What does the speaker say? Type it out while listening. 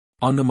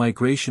On the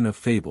Migration of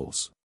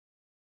Fables.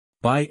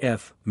 By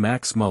F.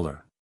 Max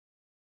Muller.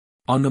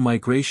 On the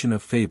Migration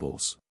of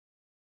Fables.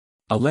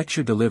 A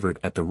lecture delivered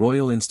at the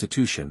Royal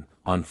Institution,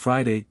 on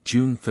Friday,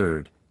 June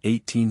 3,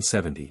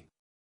 1870.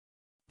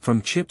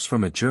 From Chips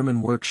from a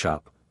German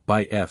Workshop,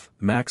 by F.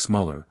 Max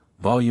Muller,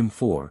 Volume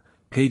 4,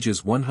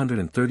 pages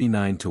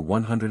 139 to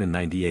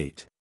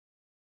 198.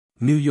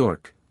 New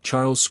York,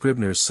 Charles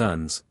Scribner's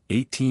Sons,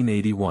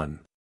 1881.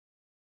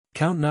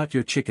 Count not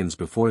your chickens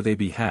before they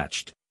be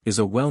hatched, is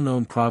a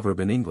well-known proverb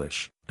in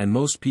English, and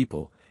most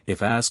people,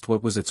 if asked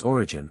what was its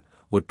origin,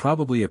 would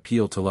probably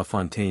appeal to La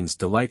Fontaine's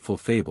delightful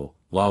fable,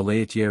 La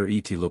laitière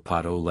et le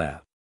pot au lait.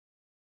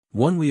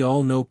 One we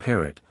all know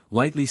Parrot,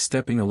 lightly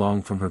stepping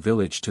along from her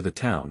village to the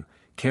town,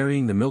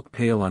 carrying the milk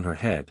pail on her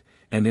head,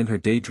 and in her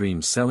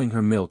daydreams selling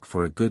her milk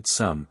for a good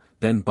sum,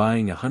 then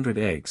buying 100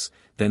 eggs,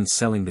 then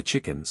selling the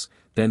chickens,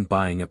 then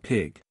buying a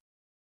pig.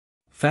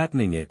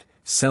 Fattening it,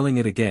 selling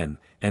it again,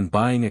 and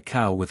buying a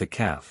cow with a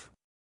calf.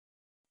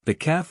 The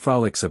calf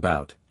frolics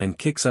about, and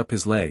kicks up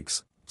his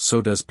legs,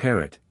 so does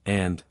Parrot,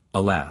 and,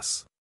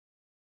 alas!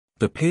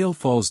 The pail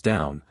falls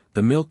down,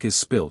 the milk is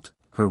spilt,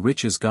 her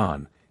riches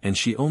gone, and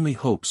she only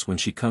hopes when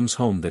she comes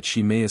home that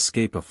she may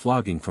escape a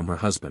flogging from her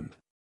husband.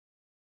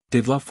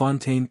 Did La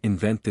Fontaine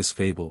invent this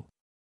fable?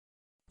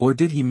 Or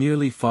did he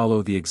merely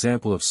follow the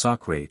example of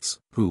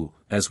Socrates, who,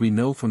 as we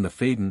know from the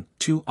Phaedon,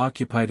 too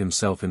occupied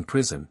himself in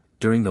prison,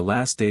 during the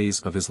last days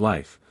of his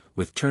life,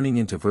 with turning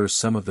into verse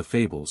some of the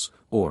fables,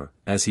 or,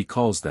 as he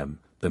calls them,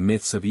 the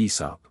myths of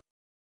Aesop.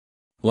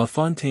 La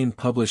Fontaine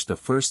published the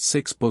first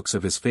 6 books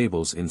of his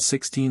fables in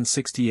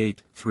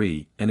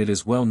 1668-3, and it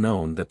is well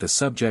known that the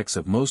subjects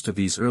of most of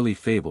these early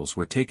fables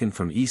were taken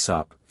from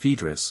Aesop,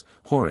 Phaedrus,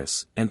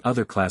 Horace, and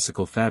other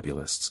classical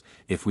fabulists,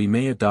 if we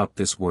may adopt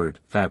this word,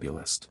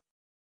 fabulist,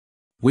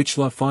 which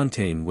La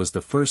Fontaine was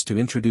the first to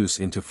introduce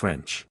into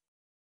French.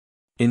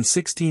 In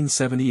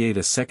 1678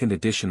 a second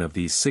edition of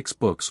these 6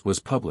 books was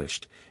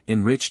published,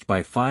 enriched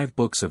by 5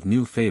 books of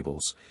new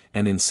fables,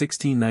 and in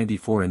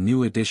 1694 a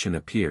new edition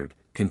appeared,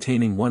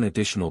 containing 1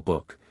 additional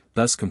book,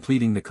 thus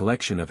completing the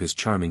collection of his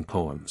charming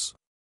poems.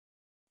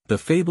 The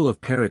fable of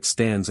Parrot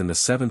stands in the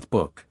 7th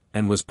book,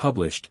 and was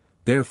published,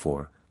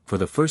 therefore, for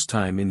the first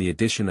time in the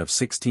edition of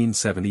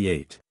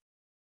 1678.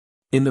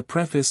 In the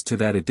preface to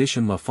that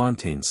edition La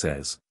Fontaine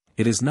says,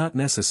 "It is not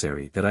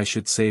necessary that I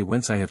should say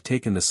whence I have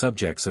taken the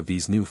subjects of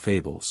these new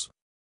fables.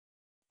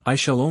 I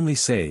shall only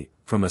say,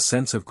 from a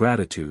sense of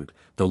gratitude,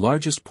 the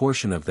largest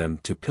portion of them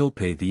to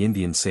Pilpay the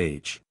Indian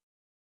sage."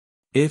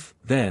 If,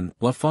 then,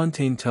 La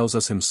Fontaine tells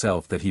us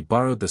himself that he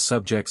borrowed the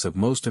subjects of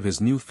most of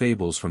his new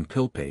fables from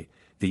Pilpay,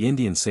 the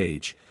Indian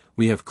sage,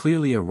 we have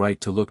clearly a right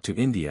to look to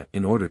India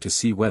in order to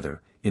see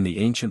whether, in the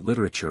ancient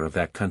literature of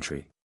that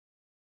country,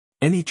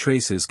 any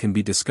traces can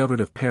be discovered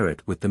of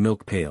Parrot with the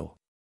milk pail.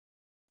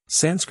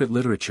 Sanskrit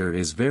literature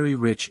is very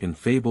rich in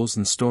fables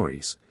and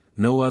stories,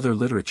 no other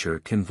literature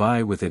can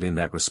vie with it in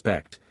that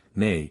respect,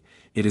 nay,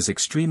 it is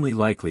extremely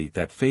likely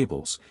that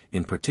fables,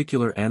 in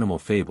particular animal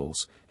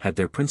fables, had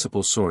their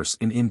principal source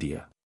in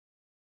India.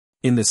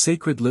 In the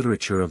sacred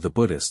literature of the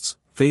Buddhists,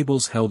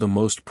 fables held a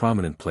most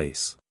prominent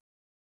place.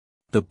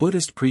 The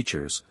Buddhist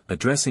preachers,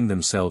 addressing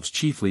themselves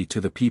chiefly to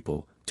the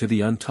people, to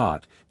the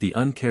untaught, the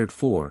uncared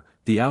for,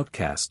 the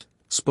outcast,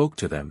 spoke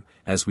to them,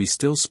 as we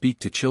still speak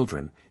to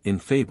children, in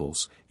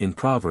fables, in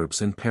proverbs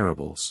and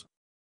parables.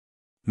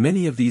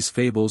 Many of these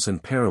fables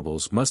and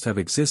parables must have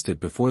existed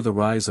before the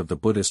rise of the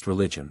Buddhist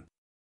religion.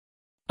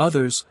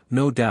 Others,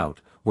 no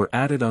doubt, were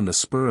added on the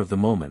spur of the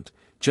moment,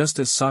 just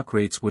as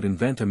Socrates would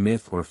invent a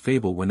myth or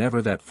fable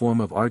whenever that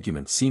form of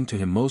argument seemed to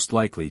him most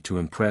likely to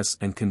impress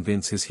and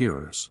convince his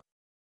hearers.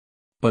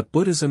 But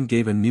Buddhism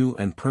gave a new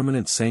and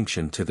permanent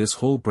sanction to this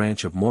whole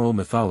branch of moral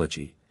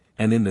mythology,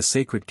 and in the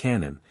sacred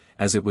canon,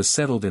 as it was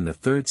settled in the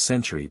 3rd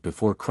century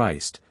before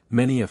Christ,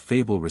 many a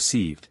fable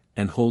received,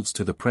 and holds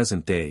to the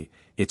present day,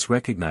 its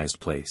recognized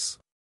place.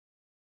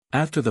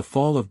 After the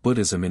fall of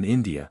Buddhism in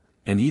India,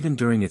 and even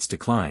during its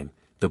decline,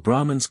 the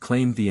Brahmins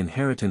claimed the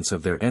inheritance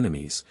of their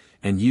enemies,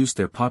 and used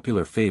their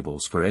popular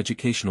fables for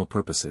educational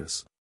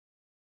purposes.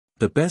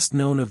 The best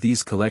known of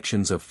these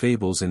collections of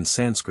fables in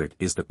Sanskrit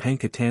is the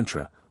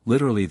Panchatantra,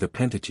 literally the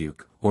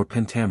Pentateuch, or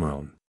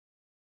Pentameron.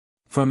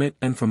 From it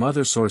and from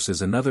other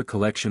sources another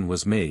collection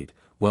was made,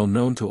 well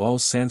known to all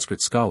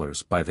Sanskrit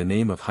scholars by the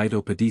name of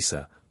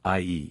Hitopadesa,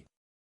 i.e.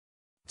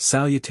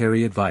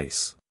 Salutary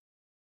Advice.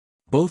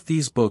 Both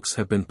these books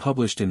have been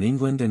published in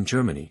England and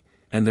Germany,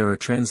 and there are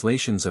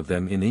translations of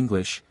them in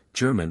English,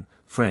 German,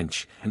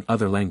 French, and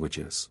other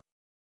languages.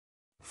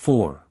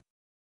 4.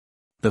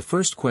 The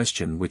first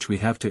question which we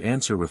have to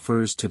answer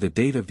refers to the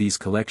date of these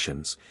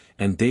collections,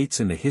 and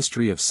dates in the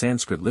history of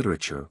Sanskrit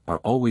literature are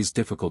always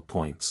difficult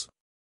points.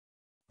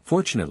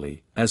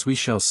 Fortunately, as we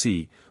shall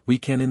see, we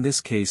can in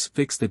this case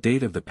fix the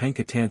date of the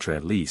Panchatantra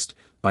at least,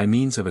 by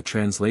means of a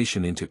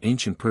translation into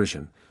ancient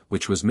Persian,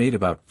 which was made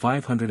about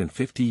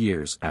 550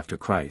 years after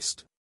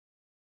Christ.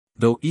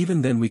 Though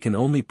even then we can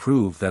only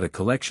prove that a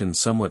collection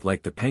somewhat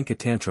like the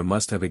Panchatantra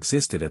must have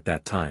existed at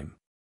that time.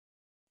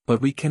 But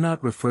we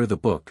cannot refer the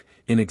book,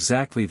 in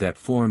exactly that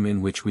form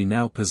in which we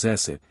now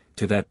possess it,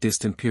 to that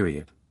distant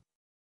period.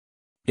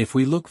 If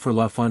we look for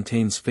La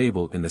Fontaine's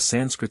fable in the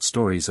Sanskrit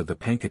stories of the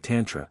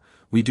Panchatantra,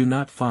 we do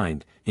not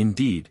find,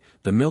 indeed,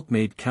 the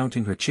milkmaid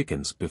counting her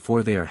chickens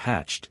before they are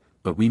hatched,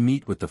 but we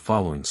meet with the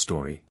following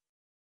story.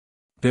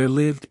 There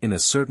lived in a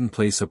certain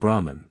place a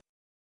Brahmin,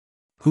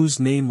 whose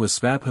name was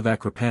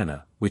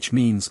Svabhavakripana, which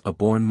means a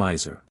born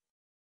miser.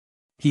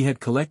 He had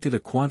collected a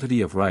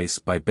quantity of rice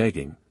by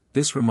begging.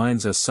 This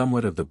reminds us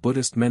somewhat of the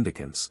Buddhist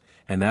mendicants,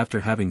 and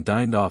after having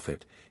dined off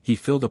it, he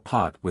filled a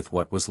pot with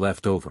what was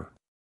left over.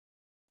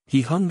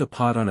 He hung the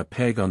pot on a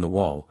peg on the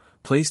wall,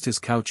 placed his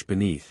couch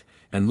beneath,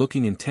 and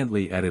looking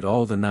intently at it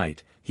all the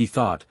night, he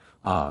thought,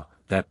 "Ah,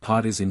 that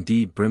pot is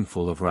indeed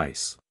brimful of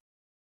rice.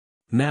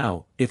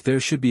 Now, if there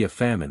should be a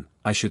famine,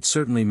 I should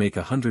certainly make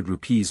 100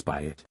 rupees by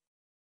it.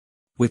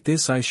 With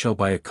this I shall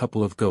buy a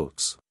couple of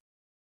goats.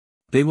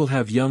 They will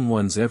have young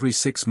ones every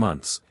 6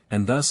 months,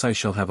 and thus I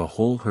shall have a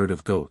whole herd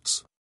of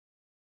goats.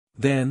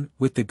 Then,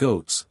 with the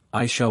goats,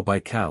 I shall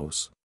buy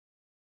cows.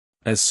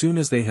 As soon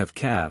as they have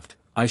calved,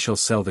 I shall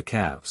sell the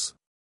calves.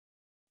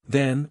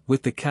 Then,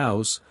 with the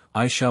cows,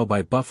 I shall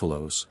buy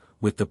buffaloes,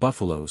 with the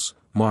buffaloes,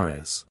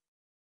 mares.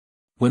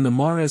 When the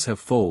mares have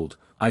foaled,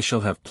 I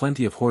shall have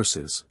plenty of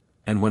horses,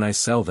 and when I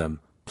sell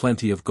them,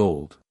 plenty of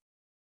gold.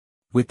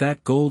 With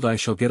that gold I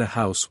shall get a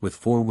house with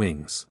 4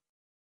 wings.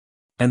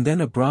 And then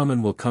a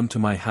Brahmin will come to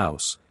my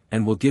house,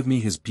 and will give me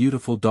his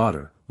beautiful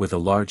daughter, with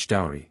a large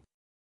dowry.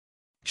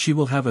 She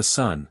will have a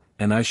son,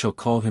 and I shall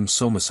call him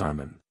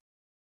Somasarman.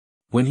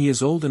 When he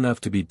is old enough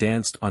to be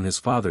danced on his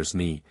father's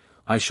knee,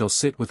 I shall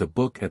sit with a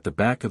book at the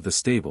back of the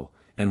stable,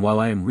 and while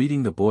I am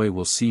reading the boy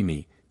will see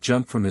me,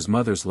 jump from his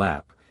mother's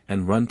lap,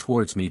 and run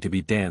towards me to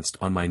be danced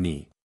on my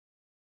knee.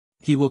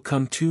 He will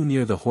come too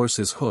near the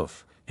horse's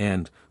hoof,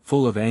 and,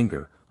 full of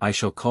anger, I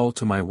shall call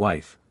to my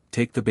wife,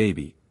 "Take the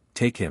baby,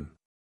 take him."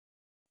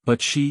 But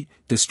she,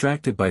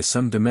 distracted by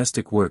some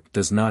domestic work,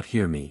 does not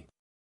hear me.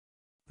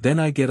 Then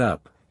I get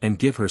up, and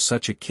give her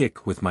such a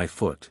kick with my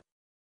foot.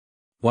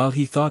 While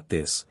he thought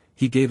this,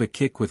 he gave a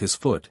kick with his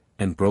foot,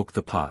 and broke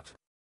the pot.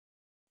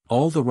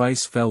 All the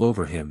rice fell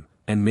over him,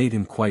 and made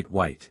him quite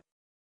white.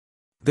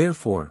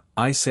 Therefore,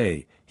 I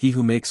say, he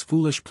who makes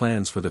foolish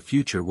plans for the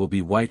future will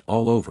be white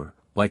all over,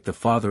 like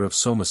the father of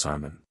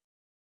Somasarman.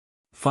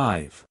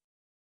 5.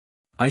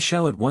 I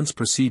shall at once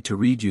proceed to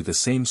read you the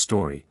same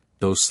story,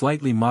 though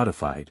slightly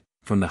modified,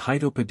 from the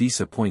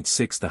Hitopadesa.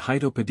 6. The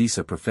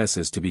Hitopadesa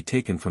professes to be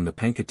taken from the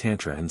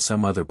Panchatantra and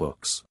some other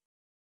books.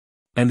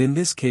 And in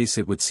this case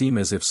it would seem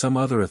as if some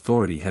other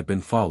authority had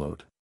been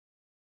followed.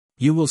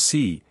 You will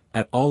see,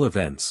 at all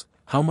events,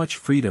 how much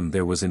freedom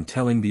there was in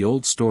telling the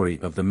old story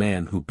of the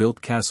man who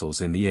built castles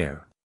in the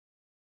air.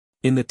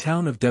 In the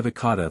town of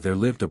Devakota there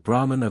lived a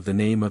Brahmin of the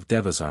name of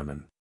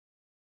Devasarman.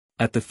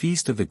 At the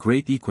feast of the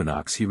great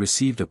equinox he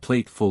received a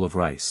plate full of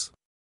rice.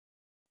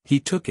 He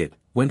took it,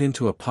 went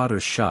into a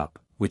potter's shop,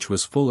 which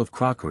was full of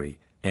crockery,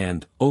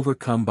 and,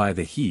 overcome by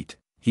the heat,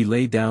 he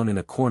lay down in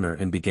a corner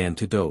and began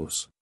to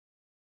doze.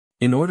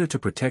 In order to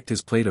protect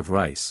his plate of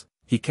rice,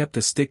 he kept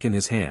a stick in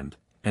his hand,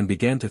 and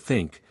began to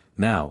think,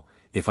 "Now,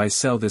 if I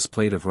sell this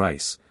plate of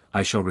rice,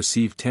 I shall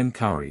receive 10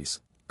 cowries,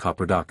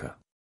 Kapardaka.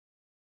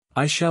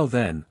 I shall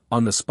then,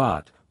 on the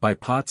spot, buy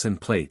pots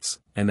and plates,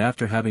 and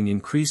after having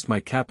increased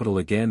my capital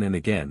again and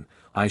again,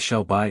 I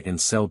shall buy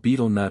and sell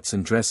betel nuts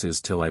and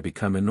dresses till I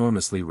become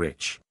enormously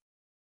rich.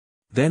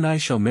 Then I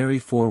shall marry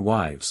 4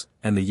 wives,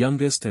 and the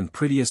youngest and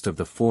prettiest of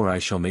the 4 I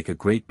shall make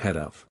a great pet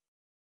of.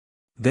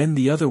 Then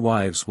the other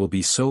wives will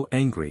be so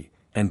angry,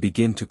 and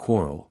begin to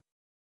quarrel.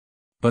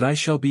 But I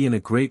shall be in a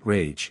great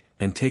rage,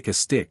 and take a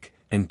stick,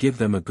 and give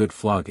them a good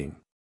flogging."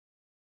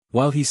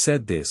 While he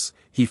said this,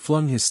 he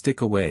flung his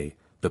stick away,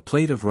 the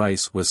plate of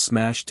rice was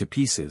smashed to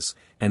pieces,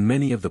 and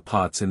many of the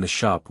pots in the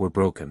shop were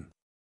broken.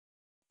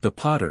 The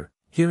potter,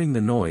 hearing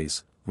the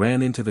noise,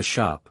 ran into the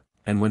shop,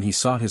 and when he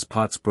saw his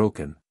pots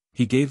broken,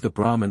 he gave the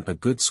Brahmin a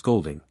good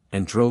scolding,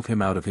 and drove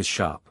him out of his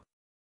shop.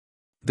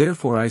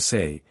 Therefore I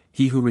say,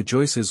 he who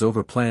rejoices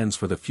over plans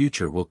for the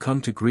future will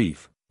come to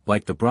grief,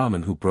 like the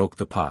Brahmin who broke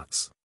the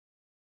pots.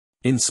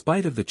 In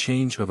spite of the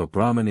change of a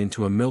Brahmin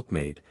into a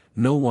milkmaid,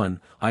 no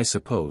one, I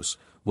suppose,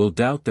 will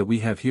doubt that we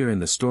have here in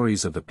the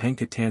stories of the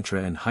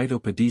Panchatantra and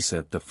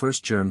Hitopadesa the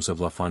first germs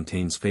of La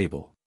Fontaine's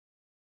fable.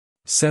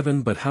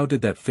 7. But how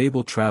did that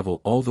fable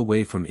travel all the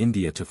way from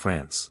India to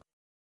France?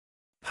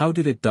 How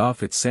did it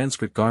doff its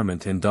Sanskrit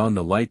garment and don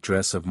the light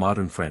dress of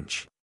modern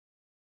French?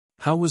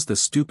 How was the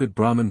stupid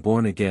Brahmin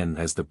born again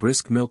as the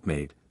brisk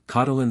milkmaid,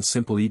 Cotillon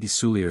simple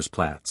Souliers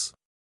Platz?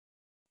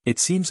 It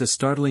seems a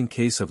startling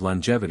case of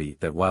longevity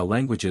that while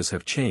languages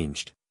have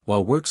changed,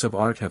 while works of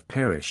art have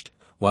perished,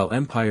 while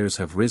empires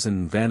have risen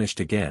and vanished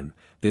again,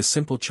 this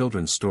simple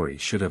children's story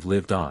should have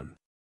lived on,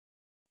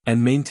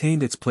 and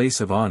maintained its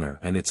place of honor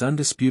and its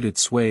undisputed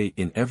sway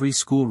in every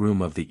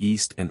schoolroom of the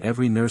East and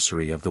every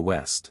nursery of the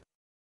West.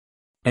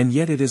 And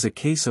yet it is a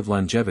case of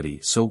longevity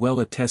so well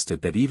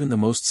attested that even the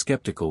most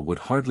skeptical would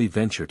hardly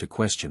venture to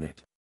question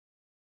it.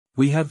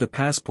 We have the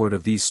passport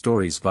of these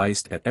stories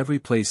vised at every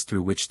place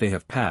through which they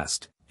have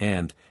passed,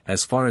 and,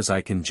 as far as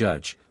I can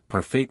judge,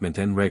 parfaitement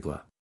and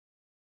regla.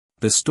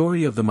 The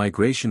story of the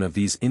migration of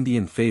these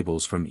Indian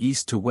fables from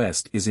east to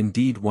west is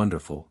indeed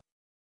wonderful.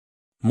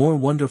 More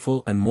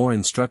wonderful and more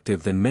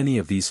instructive than many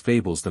of these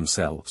fables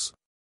themselves.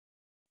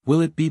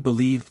 Will it be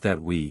believed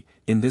that we,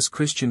 in this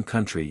Christian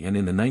country and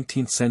in the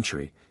 19th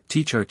century,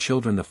 teach our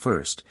children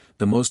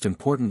the most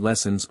important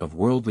lessons of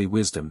worldly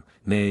wisdom,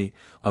 nay,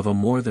 of a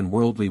more than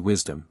worldly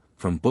wisdom,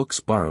 from books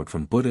borrowed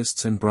from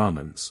Buddhists and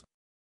Brahmins,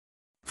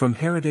 from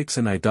heretics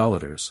and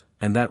idolaters,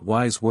 and that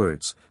wise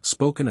words,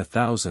 spoken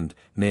 1,000,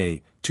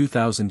 nay,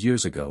 2,000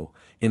 years ago,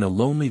 in a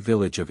lonely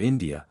village of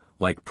India,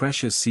 like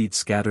precious seed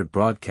scattered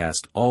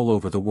broadcast all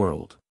over the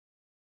world,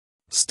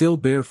 still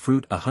bear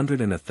fruit 100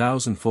 and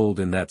 1,000-fold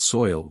in that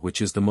soil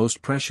which is the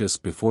most precious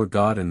before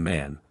God and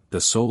man,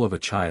 the soul of a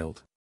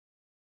child?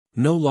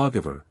 No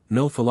lawgiver,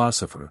 no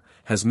philosopher,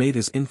 has made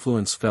his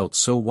influence felt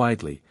so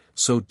widely,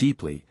 so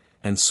deeply,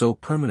 and so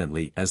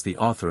permanently as the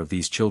author of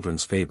these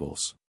children's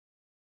fables.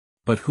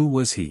 But who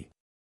was he?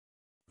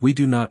 We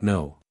do not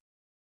know.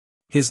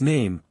 His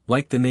name,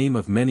 like the name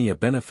of many a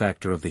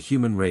benefactor of the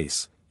human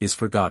race, is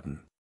forgotten.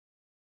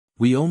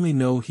 We only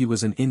know he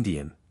was an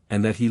Indian,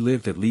 and that he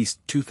lived at least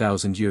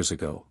 2,000 years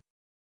ago.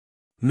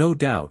 No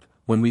doubt,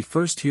 when we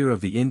first hear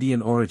of the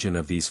Indian origin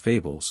of these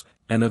fables,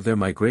 and of their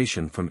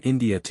migration from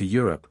India to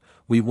Europe,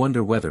 we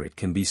wonder whether it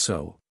can be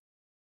so.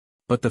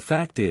 But the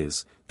fact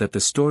is, that the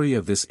story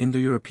of this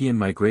Indo-European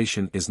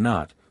migration is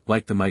not,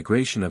 like the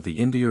migration of the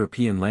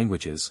Indo-European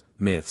languages,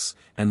 myths,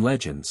 and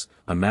legends,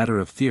 a matter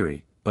of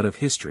theory, but of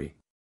history.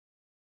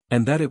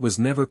 And that it was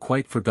never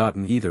quite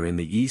forgotten either in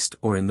the East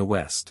or in the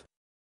West.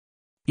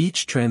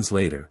 Each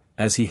translator,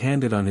 as he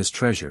handed on his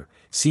treasure,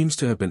 seems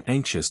to have been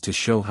anxious to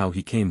show how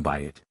he came by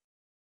it.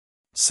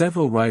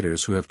 Several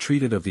writers who have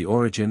treated of the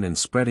origin and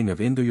spreading of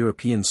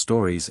Indo-European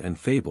stories and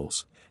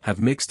fables, have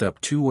mixed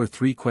up 2 or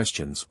 3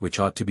 questions which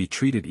ought to be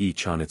treated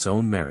each on its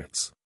own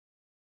merits.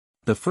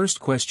 The first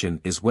question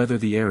is whether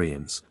the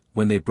Aryans,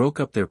 when they broke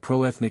up their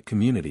pro-ethnic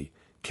community,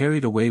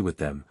 carried away with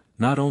them,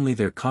 not only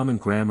their common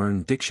grammar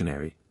and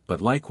dictionary, but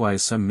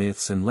likewise some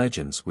myths and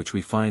legends which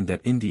we find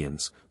that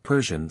Indians,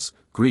 Persians,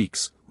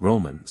 Greeks,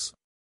 Romans,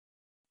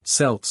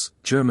 Celts,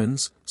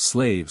 Germans,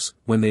 slaves,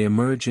 when they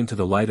emerge into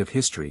the light of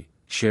history,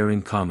 share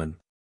in common.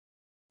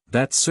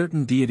 That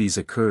certain deities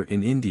occur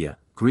in India,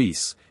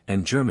 Greece,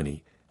 and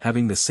Germany,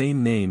 having the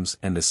same names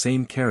and the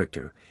same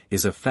character,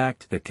 is a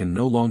fact that can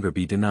no longer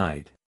be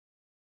denied.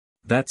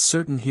 That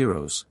certain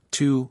heroes,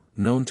 too,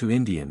 known to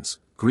Indians,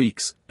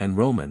 Greeks, and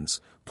Romans,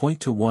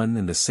 point to one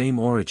and the same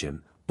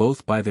origin,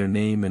 both by their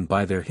name and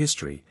by their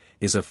history,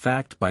 is a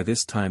fact by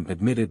this time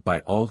admitted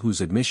by all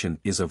whose admission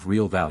is of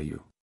real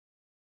value.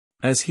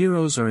 As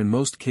heroes are in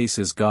most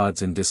cases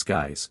gods in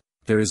disguise,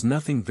 there is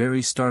nothing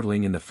very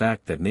startling in the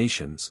fact that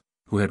nations,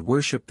 who had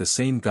worshipped the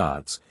same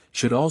gods,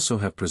 should also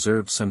have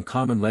preserved some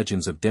common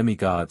legends of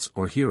demigods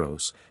or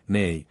heroes,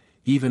 nay,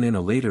 even in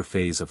a later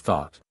phase of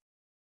thought,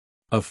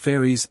 of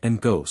fairies and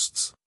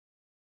ghosts.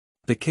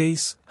 The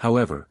case,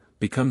 however,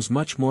 becomes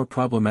much more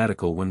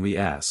problematical when we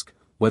ask,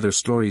 whether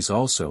stories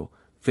also,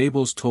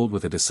 fables told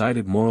with a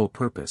decided moral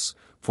purpose,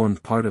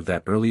 formed part of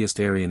that earliest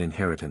Aryan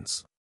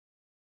inheritance.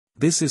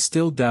 This is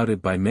still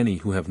doubted by many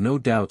who have no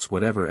doubts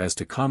whatever as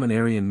to common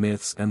Aryan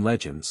myths and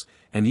legends,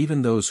 and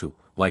even those who,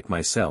 like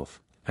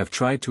myself, have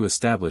tried to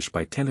establish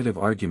by tentative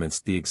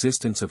arguments the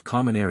existence of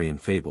common Aryan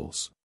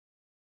fables,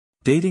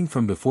 dating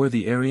from before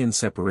the Aryan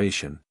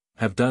separation,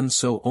 have done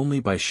so only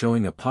by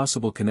showing a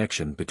possible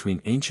connection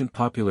between ancient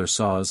popular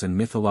saws and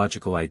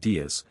mythological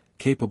ideas,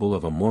 capable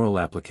of a moral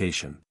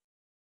application.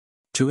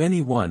 To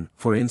any one,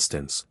 for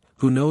instance,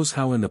 who knows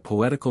how in the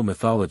poetical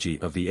mythology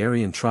of the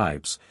Aryan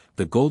tribes,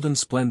 the golden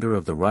splendor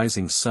of the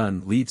rising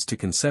sun leads to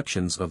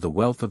conceptions of the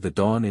wealth of the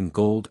dawn in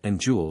gold and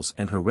jewels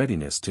and her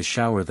readiness to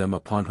shower them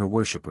upon her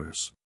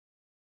worshippers.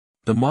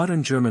 The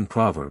modern German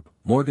proverb,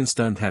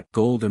 Morgenstund hat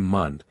Gold im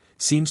Mund,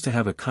 seems to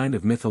have a kind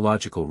of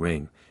mythological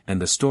ring,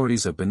 and the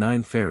stories of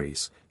benign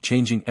fairies,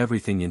 changing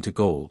everything into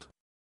gold,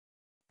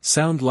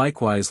 sound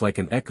likewise like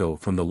an echo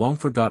from the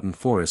long-forgotten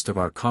forest of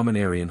our common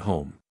Aryan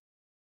home.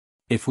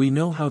 If we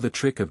know how the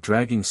trick of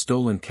dragging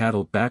stolen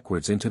cattle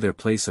backwards into their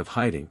place of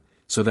hiding,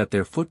 so that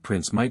their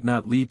footprints might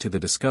not lead to the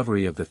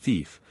discovery of the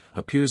thief,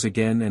 appears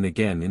again and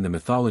again in the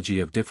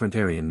mythology of different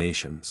Aryan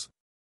nations,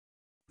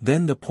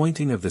 then the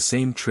pointing of the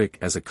same trick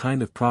as a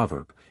kind of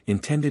proverb,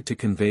 intended to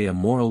convey a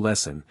moral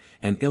lesson,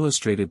 and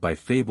illustrated by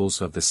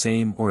fables of the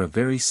same or a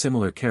very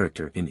similar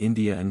character in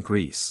India and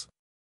Greece,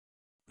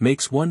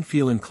 makes one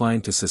feel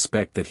inclined to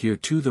suspect that here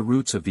too the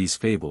roots of these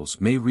fables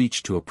may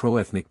reach to a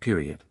pro-ethnic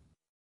period.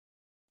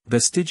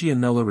 Vestigia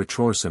nulla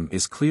retrorsum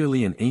is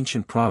clearly an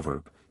ancient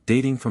proverb,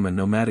 dating from a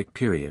nomadic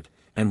period,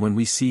 and when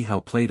we see how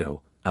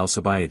Plato,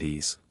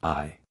 Alcibiades,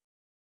 I.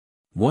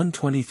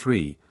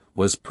 123,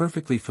 was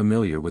perfectly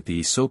familiar with the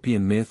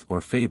Aesopian myth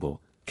or fable,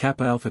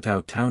 kappa alpha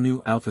tau tau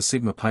nu alpha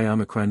sigma pi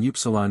omicron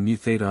upsilon mu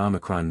theta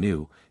omicron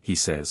nu, he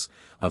says,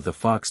 of the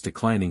fox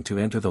declining to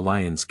enter the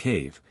lion's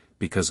cave,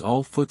 because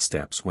all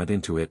footsteps went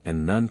into it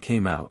and none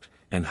came out,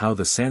 and how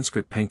the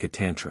Sanskrit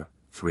Panchatantra,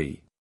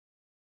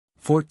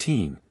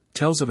 3:14,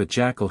 tells of a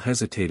jackal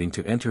hesitating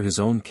to enter his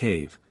own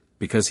cave,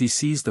 because he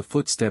sees the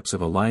footsteps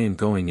of a lion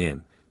going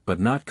in, but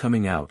not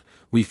coming out.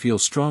 We feel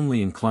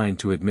strongly inclined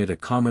to admit a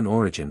common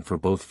origin for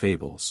both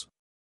fables.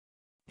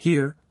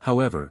 Here,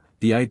 however,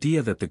 the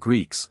idea that the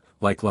Greeks,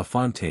 like La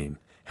Fontaine,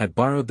 had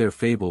borrowed their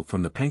fable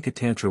from the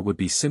Panchatantra would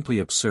be simply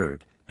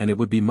absurd, and it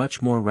would be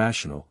much more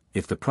rational,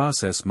 if the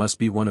process must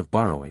be one of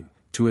borrowing,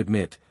 to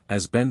admit,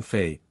 as Ben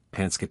Fay,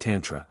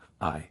 Panchatantra,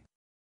 I.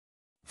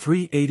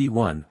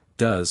 381,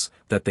 does,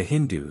 that the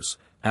Hindus,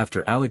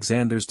 after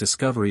Alexander's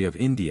discovery of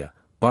India,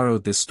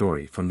 borrowed this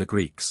story from the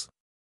Greeks.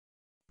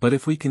 But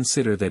if we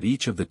consider that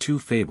each of the two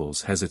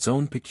fables has its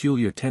own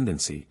peculiar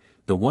tendency,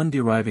 the one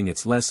deriving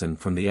its lesson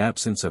from the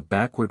absence of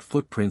backward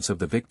footprints of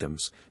the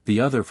victims,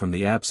 the other from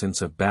the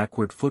absence of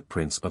backward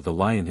footprints of the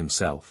lion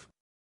himself.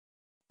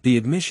 The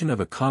admission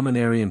of a common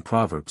Aryan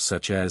proverb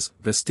such as,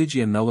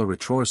 vestigia nulla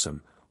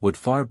retrorsum, would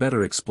far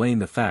better explain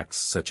the facts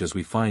such as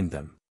we find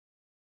them.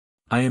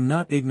 I am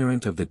not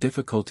ignorant of the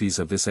difficulties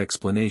of this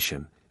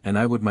explanation, and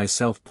I would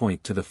myself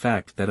point to the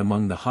fact that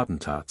among the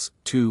Hottentots,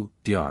 too,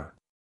 Dr.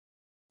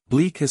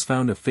 Bleek has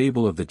found a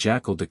fable of the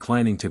jackal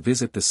declining to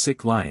visit the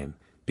sick lion,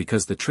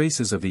 because the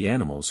traces of the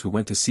animals who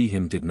went to see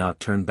him did not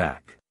turn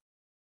back.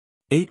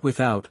 8.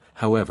 Without,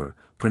 however,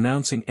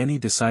 pronouncing any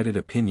decided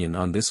opinion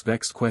on this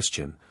vexed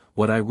question,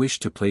 what I wish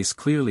to place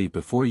clearly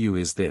before you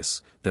is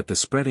this, that the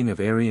spreading of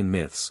Aryan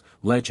myths,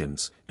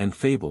 legends, and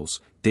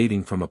fables,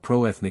 dating from a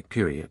pro-ethnic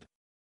period,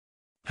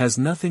 has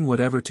nothing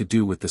whatever to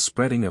do with the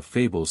spreading of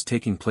fables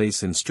taking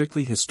place in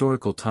strictly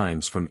historical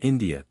times from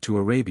India to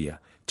Arabia,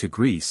 to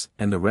Greece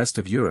and the rest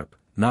of Europe,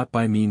 not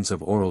by means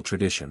of oral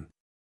tradition,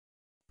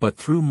 but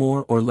through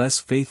more or less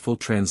faithful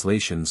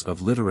translations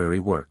of literary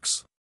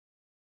works.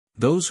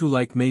 Those who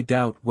like may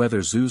doubt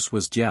whether Zeus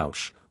was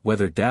Jaush,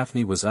 whether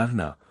Daphne was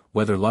Ahna,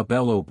 whether La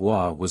Belle au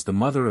Bois was the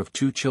mother of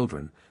two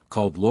children,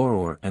 called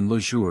L'Aurore and Le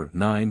Jour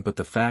 9, but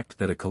the fact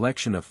that a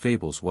collection of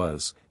fables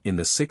was, in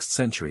the 6th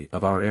century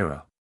of our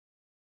era,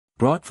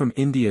 brought from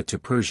India to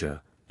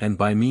Persia, and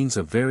by means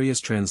of various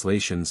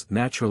translations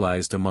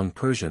naturalized among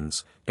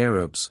Persians,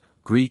 Arabs,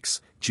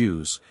 Greeks,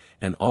 Jews,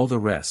 and all the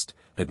rest,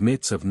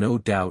 admits of no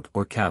doubt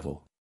or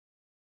cavil.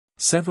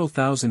 Several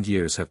thousand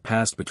years have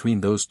passed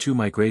between those two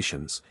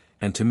migrations,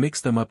 and to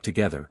mix them up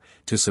together,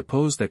 to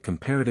suppose that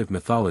comparative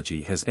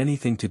mythology has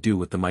anything to do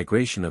with the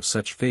migration of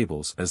such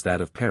fables as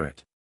that of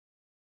Parrot,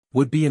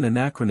 would be an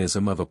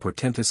anachronism of a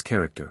portentous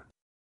character.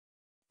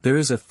 There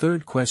is a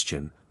third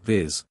question,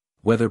 viz.,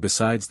 whether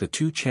besides the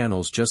two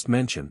channels just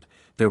mentioned,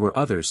 there were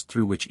others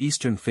through which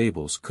Eastern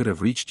fables could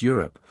have reached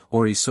Europe,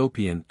 or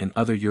Aesopian and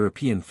other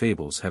European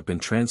fables have been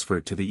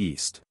transferred to the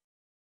East.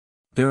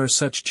 There are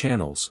such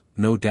channels,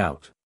 no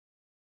doubt.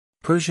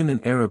 Persian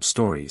and Arab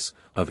stories,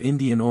 of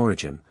Indian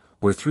origin,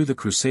 were through the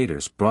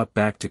Crusaders brought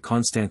back to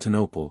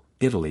Constantinople,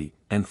 Italy,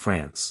 and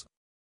France.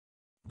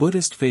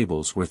 Buddhist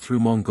fables were through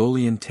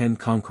Mongolian 10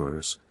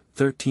 conquerors,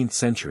 13th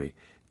century,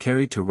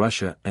 carried to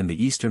Russia and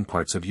the eastern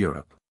parts of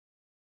Europe.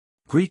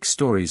 Greek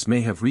stories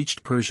may have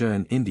reached Persia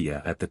and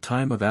India at the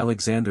time of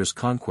Alexander's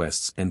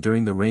conquests and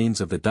during the reigns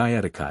of the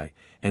Diadochi,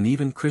 and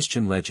even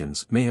Christian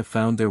legends may have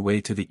found their way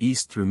to the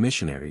East through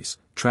missionaries,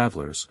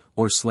 travelers,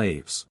 or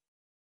slaves.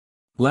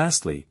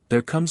 Lastly,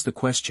 there comes the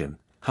question,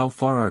 how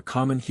far our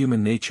common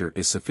human nature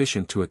is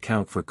sufficient to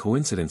account for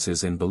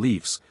coincidences in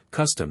beliefs,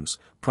 customs,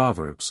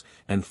 proverbs,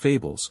 and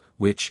fables,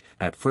 which,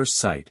 at first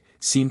sight,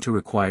 seem to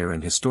require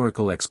an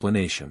historical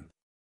explanation.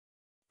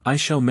 I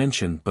shall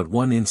mention but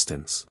one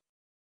instance.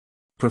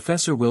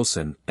 Professor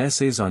Wilson,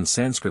 Essays on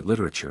Sanskrit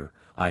Literature,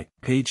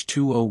 page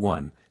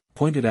 201,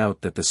 pointed out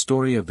that the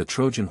story of the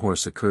Trojan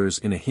horse occurs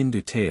in a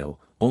Hindu tale,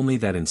 only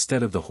that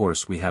instead of the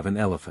horse we have an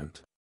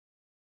elephant.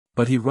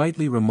 But he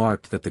rightly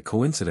remarked that the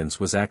coincidence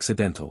was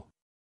accidental.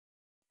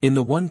 In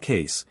the one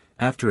case,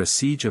 after a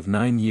siege of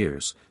 9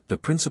 years, the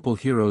principal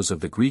heroes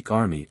of the Greek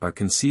army are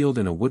concealed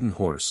in a wooden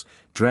horse,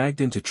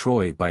 dragged into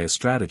Troy by a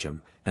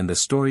stratagem, and the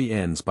story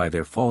ends by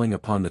their falling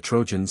upon the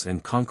Trojans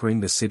and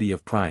conquering the city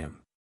of Priam.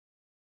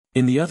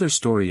 In the other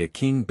story, a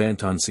king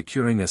bent on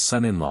securing a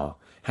son-in-law,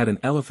 had an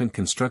elephant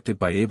constructed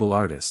by able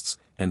artists,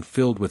 and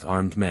filled with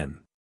armed men.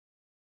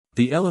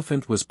 The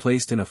elephant was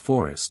placed in a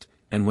forest,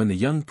 and when the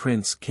young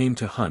prince came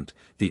to hunt,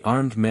 the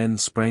armed men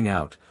sprang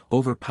out,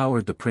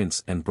 overpowered the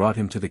prince and brought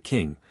him to the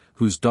king,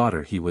 whose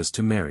daughter he was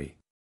to marry.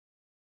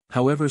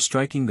 However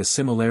striking the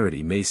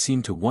similarity may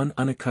seem to one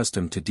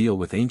unaccustomed to deal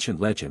with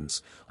ancient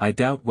legends, I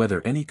doubt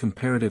whether any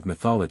comparative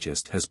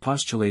mythologist has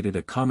postulated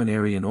a common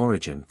Aryan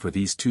origin for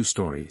these two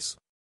stories.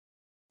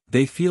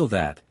 They feel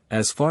that,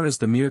 as far as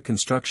the mere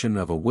construction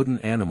of a wooden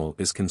animal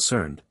is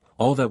concerned,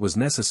 all that was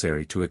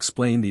necessary to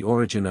explain the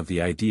origin of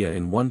the idea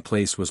in one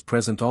place was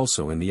present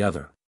also in the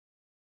other.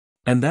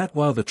 And that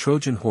while the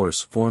Trojan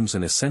horse forms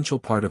an essential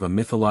part of a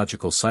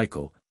mythological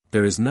cycle,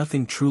 there is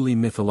nothing truly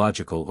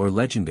mythological or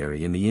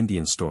legendary in the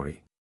Indian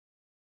story.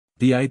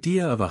 The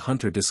idea of a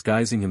hunter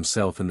disguising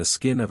himself in the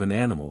skin of an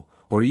animal,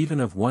 or even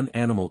of one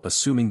animal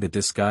assuming the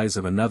disguise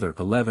of another.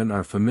 11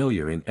 are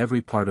familiar in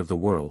every part of the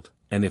world,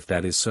 and if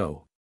that is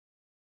so,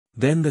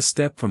 then the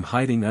step from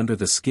hiding under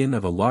the skin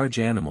of a large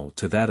animal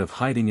to that of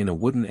hiding in a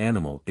wooden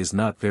animal is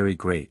not very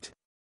great.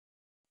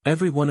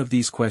 Every one of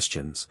these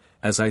questions,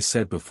 as I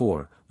said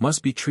before,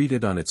 must be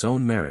treated on its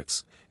own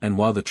merits, and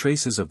while the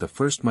traces of the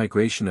first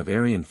migration of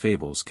Aryan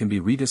fables can be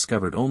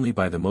rediscovered only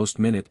by the most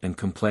minute and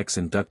complex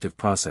inductive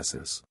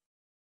processes,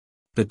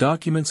 the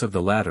documents of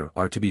the latter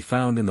are to be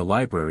found in the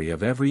library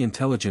of every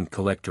intelligent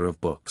collector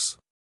of books.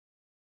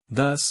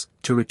 Thus,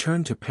 to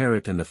return to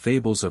Perret and the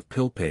fables of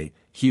Pilpay,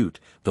 Huet,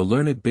 the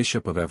learned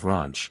bishop of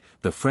Avranches,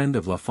 the friend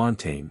of La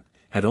Fontaine,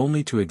 had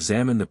only to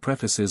examine the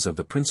prefaces of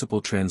the principal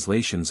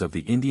translations of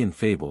the Indian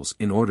fables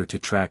in order to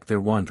track their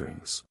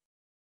wanderings.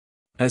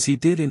 As he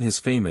did in his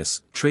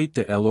famous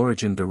Traité de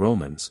l'origine des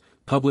romans,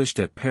 published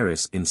at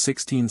Paris in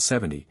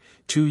 1670,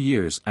 2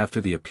 years after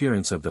the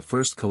appearance of the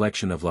first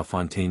collection of La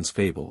Fontaine's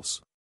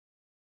fables.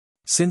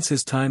 Since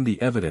his time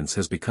the evidence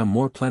has become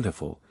more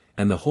plentiful,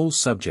 and the whole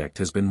subject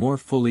has been more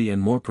fully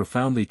and more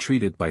profoundly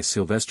treated by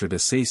Sylvestre de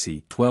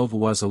Sacy, 12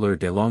 Oiseleur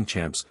de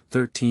Longchamps,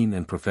 13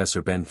 and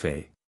Professor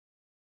Benfay,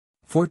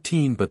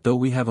 14. But though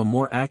we have a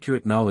more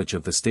accurate knowledge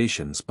of the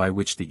stations by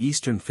which the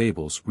Eastern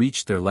fables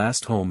reached their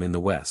last home in the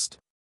West,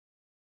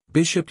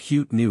 Bishop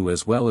Huet knew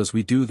as well as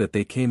we do that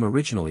they came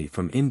originally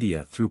from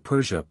India through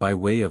Persia by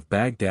way of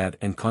Baghdad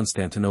and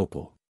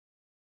Constantinople.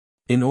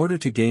 In order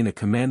to gain a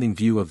commanding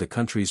view of the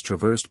countries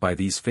traversed by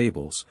these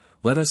fables,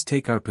 let us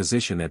take our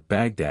position at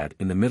Baghdad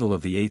in the middle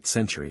of the 8th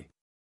century,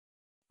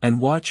 and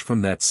watch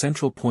from that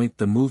central point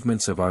the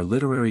movements of our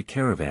literary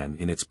caravan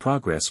in its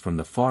progress from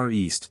the far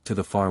east to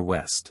the far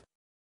west.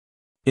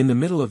 In the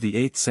middle of the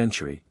 8th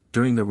century,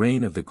 during the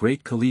reign of the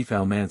great Caliph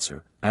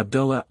Al-Mansur,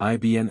 Abdullah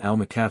ibn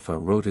al-Makaffa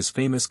wrote his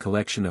famous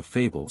collection of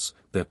fables,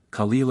 the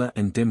Qalila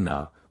and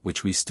Dimna,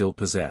 which we still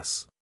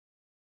possess.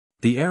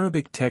 The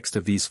Arabic text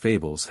of these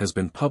fables has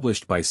been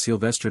published by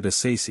Sylvestre de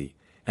Sacy,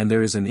 and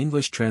there is an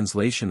English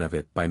translation of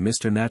it by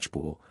Mr.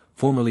 Nachboul,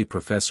 formerly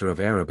professor of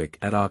Arabic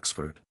at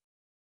Oxford.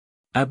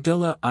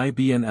 Abdullah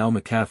ibn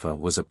al-Makaffa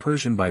was a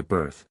Persian by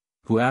birth,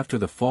 who after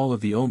the fall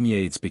of the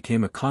Umayyads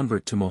became a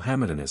convert to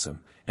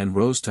Mohammedanism, and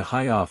rose to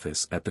high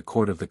office at the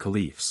court of the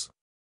caliphs.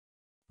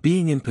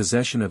 Being in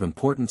possession of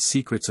important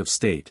secrets of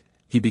state,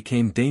 he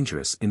became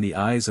dangerous in the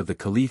eyes of the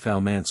Caliph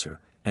Al-Mansur,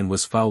 and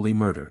was foully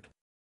murdered.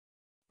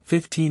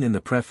 15 In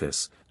the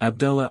preface,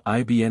 Abdullah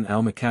ibn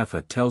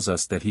al-Makaffa tells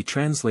us that he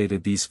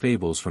translated these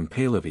fables from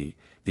Pahlavi,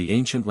 the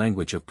ancient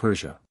language of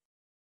Persia,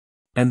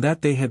 and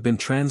that they had been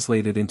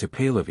translated into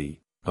Pahlavi,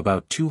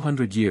 about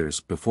 200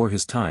 years before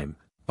his time,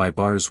 by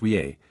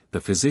Barzouillet,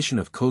 the physician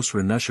of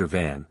Khosrow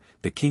Nushirvan,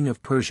 the king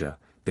of Persia,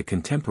 the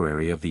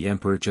contemporary of the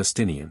Emperor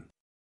Justinian.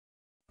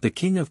 The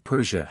king of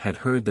Persia had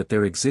heard that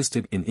there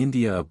existed in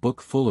India a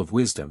book full of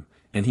wisdom,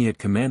 and he had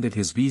commanded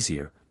his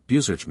vizier,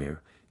 Buzurjmir,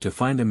 to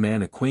find a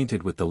man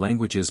acquainted with the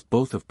languages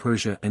both of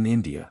Persia and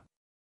India.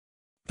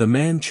 The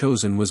man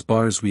chosen was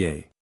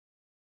Barzouillet.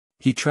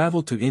 He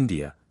traveled to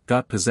India,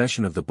 got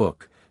possession of the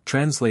book,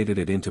 translated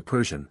it into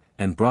Persian,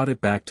 and brought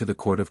it back to the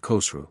court of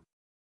Khosrow.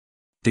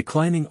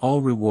 Declining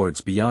all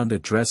rewards beyond a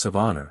dress of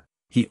honor,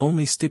 he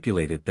only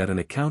stipulated that an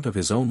account of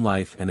his own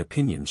life and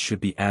opinions should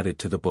be added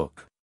to the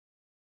book.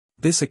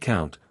 This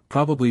account,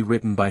 probably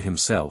written by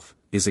himself,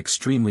 is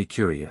extremely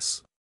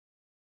curious.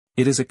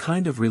 It is a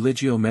kind of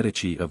religio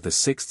medici of the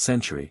 6th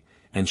century,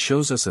 and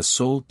shows us a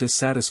soul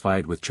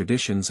dissatisfied with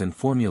traditions and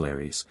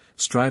formularies,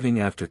 striving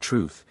after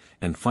truth,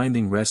 and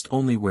finding rest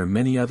only where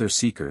many other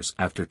seekers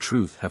after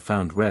truth have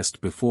found rest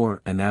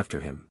before and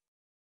after him.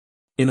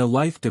 In a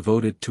life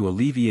devoted to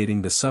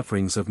alleviating the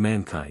sufferings of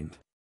mankind.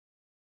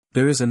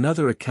 There is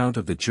another account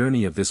of the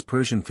journey of this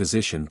Persian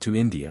physician to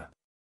India.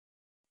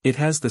 It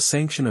has the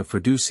sanction of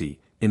Ferdowsi,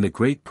 in the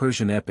great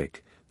Persian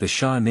epic, the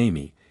Shah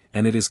Nami,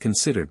 and it is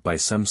considered by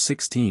some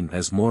 16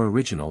 as more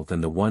original than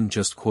the one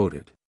just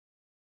quoted.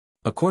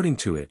 According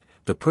to it,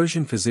 the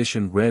Persian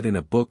physician read in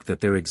a book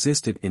that there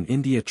existed in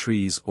India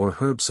trees or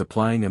herbs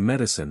supplying a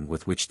medicine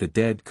with which the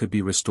dead could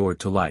be restored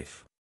to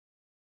life.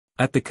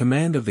 At the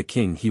command of the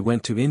king he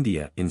went to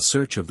India in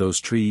search of those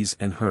trees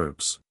and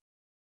herbs.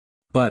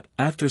 But,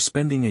 after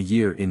spending a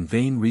year in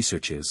vain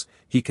researches,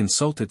 he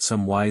consulted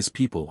some wise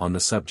people on the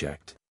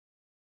subject.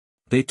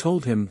 They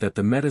told him that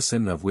the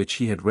medicine of which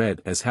he had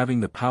read as having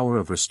the power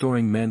of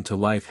restoring men to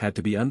life had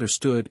to be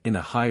understood in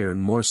a higher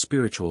and more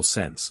spiritual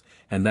sense,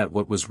 and that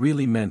what was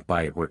really meant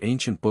by it were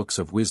ancient books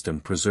of wisdom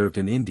preserved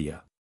in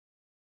India,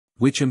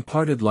 which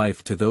imparted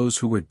life to those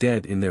who were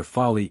dead in their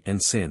folly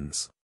and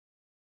sins.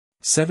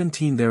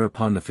 17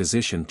 Thereupon the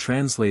physician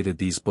translated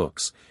these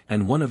books,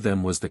 and one of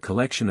them was the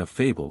collection of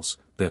fables,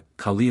 the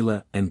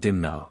Qalila and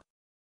Dimna.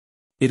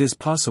 It is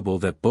possible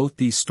that both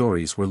these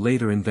stories were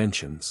later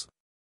inventions.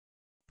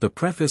 The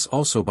preface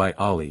also by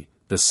Ali,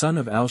 the son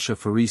of Al-Shah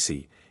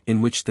Farisi,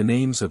 in which the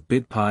names of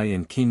Bidpai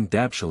and King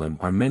Dabshalim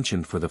are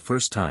mentioned for the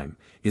first time,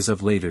 is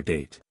of later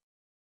date.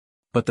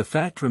 But the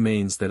fact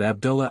remains that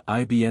Abdullah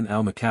ibn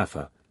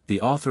al-Makaffa,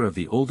 the author of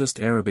the oldest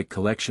Arabic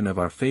collection of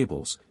our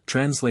fables,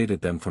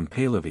 translated them from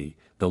Pahlavi,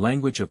 the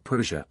language of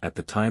Persia at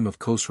the time of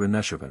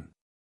Khosrow-Nushirvan.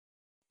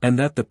 And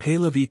that the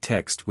Pahlavi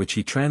text which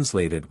he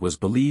translated was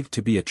believed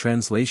to be a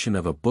translation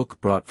of a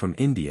book brought from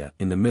India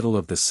in the middle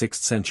of the 6th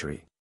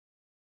century.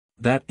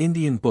 That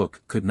Indian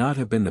book could not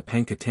have been the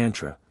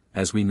Panchatantra,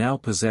 as we now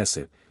possess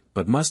it,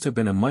 but must have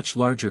been a much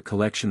larger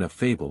collection of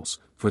fables,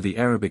 for the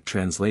Arabic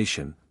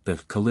translation, the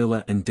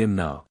Kalila and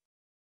Dimna,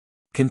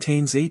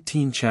 contains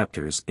 18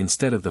 chapters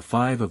instead of the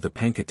 5 of the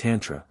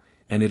Panchatantra,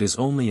 and it is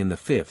only in the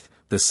 5th,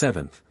 the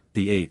 7th,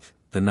 the 8th,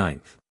 the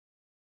 9th,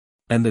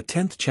 and the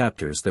 10th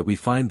chapters that we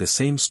find the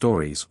same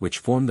stories which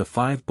form the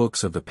 5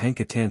 books of the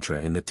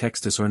Panchatantra in the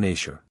Textus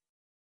Ornature.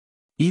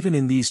 Even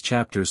in these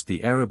chapters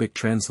the Arabic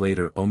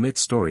translator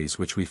omits stories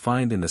which we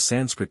find in the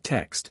Sanskrit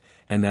text,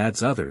 and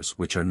adds others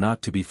which are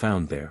not to be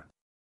found there.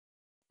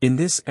 In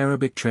this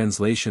Arabic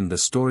translation the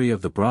story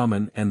of the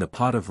Brahmin and the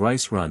pot of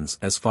rice runs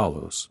as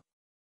follows.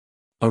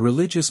 A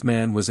religious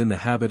man was in the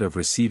habit of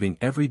receiving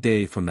every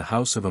day from the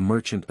house of a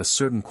merchant a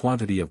certain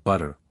quantity of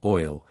butter,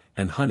 oil,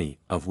 and honey,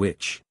 of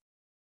which,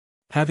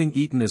 having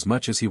eaten as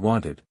much as he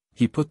wanted,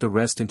 he put the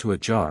rest into a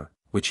jar,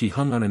 which he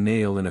hung on a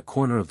nail in a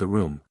corner of the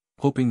room,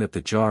 hoping that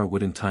the jar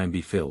would in time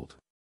be filled.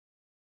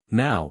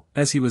 Now,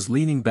 as he was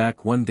leaning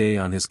back one day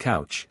on his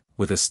couch,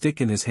 with a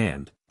stick in his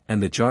hand,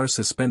 and the jar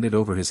suspended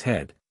over his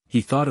head,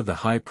 he thought of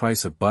the high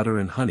price of butter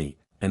and honey,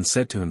 and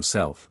said to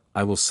himself,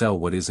 I will sell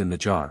what is in the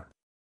jar,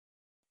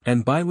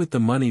 and buy with the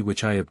money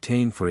which I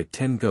obtain for it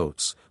 10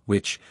 goats,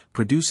 which,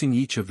 producing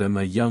each of them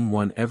a young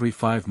one every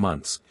 5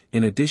 months,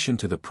 in addition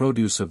to the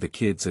produce of the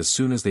kids as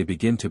soon as they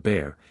begin to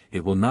bear,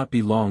 it will not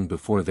be long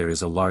before there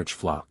is a large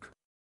flock.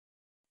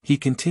 He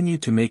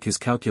continued to make his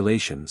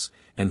calculations,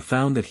 and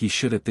found that he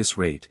should at this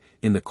rate,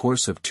 in the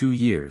course of 2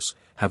 years,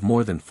 have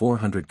more than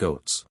 400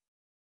 goats.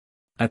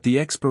 At the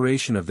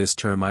expiration of this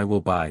term I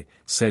will buy,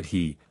 said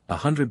he,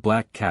 100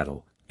 black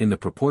cattle, in the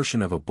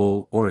proportion of a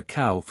bull or a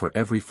cow for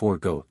every 4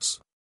 goats.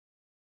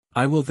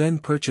 I will then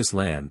purchase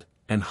land,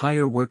 and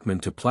hire workmen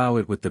to plough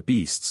it with the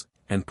beasts,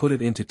 and put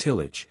it into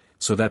tillage,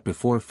 so that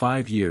before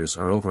 5 years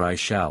are over I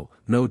shall,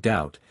 no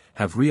doubt,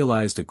 have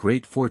realized a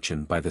great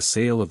fortune by the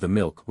sale of the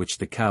milk which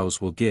the cows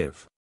will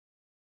give,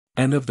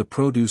 and of the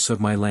produce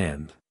of my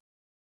land.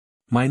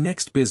 My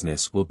next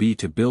business will be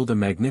to build a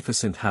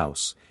magnificent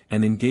house,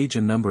 and engage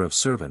a number of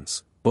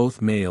servants,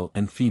 both male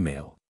and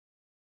female.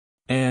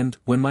 And,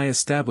 when my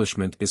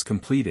establishment is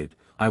completed,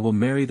 I will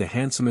marry the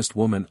handsomest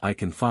woman I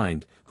can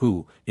find,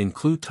 who, in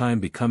clue time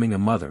becoming a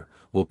mother,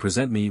 will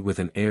present me with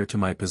an heir to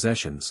my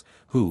possessions,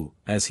 who,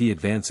 as he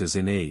advances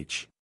in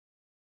age,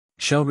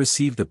 shall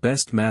receive the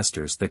best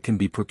masters that can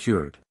be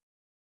procured.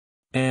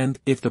 And,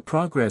 if the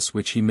progress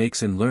which he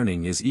makes in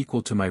learning is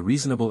equal to my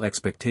reasonable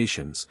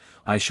expectations,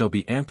 I shall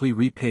be amply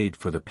repaid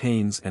for the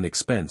pains and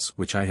expense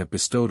which I have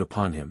bestowed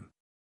upon him.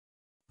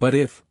 But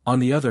if, on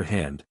the other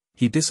hand,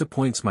 he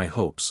disappoints my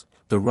hopes,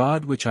 the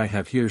rod which I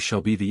have here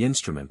shall be the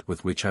instrument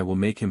with which I will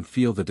make him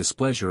feel the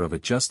displeasure of a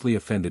justly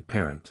offended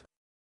parent.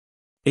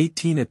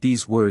 18 At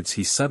these words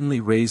he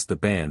suddenly raised the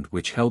band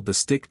which held the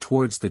stick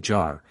towards the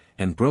jar,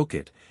 and broke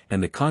it,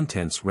 and the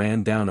contents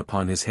ran down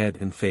upon his head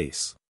and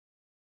face.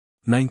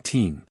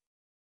 19.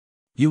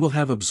 You will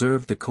have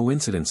observed the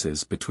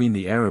coincidences between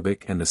the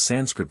Arabic and the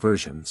Sanskrit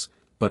versions,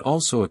 but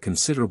also a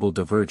considerable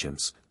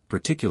divergence,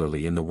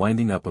 particularly in the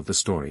winding up of the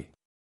story.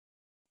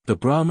 The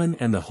Brahmin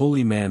and the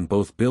holy man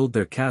both build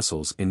their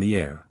castles in the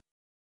air.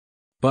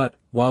 But,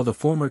 while the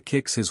former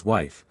kicks his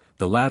wife,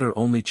 the latter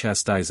only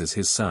chastises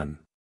his son.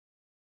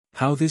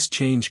 How this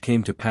change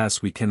came to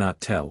pass we cannot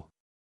tell.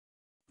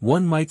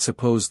 One might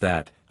suppose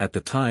that, at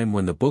the time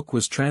when the book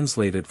was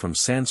translated from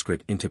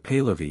Sanskrit into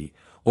Pahlavi,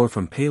 or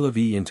from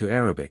Pahlavi into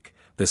Arabic,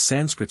 the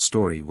Sanskrit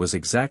story was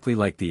exactly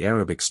like the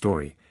Arabic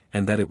story,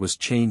 and that it was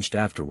changed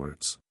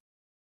afterwards.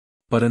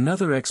 But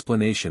another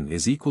explanation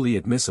is equally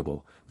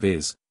admissible,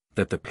 viz.,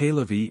 that the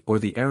Pahlavi or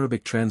the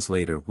Arabic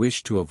translator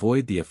wished to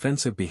avoid the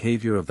offensive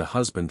behavior of the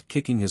husband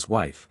kicking his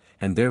wife,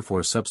 and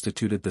therefore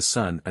substituted the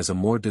son as a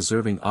more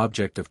deserving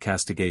object of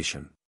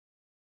castigation.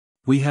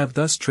 We have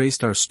thus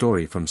traced our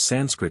story from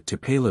Sanskrit to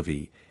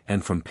Pahlavi,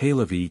 and from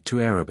Pahlavi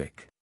to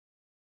Arabic.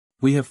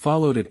 We have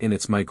followed it in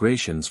its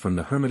migrations from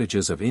the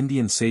hermitages of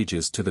Indian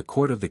sages to the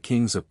court of the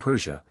kings of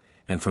Persia,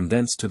 and from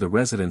thence to the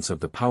residence of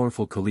the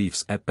powerful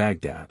caliphs at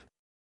Baghdad.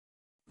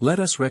 Let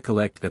us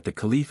recollect that the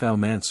Caliph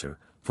al-Mansur,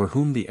 for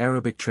whom the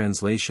Arabic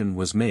translation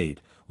was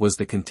made, was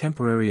the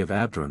contemporary of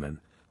Abdurrahman,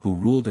 who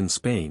ruled in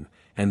Spain,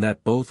 and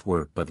that both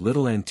were but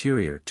little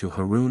anterior to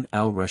Harun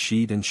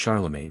al-Rashid and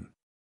Charlemagne.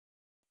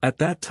 At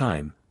that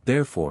time,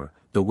 therefore,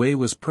 the way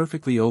was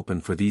perfectly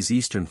open for these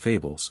Eastern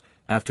fables,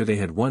 after they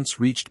had once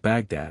reached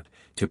Baghdad,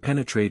 to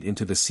penetrate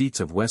into the seats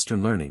of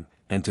Western learning,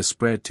 and to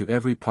spread to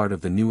every part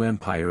of the new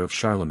empire of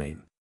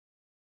Charlemagne.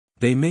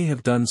 They may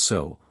have done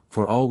so,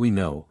 for all we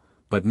know,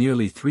 but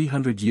nearly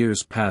 300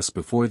 years pass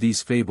before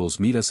these fables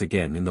meet us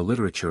again in the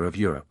literature of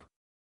Europe.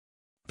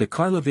 The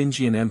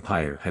Carlovingian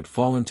Empire had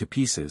fallen to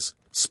pieces,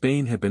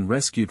 Spain had been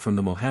rescued from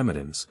the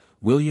Mohammedans,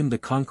 William the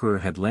Conqueror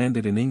had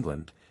landed in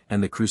England,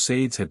 and the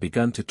Crusades had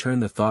begun to turn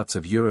the thoughts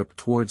of Europe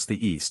towards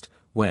the East,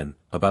 when,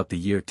 about the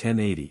year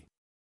 1080,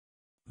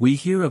 we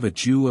hear of a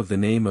Jew of the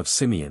name of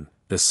Simeon,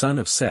 the son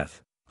of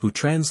Seth, who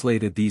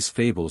translated these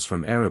fables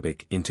from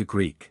Arabic into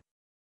Greek.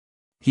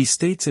 He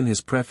states in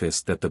his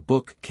preface that the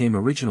book came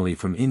originally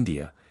from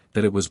India,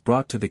 that it was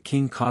brought to the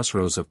king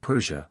Khosrows of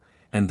Persia,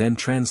 and then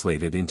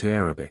translated into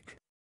Arabic.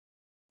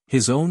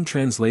 His own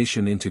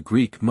translation into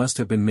Greek must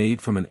have been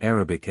made from an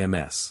Arabic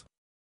MS.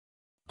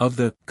 Of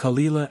the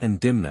Kalila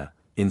and Dimna,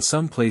 in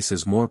some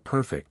places more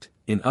perfect,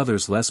 in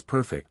others less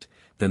perfect,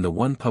 than the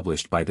one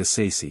published by de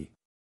Sacy.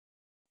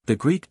 The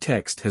Greek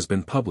text has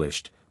been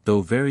published,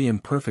 though very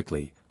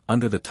imperfectly,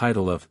 under the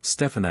title of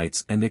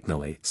Stephanites and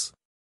Ignalates.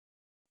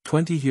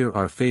 20 Here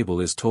our fable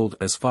is told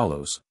as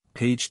follows,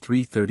 page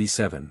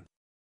 337.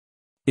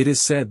 It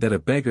is said that a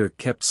beggar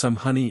kept some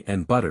honey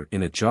and butter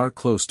in a jar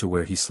close to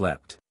where he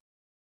slept.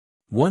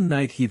 One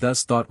night he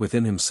thus thought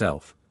within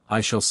himself,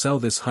 I shall sell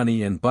this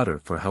honey and butter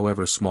for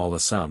however small a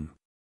sum.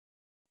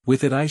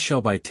 With it I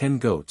shall buy 10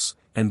 goats,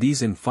 and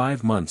these in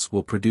 5 months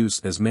will produce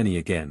as many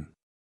again.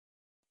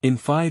 In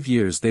 5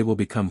 years they will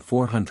become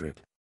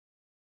 400.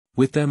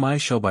 With them I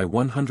shall buy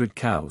 100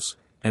 cows,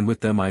 and with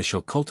them I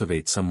shall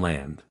cultivate some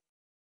land.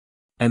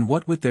 And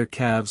what with their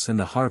calves and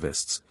the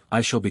harvests,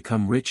 I shall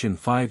become rich in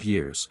 5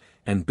 years,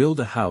 and build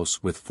a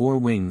house with 4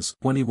 wings,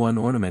 21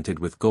 ornamented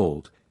with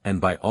gold, and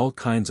buy all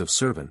kinds of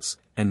servants,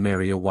 and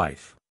marry a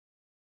wife.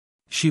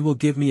 She will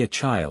give me a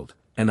child,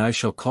 and I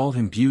shall call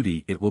him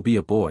Beauty. It will be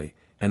a boy,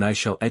 and I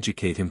shall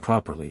educate him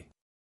properly.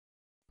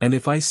 And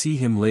if I see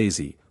him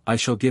lazy, I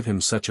shall give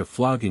him such a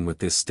flogging with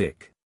this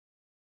stick.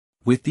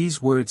 With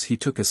these words he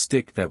took a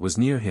stick that was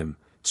near him,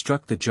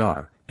 struck the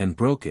jar, and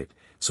broke it,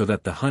 so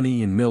that the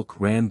honey and milk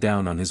ran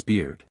down on his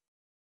beard.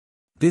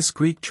 This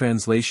Greek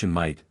translation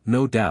might,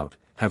 no doubt,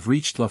 have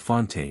reached La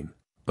Fontaine,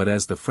 but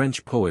as the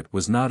French poet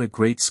was not a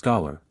great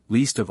scholar,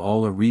 least of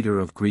all a reader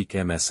of Greek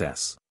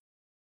MSS.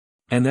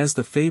 And as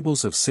the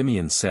fables of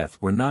Simeon Seth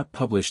were not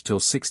published till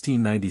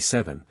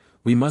 1697,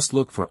 we must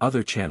look for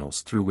other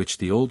channels through which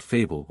the old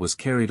fable was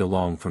carried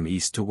along from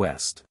east to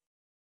west.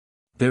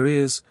 There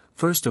is,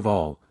 first of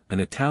all,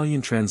 an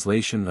Italian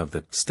translation of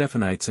the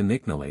Stephanites and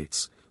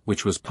Ignalates,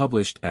 which was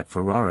published at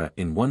Ferrara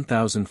in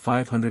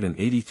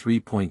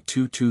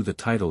 1583.22. The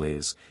title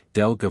is,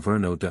 Del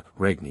Governo de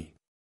Regni.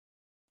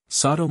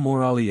 Sotto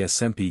morali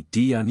esempi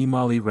di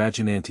animali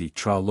ragionanti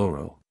tra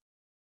loro.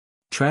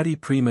 Tratti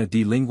prima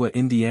di lingua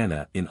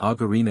indiana in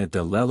Augarina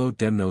de Lello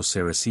Demno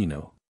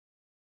Saracino.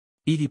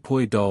 Iti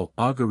poi dal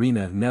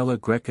Augarina nella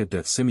Greca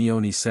de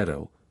Simeone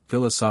Seto,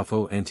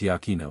 filosofo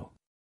Antiochino.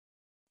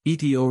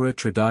 Iti ora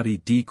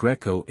tradotti di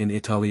Greco in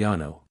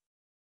Italiano.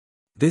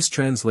 This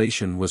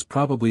translation was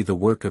probably the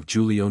work of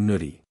Giulio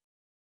Nudi.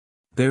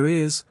 There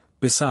is,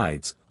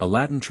 besides, a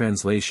Latin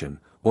translation,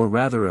 or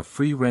rather a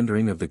free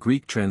rendering of the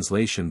Greek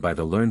translation by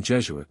the learned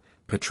Jesuit,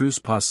 Petrus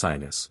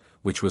Pausinus,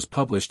 which was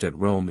published at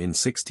Rome in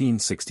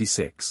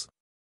 1666.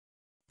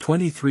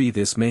 23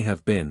 This may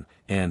have been,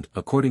 and,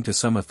 according to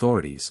some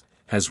authorities,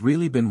 has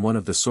really been one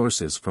of the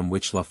sources from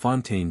which La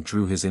Fontaine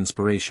drew his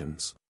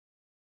inspirations.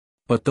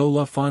 But though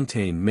La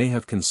Fontaine may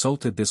have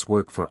consulted this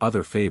work for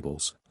other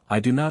fables, I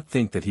do not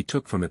think that he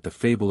took from it the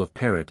fable of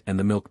Parrot and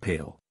the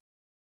Milk-pail.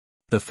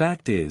 The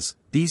fact is,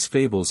 these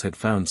fables had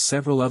found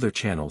several other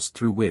channels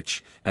through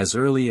which, as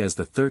early as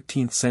the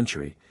 13th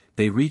century,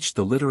 they reached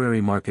the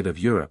literary market of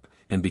Europe,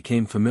 and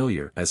became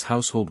familiar as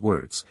household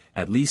words,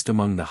 at least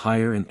among the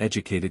higher and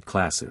educated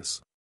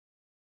classes.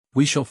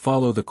 We shall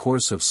follow the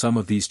course of some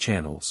of these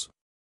channels.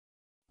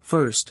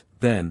 First,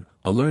 then,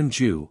 a learned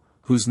Jew,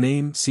 whose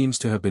name seems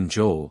to have been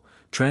Joel,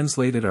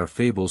 translated our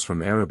fables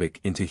from Arabic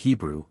into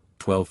Hebrew,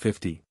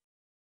 1250.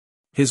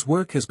 His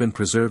work has been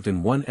preserved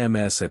in one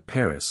MS at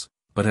Paris,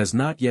 but has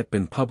not yet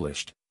been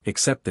published,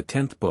 except the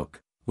 10th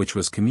book, which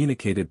was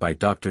communicated by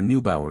Dr.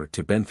 Neubauer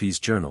to Benfey's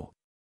journal.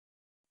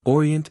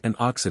 Orient and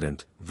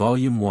Occident,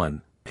 Volume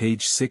 1,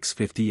 page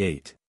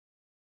 658.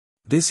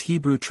 This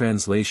Hebrew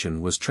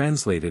translation was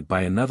translated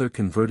by another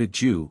converted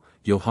Jew,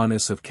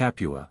 Johannes of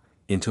Capua,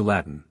 into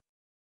Latin.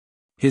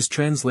 His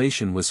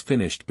translation was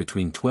finished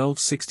between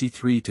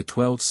 1263 to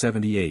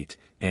 1278,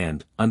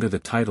 and, under the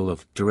title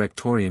of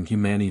Directorium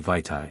Humani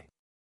Vitae.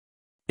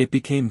 It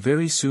became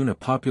very soon a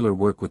popular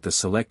work with the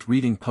select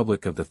reading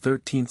public of the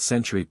 13th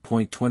century.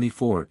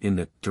 24 In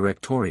the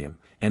Directorium,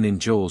 and in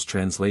Joel's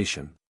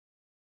translation.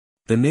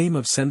 The name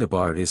of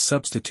Sendebard is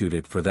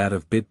substituted for that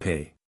of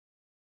Bidpay.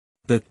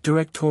 The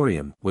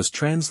Directorium was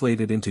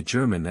translated into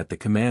German at the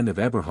command of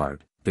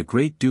Eberhard, the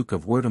great Duke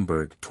of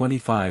Württemberg.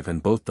 25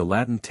 And both the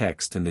Latin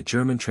text and the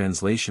German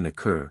translation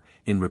occur,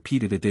 in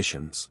repeated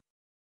editions.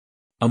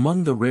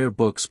 Among the rare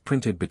books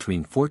printed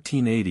between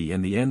 1480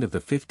 and the end of the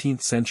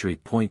 15th century.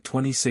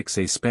 26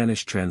 A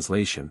Spanish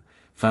translation,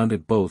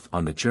 founded both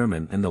on the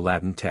German and the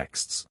Latin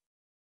texts,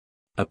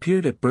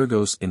 appeared at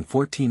Burgos in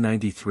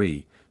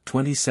 1493,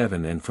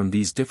 27 and from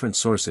these different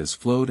sources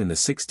flowed in the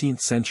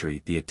 16th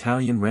century the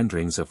Italian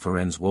renderings of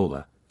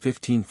Firenzuola,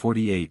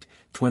 1548,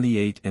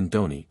 28 and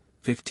Doni,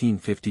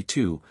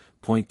 1552,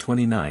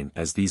 29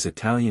 as these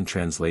Italian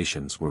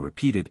translations were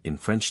repeated in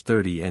French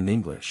 30 and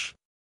English.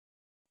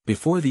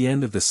 Before the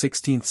end of the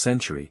 16th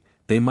century,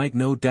 they might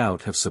no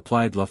doubt have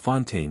supplied La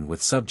Fontaine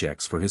with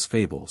subjects for his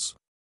fables.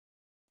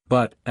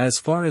 But, as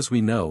far as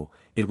we know,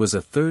 it was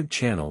a third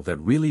channel that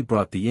really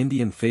brought the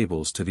Indian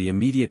fables to the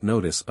immediate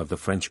notice of the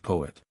French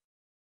poet.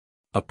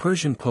 A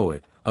Persian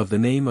poet, of the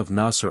name of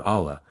Nasr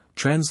Allah,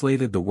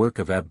 translated the work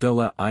of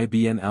Abdullah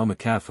ibn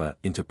al-Makaffa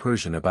into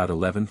Persian about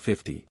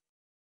 1150.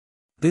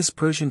 This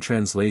Persian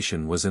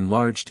translation was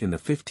enlarged in the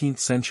 15th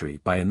century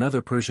by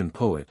another Persian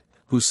poet,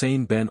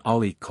 Hussein ben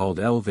Ali called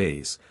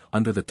El-Vaiz,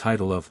 under the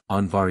title of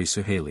Anvari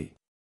Suhaili.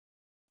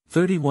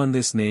 31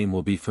 This name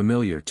will be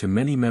familiar to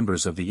many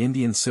members of the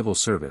Indian civil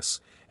service,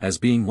 as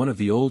being one of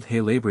the old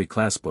Hailabri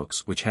class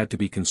books which had to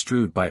be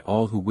construed by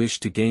all who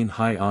wished to gain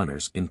high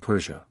honors in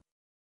Persia.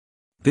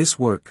 This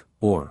work,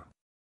 or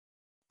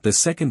the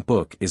second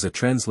book, is a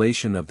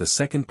translation of the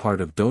second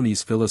part of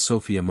Doni's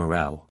Philosophia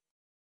Morale.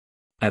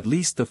 At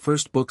least the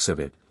first books of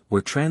it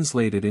were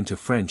translated into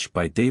French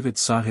by David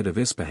Sahid of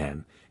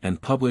Ispahan,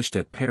 and published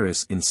at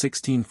Paris in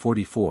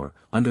 1644,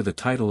 under the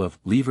title of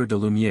Livre de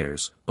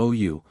Lumières,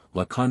 ou,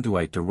 La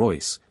Conduite de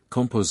Royce,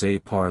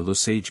 composé par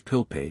l'Osage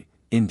Pilpay,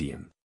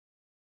 Indian.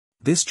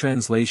 This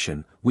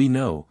translation, we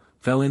know,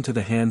 fell into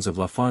the hands of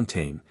La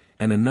Fontaine,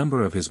 and a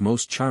number of his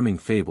most charming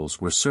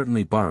fables were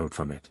certainly borrowed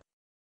from it.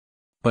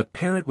 But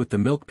Parrot with the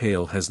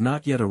Milk-Pail has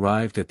not yet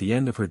arrived at the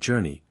end of her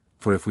journey,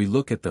 for if we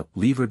look at the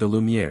Livre de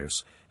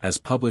Lumières, as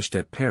published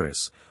at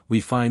Paris,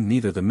 we find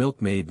neither the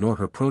milkmaid nor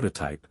her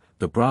prototype,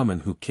 the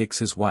Brahmin who kicks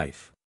his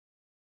wife,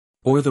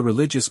 or the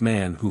religious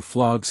man who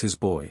flogs his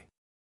boy.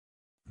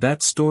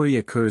 That story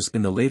occurs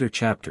in the later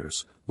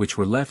chapters, which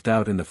were left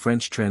out in the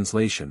French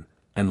translation,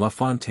 and La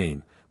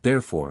Fontaine,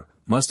 therefore,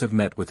 must have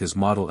met with his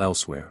model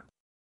elsewhere.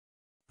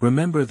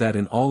 Remember that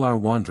in all our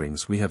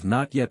wanderings we have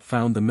not yet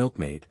found the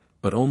milkmaid,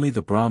 but only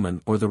the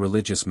Brahmin or the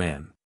religious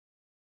man.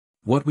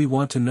 What we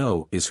want to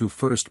know is who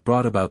first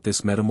brought about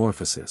this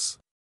metamorphosis.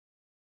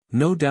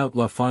 No doubt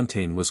La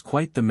Fontaine was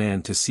quite the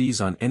man to seize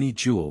on any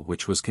jewel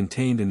which was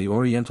contained in the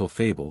Oriental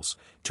fables,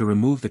 to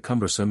remove the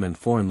cumbersome and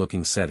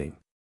foreign-looking setting,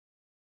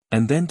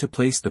 and then to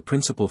place the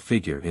principal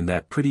figure in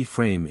that pretty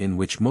frame in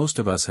which most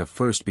of us have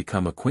first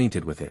become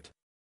acquainted with it.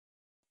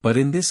 But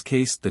in this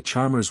case the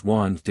charmer's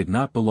wand did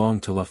not belong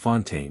to La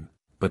Fontaine,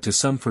 but to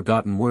some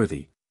forgotten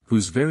worthy,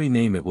 whose very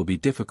name it will be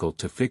difficult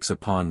to fix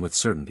upon with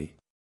certainty.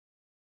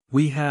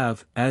 We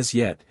have, as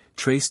yet,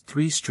 traced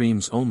 3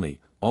 streams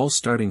only, all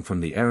starting from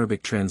the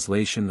Arabic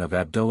translation of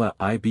Abdullah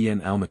ibn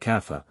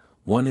al-Makaffa,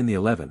 one in the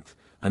 11th,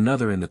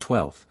 another in the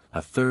 12th,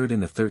 a third in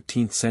the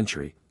 13th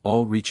century,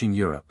 all reaching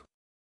Europe.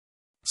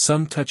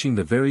 Some touching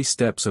the very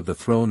steps of the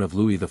throne of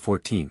Louis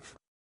XIV.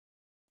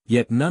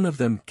 Yet none of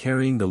them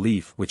carrying the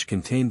leaf which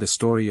contained the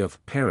story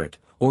of Parrot,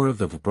 or of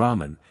the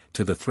Brahmin,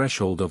 to the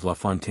threshold of La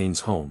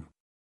Fontaine's home.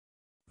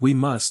 We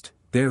must,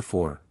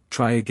 therefore,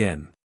 try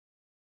again.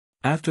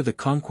 After the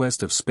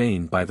conquest of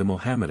Spain by the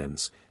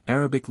Mohammedans,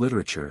 Arabic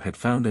literature had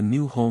found a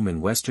new home in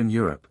Western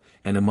Europe,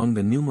 and among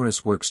the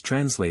numerous works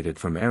translated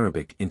from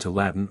Arabic into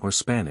Latin or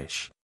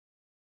Spanish,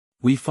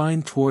 we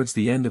find towards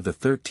the end of the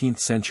 13th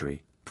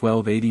century,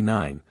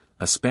 1289,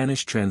 a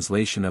Spanish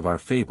translation of our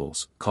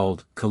fables,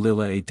 called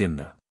Kalila e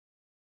Dimna.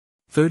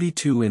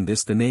 32 In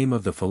this the name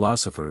of the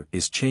philosopher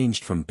is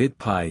changed from Bid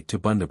Pi to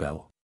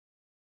Bundabel.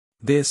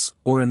 This,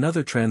 or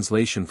another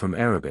translation from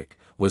Arabic,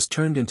 was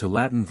turned into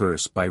Latin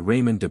verse by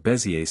Raymond de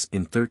Béziers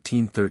in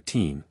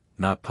 1313,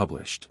 not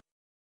published.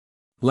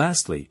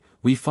 Lastly,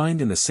 we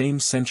find in the same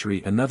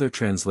century another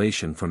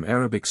translation from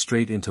Arabic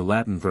straight into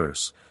Latin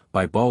verse,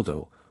 by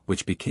Baldo,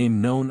 which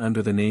became known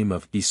under the name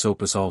of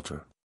Aesopus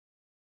Alter.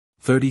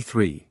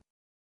 33.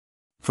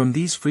 From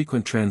these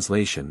frequent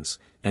translations,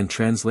 and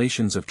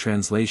translations of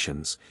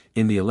translations,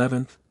 in the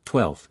 11th,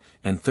 12th,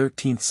 and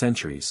 13th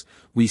centuries,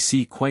 we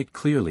see quite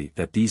clearly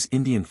that these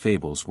Indian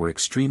fables were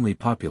extremely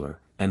popular,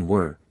 and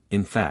were,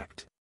 in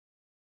fact,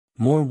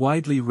 more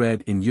widely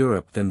read in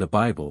Europe than the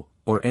Bible,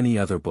 or any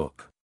other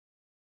book.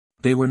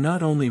 They were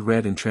not only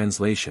read in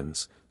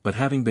translations, but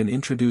having been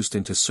introduced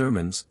into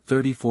sermons,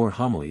 34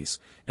 homilies,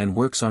 and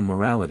works on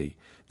morality,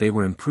 they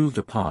were improved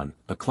upon,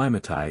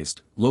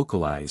 acclimatized,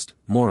 localized,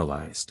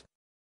 moralized,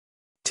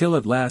 till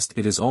at last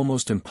it is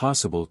almost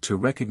impossible to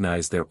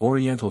recognize their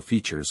Oriental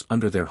features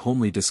under their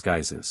homely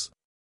disguises.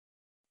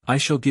 I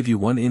shall give you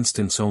one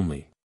instance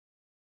only.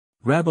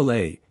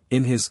 Rabelais,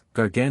 in his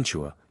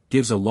Gargantua,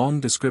 gives a long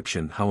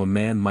description how a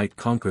man might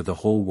conquer the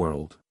whole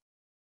world.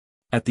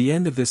 At the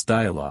end of this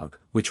dialogue,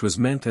 which was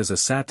meant as a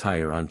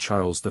satire on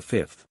Charles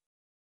V,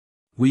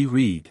 we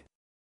read,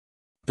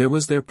 "There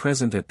was there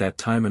present at that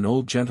time an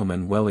old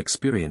gentleman well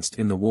experienced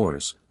in the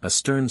wars, a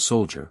stern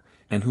soldier,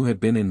 and who had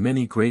been in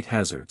many great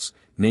hazards,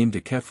 named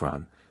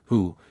Echephron,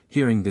 who,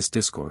 hearing this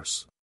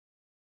discourse,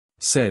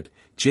 said,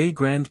 J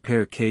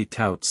grand-père que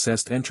tout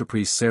cette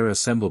entreprise sera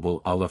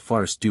semblable à la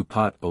farce du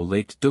pot au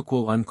lait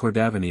duquel un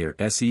cordavenir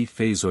se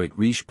faisoit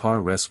riche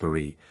par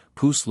resverie,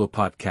 pousse le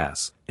pot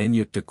casse,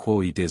 enyut de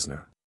quoi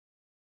disner."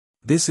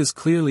 This is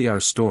clearly our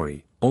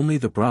story, only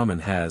the Brahmin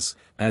has,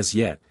 as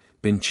yet,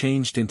 been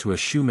changed into a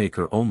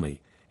shoemaker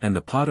only, and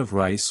the pot of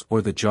rice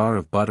or the jar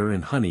of butter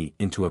and honey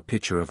into a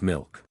pitcher of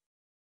milk.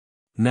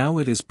 Now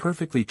it is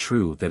perfectly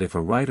true that if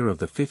a writer of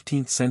the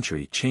 15th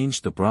century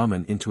changed the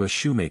Brahmin into a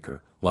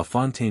shoemaker, La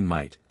Fontaine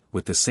might,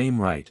 with the same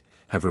right,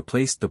 have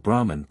replaced the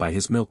Brahmin by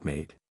his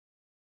milkmaid.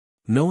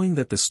 Knowing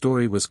that the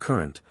story was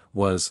current,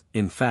 was,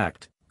 in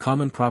fact,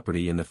 common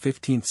property in the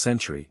 15th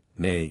century,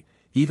 nay,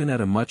 even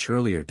at a much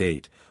earlier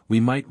date, we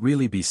might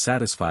really be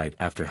satisfied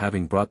after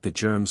having brought the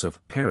germs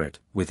of parrot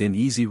within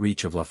easy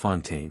reach of La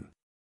Fontaine.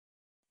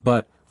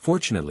 But,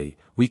 fortunately,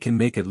 we can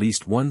make at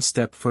least one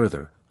step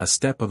further, a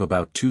step of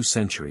about 2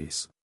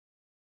 centuries.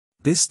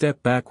 This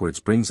step backwards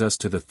brings us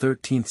to the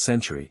 13th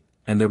century,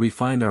 and there we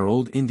find our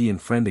old Indian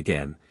friend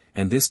again,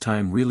 and this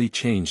time really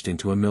changed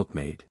into a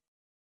milkmaid.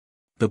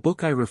 The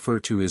book I refer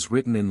to is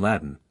written in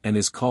Latin, and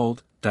is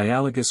called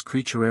Dialogus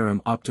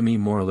Creaturarum Optimi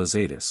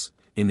Moralizatus,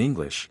 in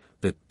English,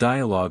 the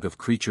Dialogue of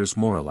Creatures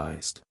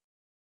Moralized.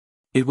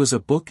 It was a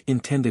book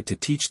intended to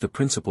teach the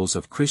principles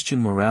of Christian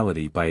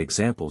morality by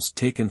examples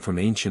taken from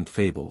ancient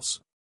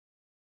fables.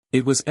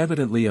 It was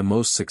evidently a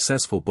most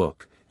successful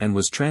book, and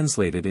was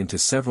translated into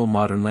several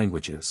modern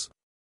languages.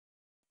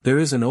 There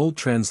is an old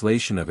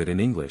translation of it in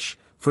English,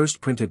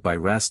 first printed by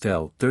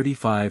Rastel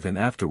 35 and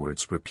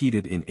afterwards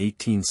repeated in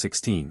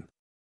 1816.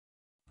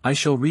 I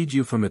shall read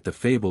you from it the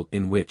fable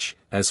in which,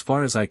 as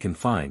far as I can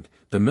find,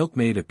 the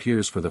milkmaid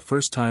appears for the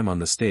first time on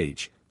the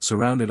stage,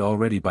 surrounded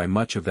already by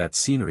much of that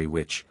scenery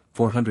which,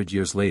 400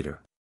 years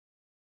later,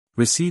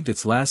 received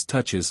its last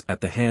touches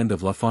at the hand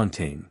of La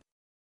Fontaine.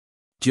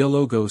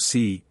 Dialogo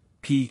c.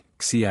 p.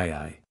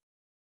 xii.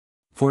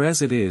 For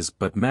as it is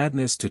but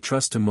madness to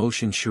trust to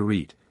motion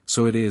charite,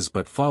 so it is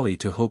but folly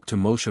to hope to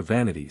motion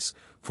vanities,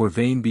 for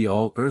vain be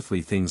all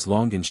earthly things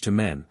longing to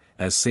men,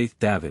 as saith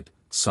David,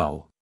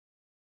 Saul.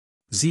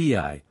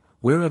 Zei,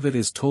 whereof it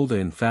is tolda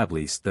in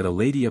fables that a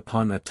lady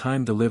upon a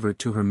time delivered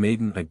to her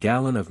maiden a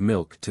gallon of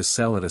milk to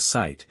sell at a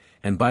sight,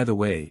 and by the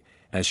way,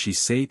 as she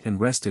sate and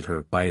rested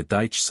her by a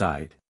ditch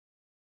side,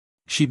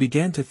 she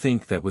began to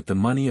think that with the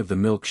money of the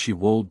milk she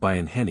wold by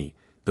an henny,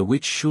 the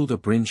which shoulda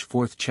bringe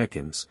forth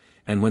checkins,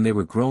 and when they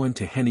were grown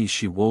to hennies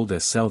she wold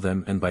as sell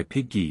them and by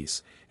pig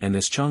geese, and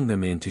as chung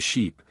them into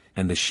sheep,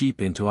 and the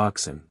sheep into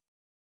oxen.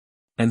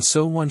 And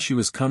so when she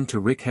was come to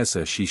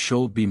Rikhessa she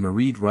should be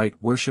married right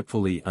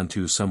worshipfully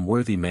unto some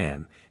worthy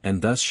man,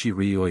 and thus she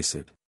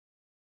rejoiced.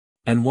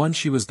 And when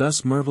she was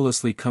thus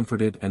marvellously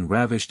comforted and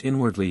ravished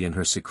inwardly in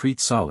her secrete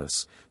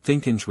solace,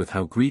 thinking with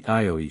how great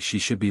Ioi she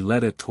should be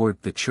led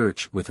toward the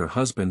church with her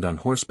husband on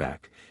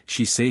horseback,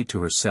 she said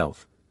to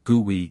herself,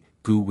 Goo-wee,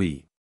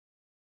 goo-wee.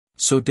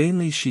 So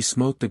dainly she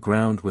smote the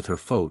ground with her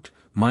foot,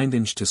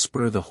 minding to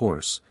spur the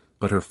horse,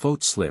 but her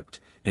foot slipped,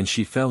 and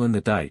she fell in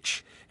the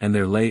ditch, and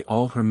there lay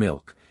all her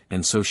milk,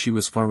 and so she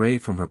was far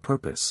from her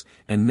purpose,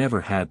 and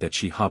never had that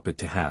she hopped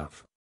to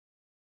have.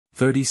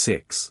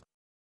 36.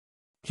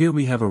 Here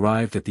we have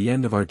arrived at the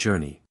end of our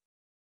journey.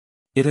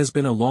 It has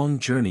been a long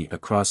journey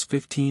across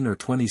 15 or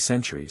 20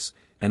 centuries,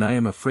 and I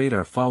am afraid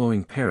our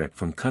following parrot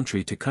from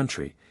country to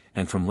country,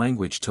 and from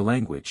language to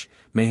language,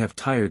 may have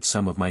tired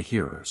some of my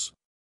hearers.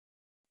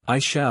 I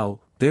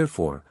shall,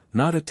 therefore,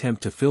 not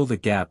attempt to fill the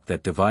gap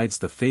that divides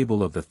the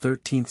fable of the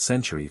 13th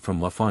century from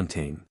La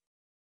Fontaine.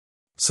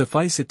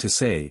 Suffice it to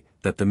say,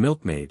 that the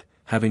milkmaid,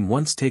 having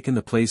once taken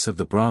the place of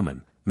the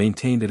Brahmin,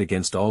 maintained it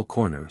against all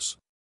corners.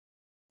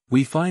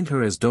 We find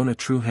her as Dona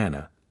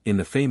Trujana, in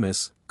the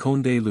famous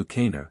Conde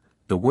Lucaner,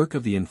 the work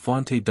of the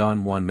Infante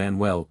Don Juan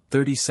Manuel,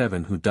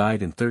 37, who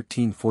died in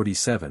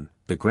 1347,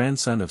 the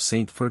grandson of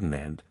Saint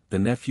Ferdinand, the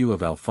nephew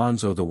of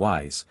Alfonso the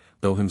Wise,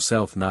 though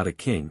himself not a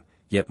king,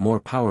 yet more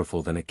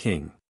powerful than a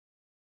king.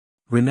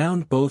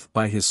 Renowned both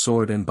by his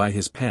sword and by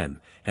his pen,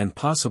 and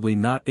possibly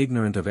not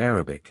ignorant of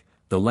Arabic,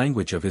 the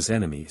language of his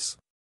enemies.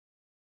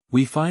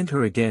 We find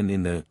her again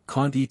in the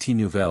Contes et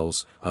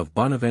Nouvelles of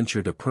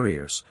Bonaventure de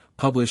Pouriers,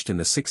 published in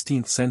the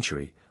 16th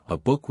century, a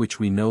book which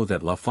we know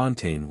that La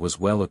Fontaine was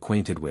well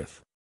acquainted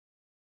with.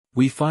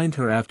 We find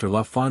her after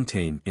La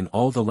Fontaine in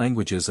all the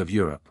languages of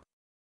Europe.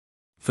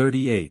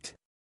 38.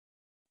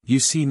 You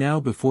see now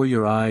before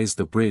your eyes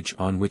the bridge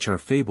on which our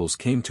fables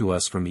came to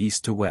us from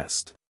east to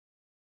west.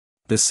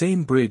 The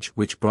same bridge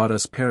which brought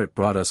us parrot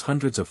brought us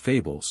hundreds of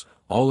fables,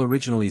 all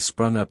originally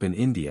sprung up in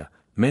India,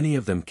 many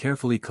of them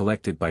carefully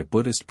collected by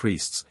Buddhist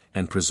priests,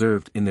 and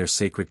preserved in their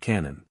sacred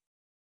canon.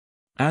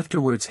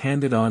 Afterwards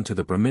handed on to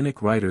the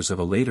Brahminic writers of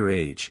a later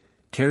age,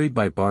 carried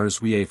by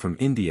Barzwiye from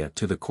India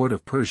to the court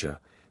of Persia,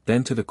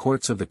 then to the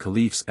courts of the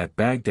caliphs at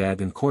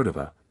Baghdad and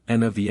Cordova,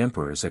 and of the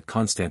emperors at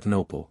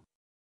Constantinople.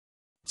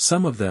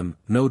 Some of them,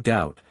 no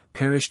doubt,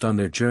 perished on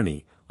their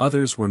journey,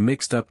 others were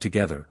mixed up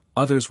together,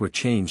 others were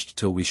changed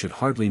till we should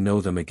hardly know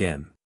them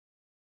again.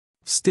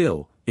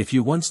 Still, if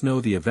you once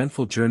know the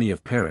eventful journey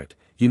of Parrot,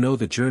 you know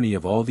the journey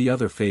of all the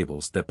other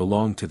fables that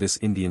belong to this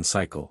Indian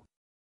cycle.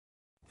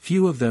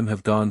 Few of them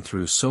have gone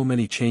through so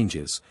many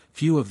changes,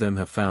 few of them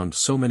have found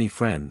so many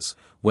friends,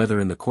 whether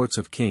in the courts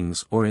of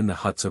kings or in the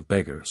huts of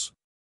beggars.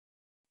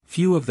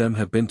 Few of them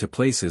have been to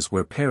places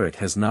where Parrot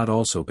has not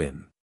also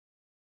been.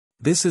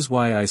 This is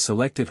why I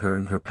selected her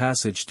and her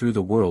passage through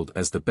the world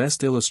as the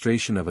best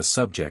illustration of a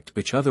subject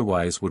which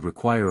otherwise would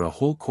require a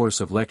whole course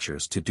of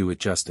lectures to do it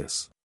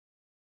justice.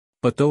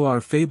 But though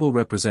our fable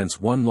represents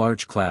one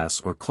large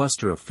class or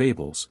cluster of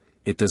fables,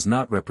 it does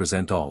not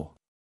represent all.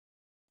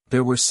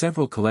 There were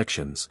several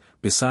collections,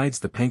 besides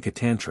the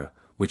Panchatantra,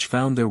 which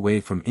found their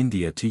way from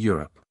India to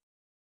Europe.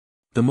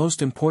 The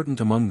most important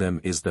among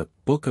them is the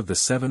Book of the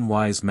Seven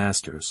Wise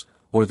Masters,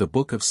 or the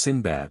Book of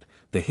Sinbad,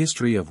 the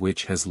history of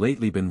which has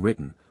lately been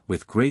written,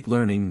 with great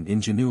learning and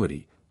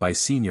ingenuity, by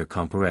Signor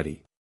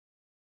Comparetti.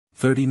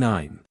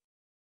 39.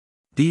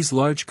 These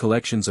large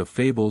collections of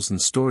fables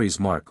and stories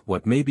mark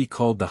what may be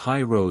called the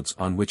high roads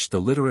on which the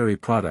literary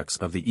products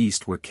of the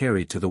East were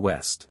carried to the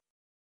West.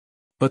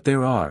 But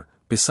there are,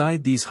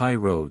 beside these high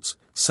roads,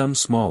 some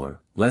smaller,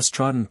 less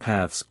trodden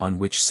paths on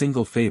which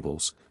single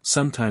fables,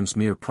 sometimes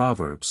mere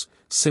proverbs,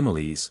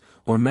 similes,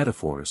 or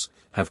metaphors,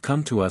 have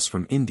come to us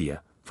from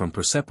India, from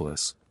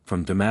Persepolis,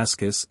 from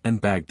Damascus and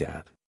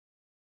Baghdad.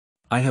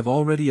 I have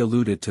already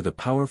alluded to the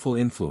powerful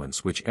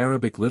influence which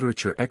Arabic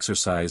literature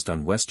exercised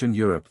on Western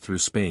Europe through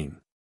Spain.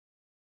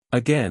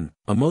 Again,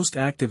 a most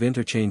active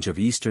interchange of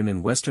Eastern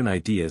and Western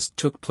ideas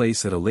took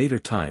place at a later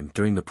time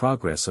during the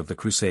progress of the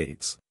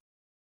Crusades.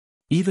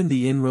 Even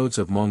the inroads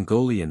of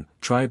Mongolian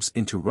tribes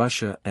into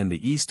Russia and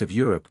the east of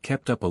Europe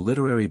kept up a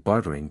literary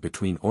bartering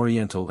between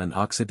Oriental and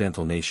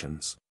Occidental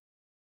nations.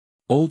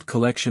 Old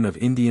collection of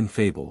Indian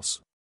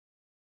fables.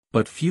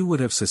 But few would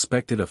have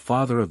suspected a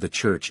father of the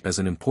Church as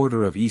an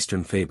importer of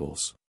Eastern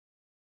fables.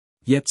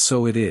 Yet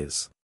so it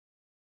is.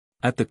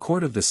 At the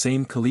court of the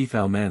same Caliph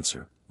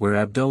al-Mansur, where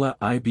Abdullah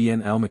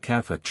ibn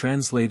al-Makaffa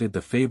translated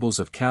the fables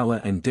of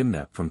Kala and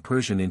Dimna from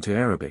Persian into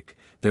Arabic,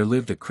 there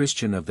lived a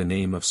Christian of the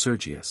name of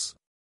Sergius,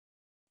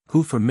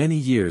 who for many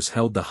years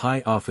held the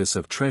high office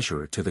of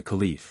treasurer to the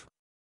Caliph.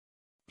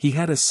 He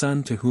had a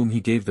son to whom he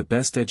gave the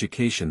best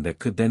education that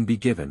could then be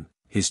given,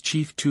 his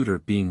chief tutor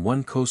being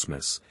one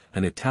Cosmas,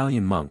 an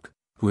Italian monk,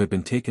 who had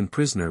been taken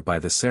prisoner by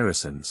the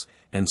Saracens,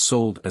 and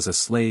sold as a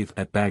slave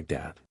at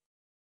Baghdad.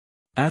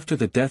 After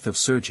the death of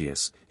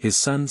Sergius, his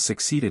son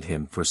succeeded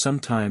him for some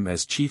time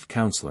as chief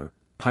counselor,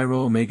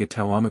 Pyro Omega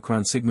Tau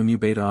Omicron Sigma Mu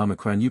Beta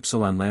Omicron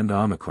Upsilon Lambda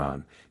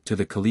Omicron, to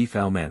the Caliph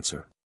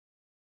al-Mansur.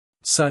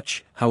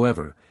 Such,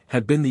 however,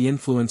 had been the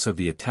influence of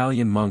the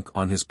Italian monk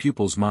on his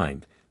pupil's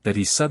mind, that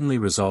he suddenly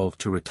resolved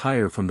to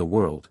retire from the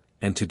world,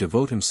 and to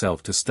devote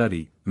himself to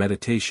study,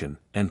 meditation,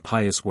 and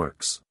pious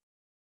works.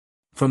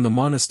 From the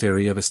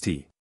monastery of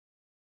Asti,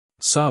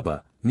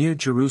 Saba, near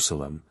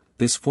Jerusalem,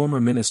 this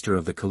former minister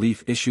of the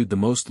Caliph issued the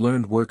most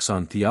learned works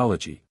on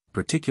theology,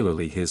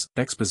 particularly his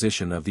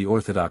Exposition of the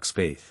Orthodox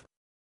Faith.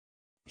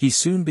 He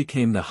soon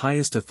became the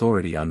highest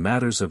authority on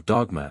matters of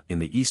dogma in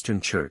the Eastern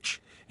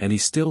Church, and he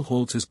still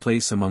holds his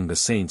place among the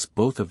saints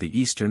both of the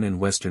Eastern and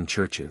Western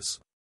churches.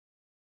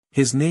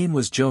 His name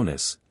was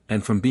Jonas,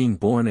 and from being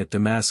born at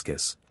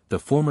Damascus, the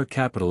former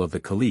capital of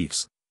the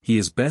Caliphs, he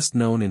is best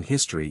known in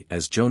history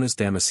as Jonas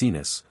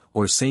Damascenus,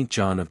 or Saint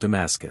John of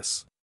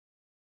Damascus.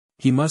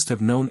 He must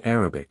have known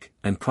Arabic,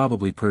 and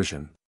probably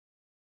Persian.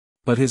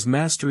 But his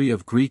mastery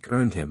of Greek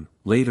earned him,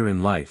 later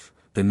in life,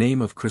 the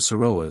name of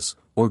Chrysaroas,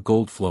 or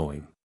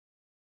gold-flowing.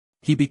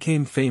 He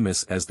became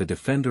famous as the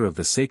defender of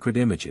the sacred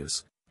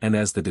images, and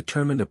as the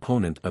determined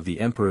opponent of the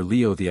Emperor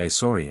Leo the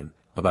Isaurian,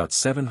 about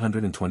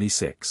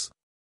 726.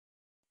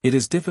 It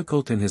is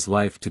difficult in his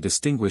life to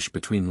distinguish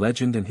between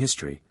legend and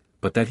history,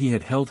 but that he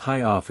had held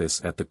high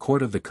office at the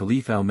court of the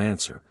Caliph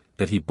al-Mansur,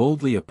 that he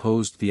boldly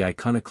opposed the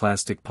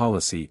iconoclastic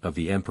policy of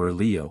the Emperor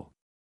Leo,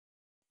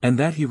 and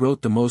that he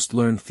wrote the most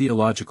learned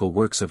theological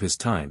works of his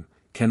time,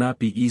 cannot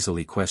be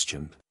easily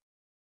questioned.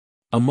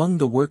 Among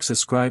the works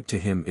ascribed to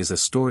him is a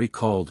story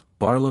called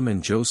Barlaam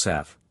and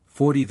Josaph.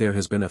 40. There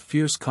has been a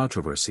fierce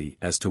controversy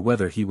as to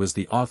whether he was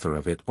the author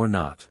of it or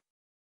not.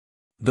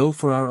 Though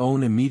for our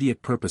own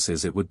immediate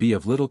purposes it would be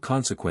of little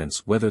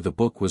consequence whether the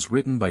book was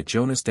written by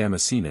Jonas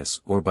Damascenus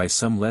or by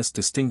some less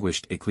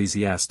distinguished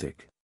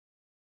ecclesiastic.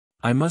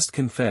 I must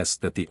confess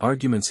that the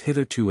arguments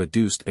hitherto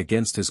adduced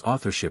against his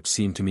authorship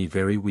seem to me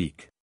very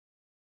weak.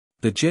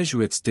 The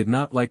Jesuits did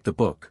not like the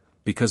book,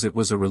 because it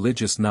was a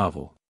religious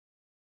novel.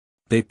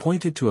 They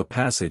pointed to a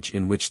passage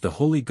in which the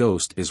Holy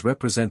Ghost is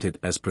represented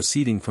as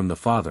proceeding from the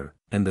Father,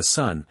 and the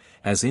Son,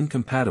 as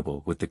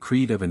incompatible with the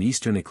creed of an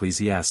Eastern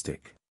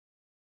ecclesiastic.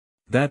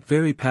 That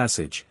very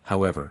passage,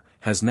 however,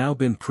 has now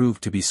been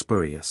proved to be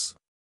spurious.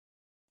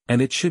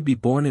 And it should be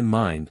borne in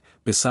mind,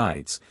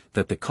 besides,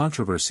 that the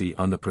controversy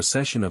on the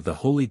procession of the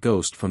Holy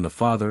Ghost from the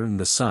Father and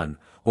the Son,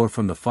 or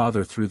from the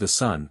Father through the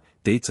Son,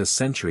 dates a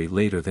century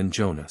later than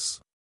Jonas.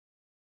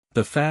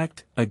 The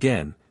fact,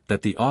 again,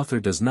 that the author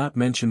does not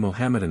mention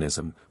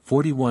Mohammedanism,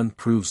 41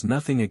 proves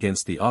nothing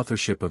against the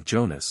authorship of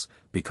Jonas,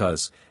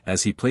 because,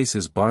 as he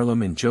places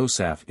Barlaam and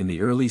Josaph in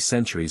the early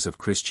centuries of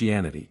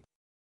Christianity,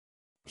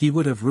 he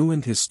would have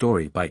ruined his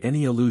story by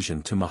any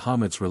allusion to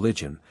Muhammad's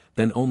religion,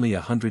 then only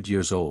 100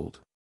 years old.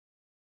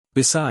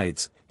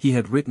 Besides, he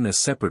had written a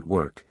separate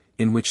work,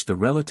 in which the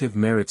relative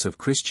merits of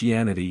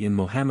Christianity and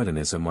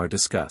Mohammedanism are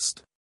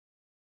discussed.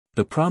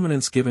 The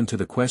prominence given to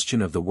the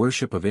question of the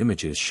worship of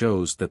images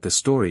shows that the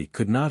story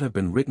could not have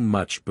been written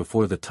much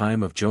before the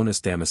time of Jonas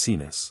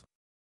Damascenus.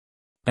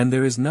 And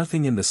there is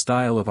nothing in the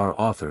style of our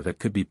author that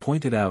could be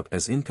pointed out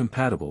as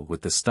incompatible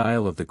with the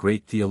style of the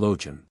great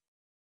theologian.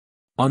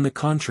 On the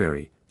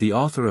contrary, the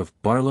author of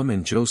Barlaam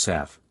and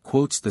Josaph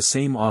quotes the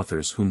same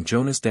authors whom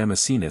Jonas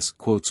Damascenus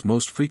quotes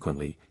most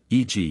frequently,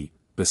 e.g.,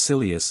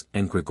 Basilius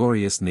and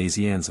Gregorius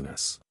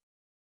Nazianzenus.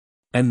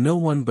 And no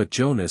one but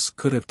Jonas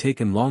could have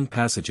taken long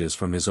passages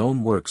from his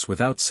own works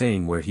without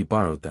saying where he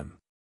borrowed them.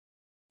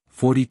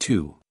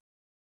 42.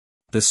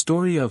 The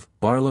story of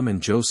Barlaam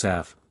and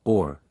Josaph,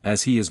 or,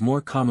 as he is more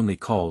commonly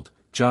called,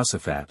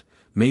 Josaphat,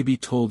 may be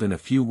told in a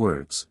few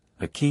words.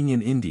 A king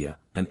in India,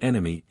 an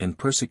enemy and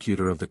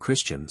persecutor of the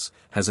Christians,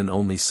 has an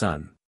only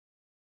son.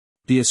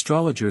 The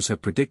astrologers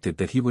have predicted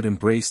that he would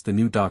embrace the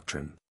new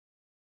doctrine.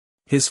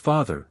 His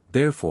father,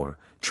 therefore,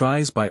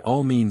 tries by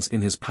all means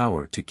in his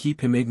power to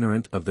keep him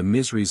ignorant of the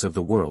miseries of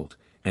the world,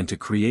 and to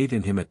create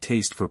in him a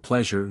taste for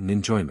pleasure and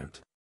enjoyment.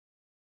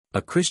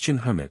 A Christian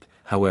hermit,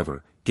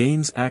 however,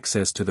 gains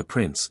access to the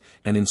prince,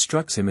 and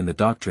instructs him in the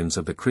doctrines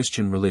of the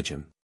Christian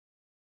religion.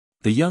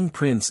 The young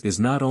prince is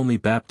not only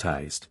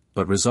baptized,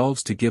 but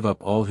resolves to give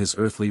up all his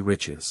earthly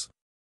riches.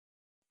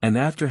 And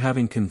after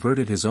having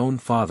converted his own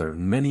father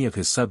and many of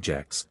his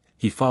subjects,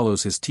 he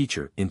follows his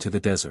teacher into the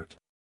desert.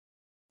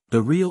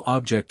 The real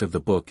object of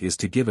the book is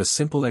to give a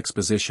simple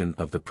exposition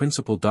of the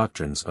principal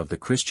doctrines of the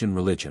Christian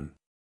religion.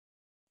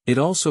 It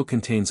also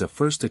contains a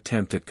first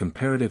attempt at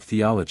comparative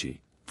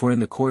theology, for in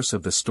the course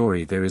of the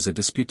story there is a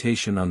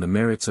disputation on the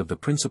merits of the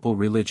principal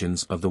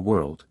religions of the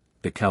world,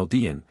 the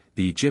Chaldean,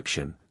 the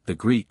Egyptian, the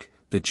Greek,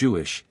 the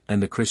Jewish,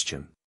 and the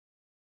Christian.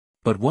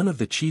 But one of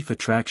the chief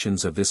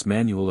attractions of this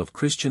manual of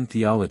Christian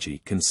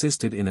theology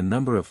consisted in a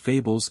number of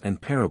fables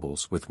and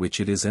parables with which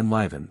it is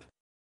enlivened.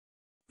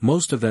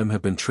 Most of them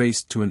have been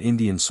traced to an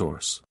Indian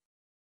source.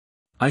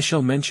 I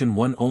shall mention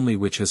one only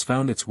which has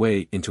found its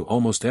way into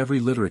almost every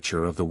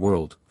literature of the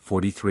world.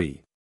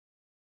 43.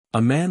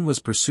 A man was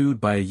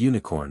pursued by a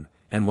unicorn,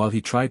 and while he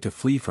tried to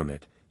flee from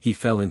it, he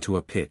fell into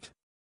a pit.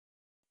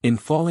 In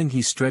falling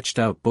he stretched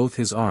out both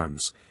his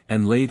arms,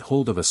 and laid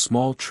hold of a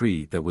small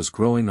tree that was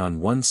growing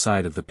on one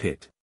side of the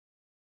pit.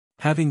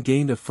 Having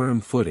gained a firm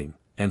footing,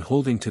 and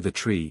holding to the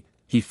tree,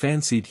 he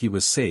fancied he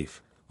was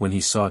safe, when he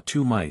saw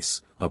two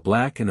mice, a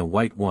black and a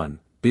white one,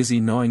 busy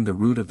gnawing the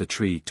root of the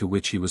tree to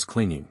which he was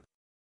clinging.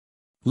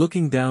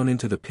 Looking down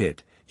into the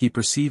pit, he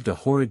perceived a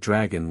horrid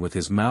dragon with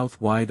his mouth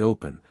wide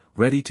open,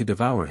 ready to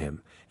devour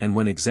him, and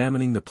when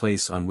examining the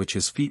place on which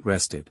his feet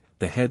rested,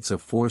 the heads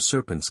of 4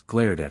 serpents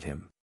glared at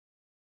him.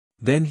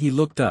 Then he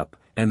looked up,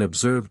 and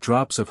observed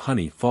drops of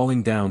honey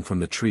falling down from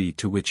the tree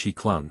to which he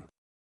clung.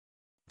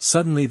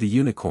 Suddenly the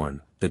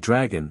unicorn, the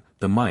dragon,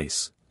 the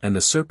mice, and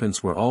the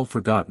serpents were all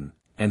forgotten,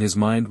 and his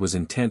mind was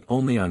intent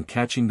only on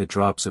catching the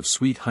drops of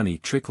sweet honey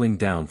trickling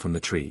down from the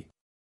tree.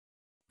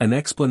 An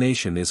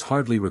explanation is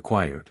hardly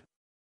required.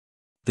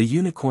 The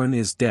unicorn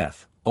is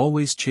death,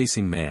 always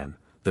chasing man,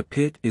 the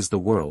pit is the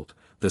world,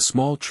 the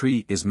small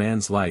tree is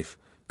man's life,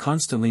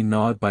 constantly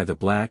gnawed by the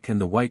black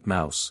and the white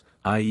mouse,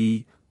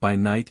 i.e., by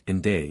night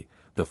and day.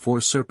 The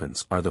 4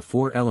 serpents are the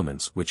 4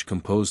 elements which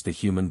compose the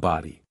human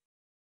body.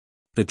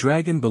 The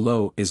dragon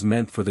below is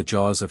meant for the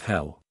jaws of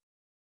hell.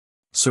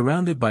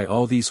 Surrounded by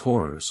all these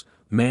horrors,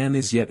 man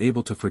is yet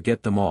able to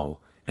forget them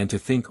all, and to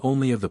think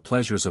only of the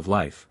pleasures of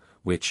life,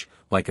 which,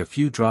 like a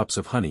few drops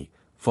of honey,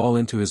 fall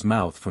into his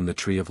mouth from the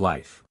tree of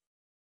life.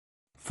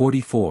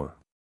 44.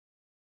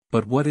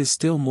 But what is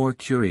still more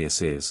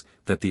curious is,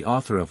 that the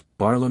author of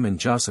Barlaam and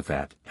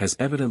Josaphat has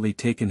evidently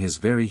taken his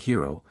very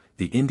hero,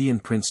 the Indian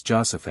prince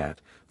Josaphat,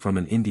 from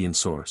an Indian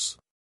source.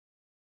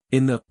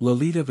 In the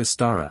Lalita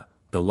Vistara,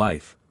 the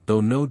life,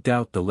 though no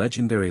doubt the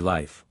legendary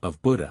life,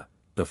 of Buddha,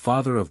 the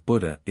father of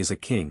Buddha is a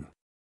king.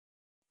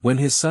 When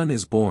his son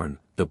is born,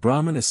 the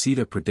Brahmin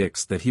Asita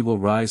predicts that he will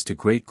rise to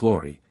great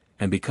glory,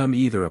 and become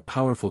either a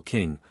powerful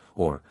king,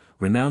 or,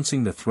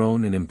 renouncing the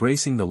throne and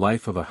embracing the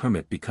life of a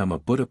hermit, become a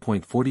Buddha.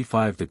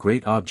 45 The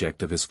great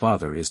object of his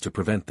father is to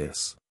prevent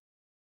this.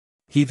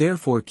 He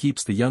therefore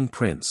keeps the young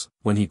prince,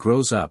 when he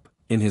grows up,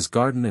 in his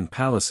garden and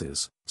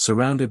palaces,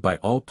 surrounded by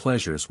all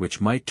pleasures which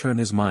might turn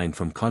his mind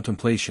from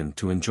contemplation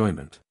to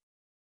enjoyment.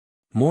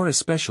 More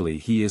especially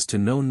he is to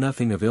know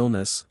nothing of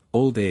illness,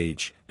 old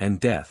age, and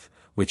death,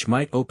 which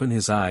might open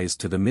his eyes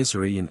to the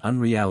misery and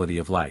unreality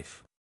of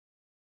life.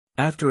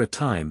 After a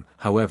time,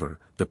 however,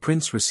 the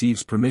prince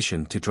receives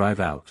permission to drive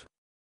out.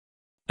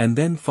 And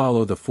then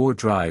follow the 4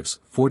 drives,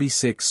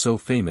 46 so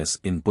famous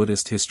in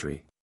Buddhist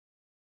history.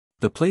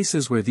 The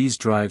places where these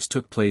drives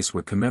took place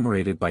were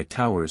commemorated by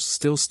towers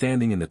still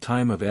standing in the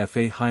time of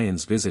F.A.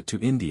 Hyen's visit to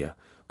India,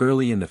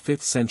 early in the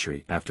 5th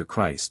century after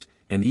Christ,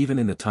 and even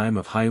in the time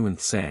of Huyen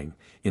Tsang,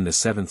 in the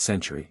 7th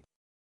century.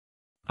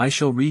 I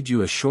shall read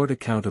you a short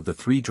account of the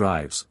 3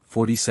 drives.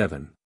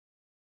 47.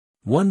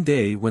 One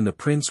day when the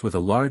prince with a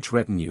large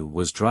retinue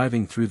was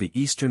driving through the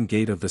eastern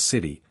gate of the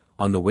city,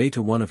 on the way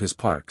to one of his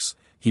parks,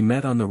 he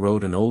met on the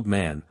road an old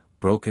man,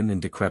 broken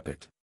and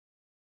decrepit.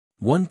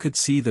 One could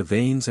see the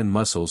veins and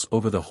muscles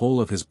over the whole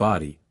of his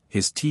body,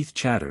 his teeth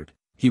chattered,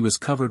 he was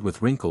covered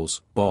with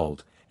wrinkles,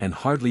 bald, and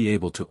hardly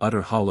able to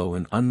utter hollow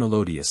and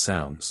unmelodious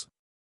sounds.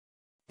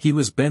 He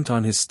was bent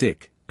on his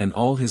stick, and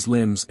all his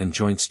limbs and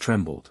joints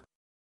trembled.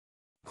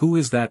 "Who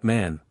is that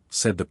man?"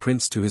 said the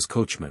prince to his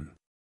coachman.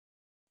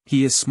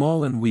 "He is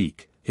small and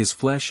weak, his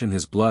flesh and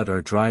his blood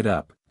are dried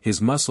up, his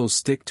muscles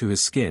stick to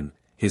his skin,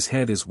 his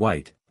head is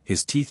white,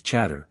 his teeth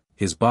chatter,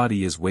 his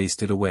body is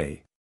wasted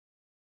away.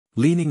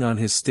 Leaning on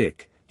his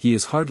stick, he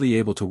is hardly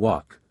able to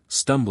walk,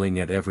 stumbling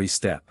at every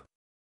step.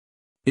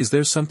 Is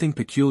there something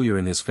peculiar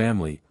in his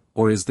family,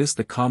 or is this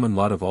the common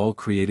lot of all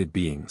created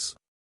beings?"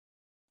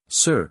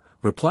 "Sir,"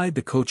 replied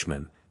the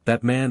coachman,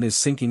 "that man is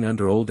sinking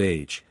under old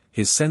age,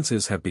 his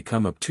senses have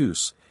become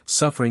obtuse,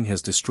 suffering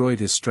has destroyed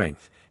his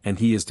strength, and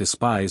he is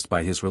despised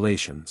by his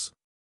relations.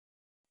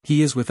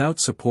 He is without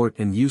support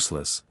and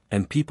useless,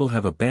 and people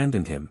have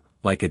abandoned him,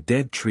 like a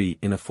dead tree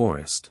in a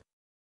forest.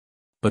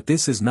 But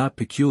this is not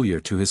peculiar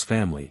to his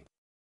family.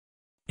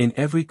 In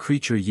every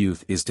creature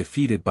youth is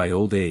defeated by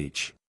old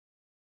age.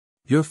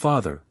 Your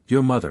father,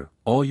 your mother,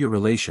 all your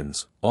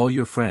relations, all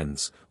your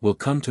friends, will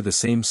come to the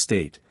same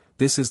state,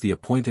 this is the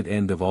appointed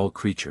end of all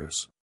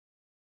creatures."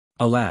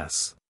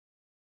 "Alas!"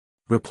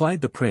 replied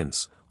the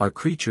prince, "are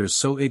creatures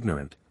so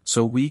ignorant,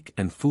 so weak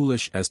and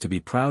foolish as to be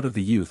proud of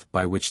the youth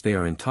by which they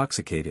are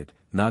intoxicated,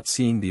 not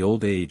seeing the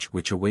old age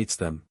which awaits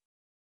them?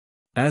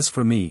 As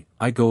for me,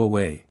 I go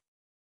away.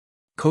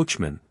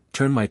 Coachman,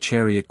 turn my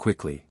chariot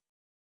quickly.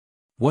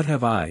 What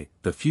have I,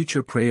 the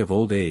future prey of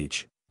old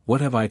age,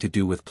 what have I to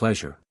do with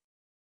pleasure?"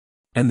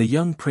 And the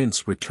young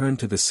prince returned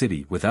to the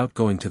city without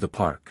going to the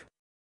park.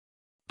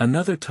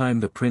 Another time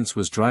the prince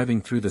was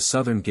driving through the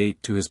southern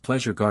gate to his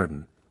pleasure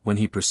garden, when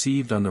he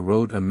perceived on the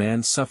road a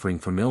man suffering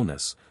from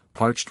illness,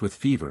 parched with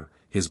fever,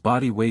 his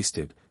body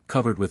wasted,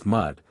 covered with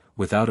mud,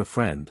 without a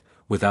friend,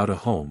 without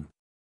a home.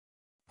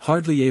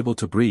 Hardly able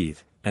to breathe,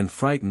 and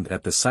frightened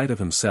at the sight of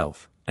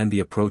himself, and the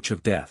approach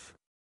of death.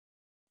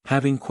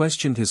 Having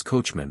questioned his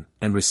coachman,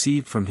 and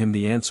received from him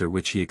the answer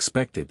which he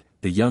expected,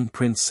 the young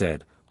prince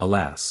said,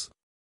 "Alas!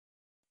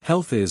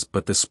 Health is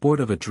but the sport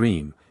of a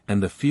dream,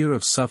 and the fear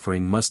of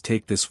suffering must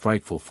take this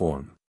frightful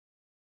form.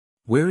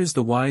 Where is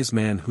the wise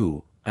man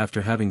who,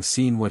 after having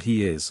seen what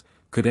he is,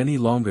 could any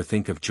longer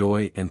think of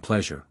joy and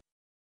pleasure?"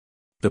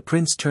 The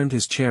prince turned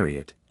his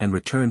chariot, and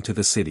returned to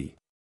the city.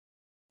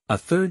 A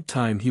third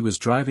time he was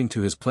driving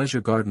to his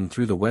pleasure garden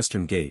through the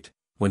western gate,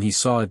 when he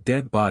saw a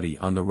dead body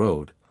on the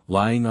road,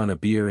 lying on a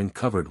bier and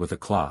covered with a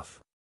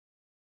cloth.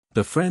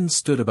 The friends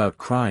stood about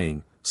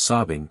crying,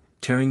 sobbing,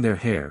 tearing their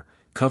hair,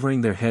 covering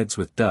their heads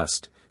with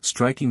dust,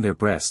 striking their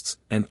breasts,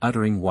 and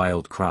uttering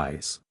wild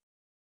cries.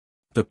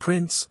 The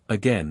prince,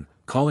 again,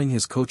 calling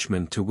his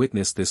coachman to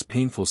witness this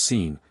painful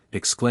scene,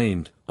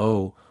 exclaimed,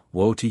 "Oh,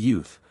 woe to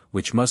youth,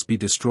 which must be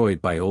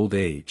destroyed by old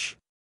age!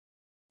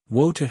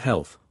 Woe to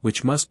health,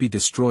 which must be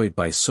destroyed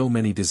by so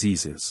many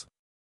diseases!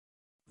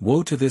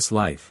 Woe to this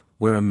life,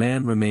 where a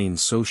man remains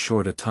so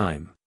short a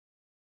time!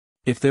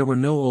 If there were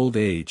no old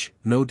age,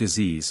 no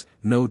disease,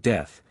 no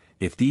death,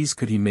 if these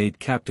could he made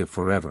captive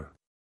forever."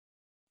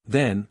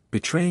 Then,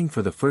 betraying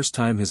for the first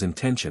time his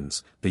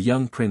intentions, the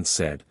young prince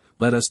said,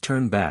 "Let us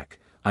turn back,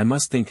 I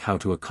must think how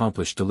to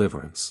accomplish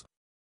deliverance."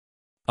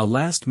 A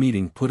last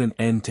meeting put an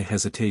end to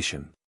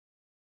hesitation.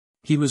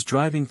 He was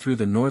driving through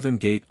the northern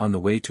gate on the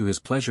way to his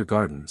pleasure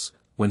gardens,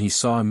 when he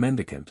saw a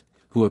mendicant,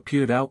 who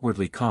appeared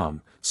outwardly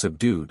calm,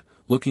 subdued,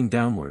 looking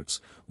downwards,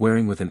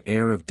 wearing with an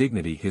air of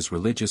dignity his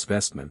religious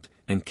vestment,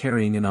 and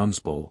carrying an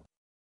alms-bowl.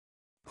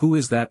 "Who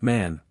is that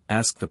man?"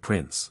 asked the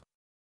prince.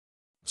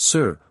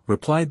 "Sir,"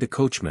 replied the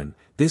coachman,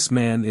 "this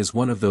man is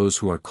one of those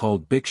who are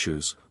called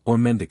bhikshus, or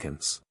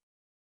mendicants.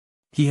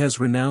 He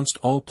has renounced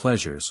all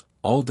pleasures,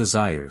 all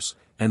desires,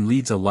 and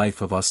leads a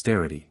life of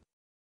austerity.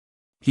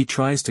 He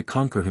tries to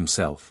conquer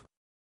himself.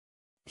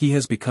 He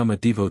has become a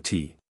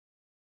devotee.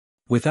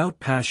 Without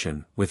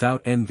passion,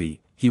 without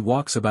envy, he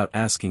walks about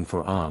asking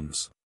for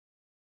alms."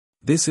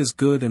 "This is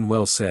good and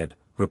well said,"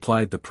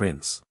 replied the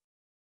prince.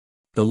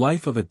 "The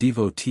life of a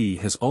devotee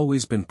has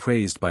always been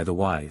praised by the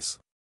wise.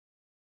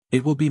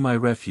 It will be my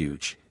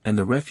refuge, and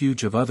the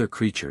refuge of other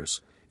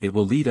creatures, it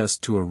will lead us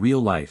to a real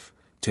life,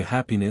 to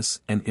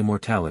happiness and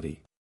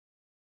immortality."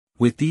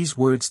 With these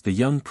words the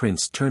young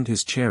prince turned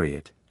his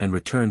chariot, and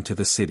returned to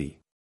the city.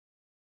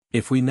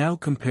 If we now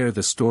compare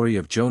the story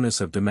of Jonas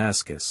of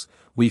Damascus,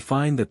 we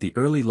find that the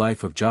early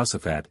life of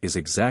Josaphat is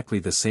exactly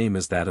the same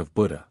as that of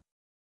Buddha.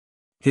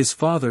 His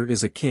father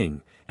is a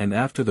king, and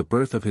after the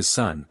birth of his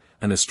son,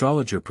 an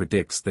astrologer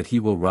predicts that he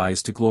will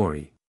rise to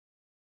glory.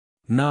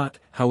 Not,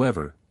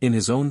 however, in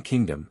his own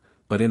kingdom,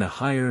 but in a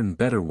higher and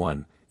better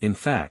one, in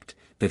fact,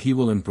 that he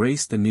will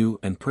embrace the new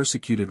and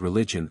persecuted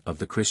religion of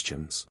the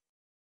Christians.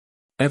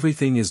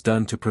 Everything is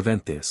done to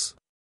prevent this.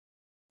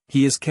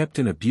 He is kept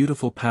in a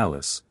beautiful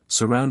palace,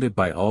 surrounded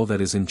by all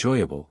that is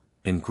enjoyable,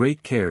 and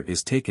great care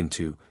is taken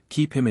to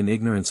keep him in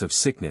ignorance of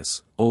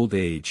sickness, old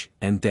age,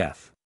 and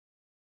death.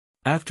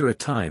 After a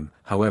time,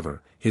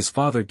 however, his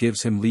father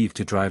gives him leave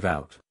to drive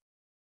out.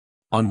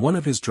 On one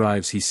of his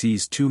drives he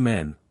sees two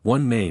men,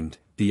 one maimed,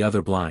 the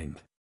other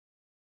blind.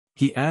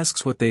 He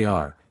asks what they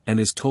are, and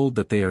is told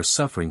that they are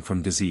suffering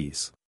from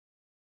disease.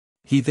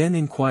 He then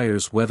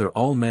inquires whether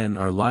all men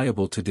are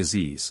liable to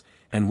disease,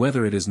 and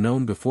whether it is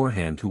known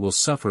beforehand who will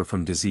suffer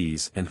from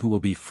disease and who will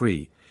be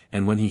free,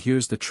 and when he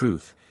hears the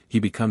truth, he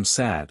becomes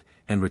sad,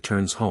 and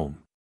returns home.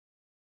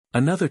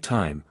 Another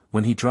time,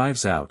 when he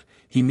drives out,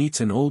 he meets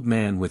an old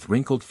man with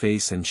wrinkled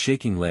face and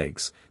shaking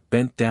legs,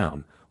 bent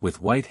down,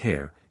 with white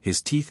hair,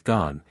 his teeth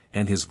gone,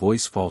 and his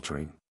voice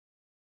faltering.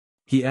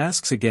 He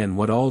asks again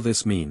what all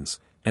this means,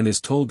 and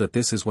is told that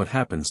this is what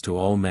happens to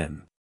all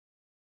men.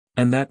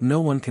 And that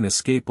no one can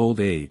escape old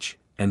age,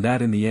 and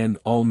that in the end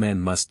all men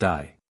must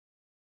die.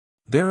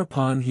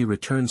 Thereupon he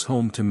returns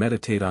home to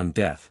meditate on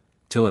death,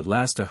 till at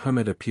last a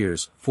hermit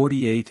appears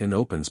 48 and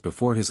opens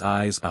before his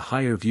eyes a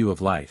higher view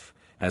of life,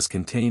 as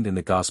contained in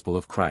the Gospel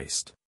of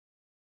Christ.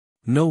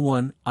 No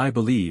one, I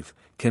believe,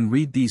 can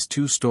read these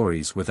two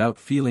stories without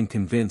feeling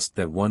convinced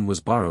that one was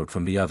borrowed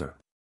from the other.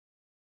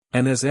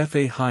 And as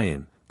F.A.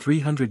 Hayyan,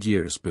 300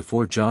 years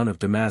before John of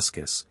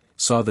Damascus,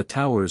 saw the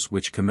towers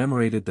which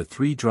commemorated the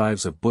 3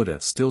 drives of Buddha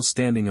still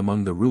standing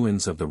among the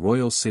ruins of the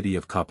royal city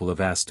of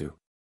Kapilavastu.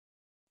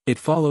 It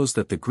follows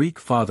that the Greek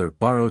father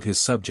borrowed his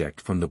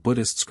subject from the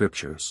Buddhist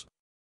scriptures.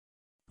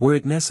 Were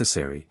it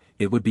necessary,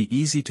 it would be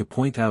easy to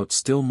point out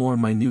still more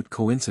minute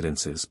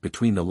coincidences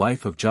between the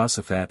life of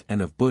Josaphat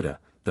and of Buddha,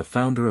 the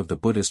founder of the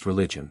Buddhist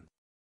religion.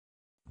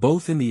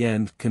 Both in the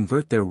end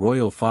convert their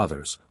royal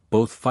fathers,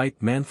 both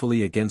fight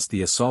manfully against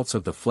the assaults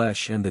of the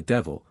flesh and the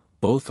devil,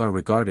 both are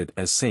regarded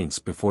as saints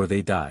before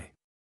they die.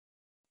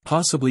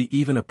 Possibly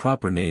even a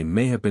proper name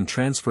may have been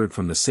transferred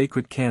from the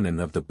sacred canon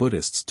of the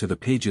Buddhists to the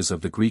pages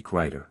of the Greek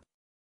writer.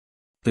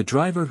 The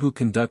driver who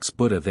conducts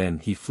Buddha then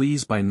he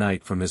flees by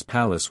night from his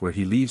palace where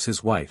he leaves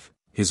his wife,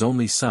 his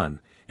only son,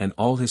 and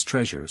all his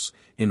treasures,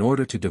 in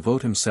order to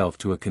devote himself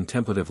to a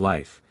contemplative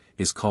life,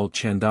 is called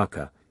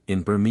Chandaka,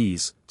 in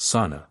Burmese,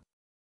 Sana.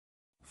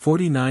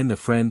 49 The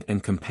friend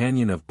and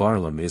companion of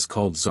Barlaam is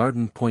called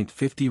Zardan.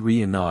 50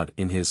 Renaud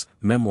in his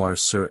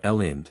Memoirs sur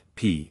l'Inde,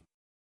 p.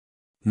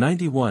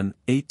 91,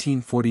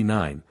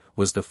 1849,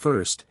 was the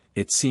first,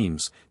 it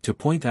seems, to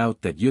point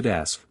out that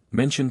Yudasv,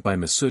 mentioned by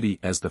Masudi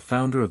as the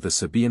founder of the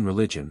Sabaean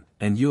religion,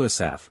 and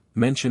Uasaph,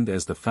 mentioned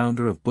as the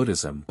founder of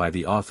Buddhism by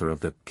the author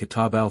of the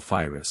Kitab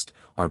al-Fihrist,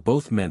 are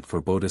both meant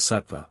for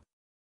Bodhisattva.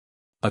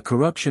 A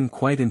corruption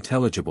quite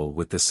intelligible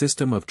with the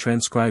system of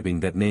transcribing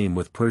that name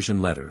with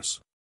Persian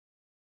letters.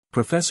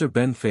 Professor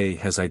Ben Fay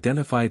has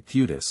identified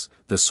Theudas,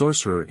 the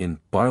sorcerer in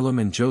Barlaam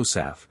and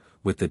Josaph,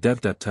 with the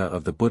Devdatta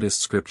of the Buddhist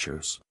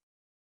scriptures.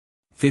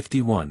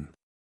 51.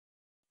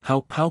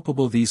 How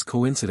palpable these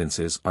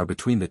coincidences are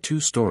between the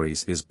two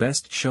stories is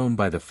best shown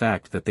by the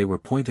fact that they were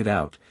pointed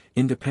out,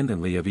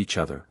 independently of each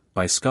other,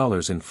 by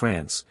scholars in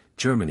France,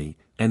 Germany,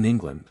 and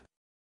England.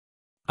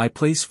 I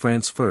place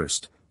France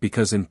first,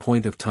 because in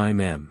point of time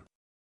M.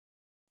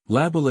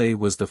 Laboulaye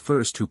was the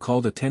first who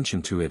called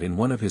attention to it in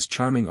one of his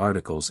charming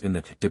articles in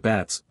the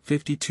Debates.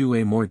 52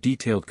 A more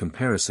detailed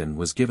comparison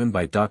was given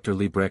by Dr.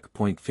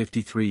 Liebrecht.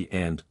 53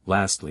 and,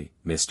 lastly,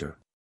 Mr.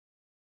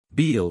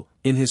 Beale,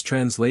 in his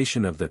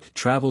translation of the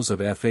Travels of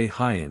F.A.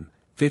 Hayyan,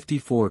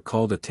 54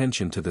 called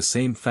attention to the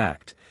same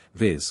fact,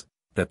 viz.,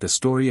 that the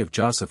story of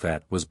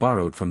Josaphat was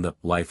borrowed from the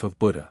Life of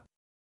Buddha.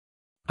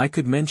 I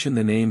could mention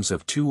the names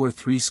of 2 or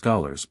 3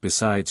 scholars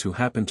besides who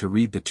happened to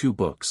read the 2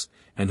 books,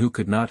 and who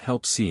could not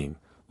help seeing,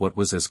 what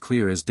was as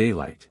clear as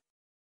daylight.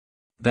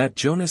 That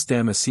Jonas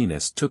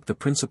Damascenus took the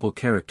principal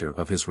character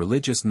of his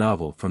religious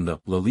novel from the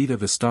Lalita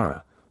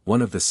Vistara,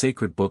 one of the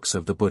sacred books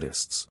of the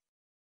Buddhists.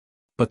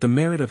 But the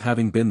merit of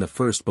having been the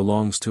first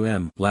belongs to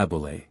M.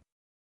 Laboulaye.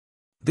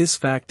 This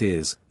fact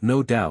is,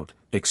 no doubt,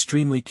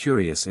 extremely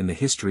curious in the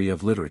history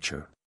of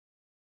literature.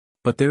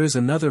 But there is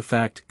another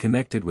fact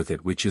connected with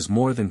it which is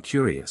more than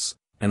curious,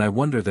 and I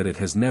wonder that it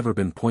has never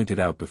been pointed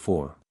out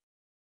before.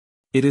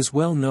 It is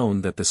well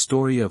known that the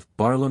story of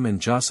Barlaam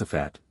and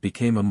Josaphat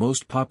became a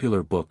most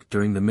popular book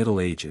during the Middle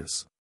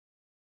Ages.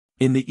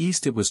 In the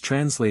East it was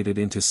translated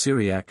into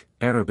Syriac,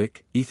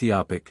 Arabic,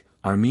 Ethiopic,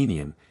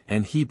 Armenian,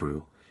 and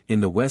Hebrew. In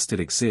the West it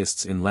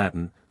exists in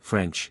Latin,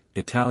 French,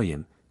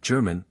 Italian,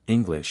 German,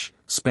 English,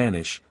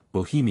 Spanish,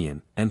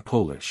 Bohemian, and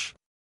Polish.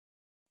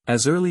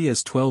 As early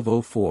as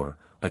 1204,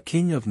 a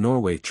king of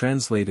Norway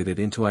translated it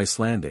into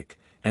Icelandic,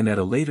 and at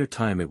a later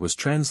time it was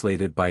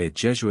translated by a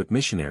Jesuit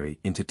missionary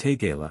into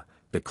Tagalog,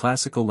 the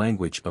classical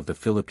language of the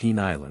Philippine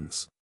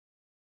Islands.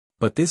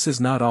 But this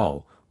is not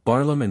all.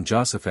 Barlaam and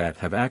Josaphat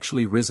have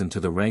actually risen to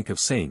the rank of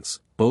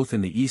saints, both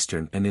in the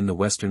Eastern and in the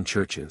Western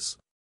churches.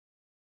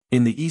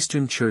 In the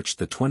Eastern Church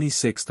the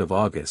 26th of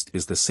August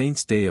is the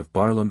saints' day of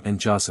Barlaam and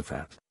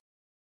Josaphat.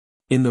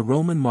 In the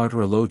Roman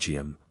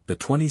Martyrologium, the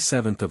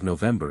 27th of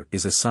November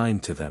is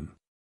assigned to them.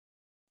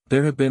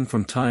 There have been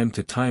from time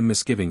to time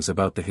misgivings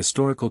about the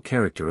historical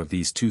character of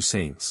these 2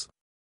 saints.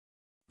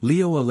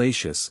 Leo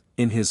Alatius,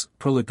 in his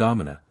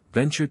Prolegomena,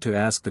 ventured to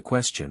ask the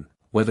question,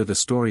 whether the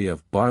story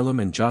of Barlaam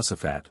and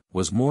Josaphat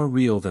was more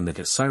real than the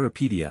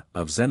Cyropedia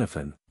of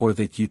Xenophon, or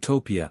the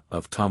Utopia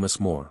of Thomas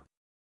More.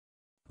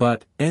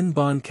 But, en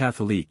bon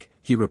catholique,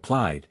 he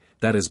replied,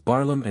 that as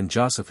Barlaam and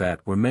Josaphat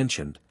were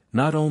mentioned,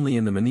 not only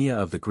in the Mania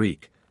of the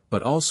Greek,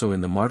 but also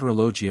in the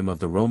Martyrologium of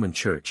the Roman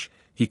Church,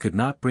 he could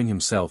not bring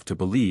himself to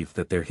believe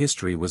that their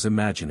history was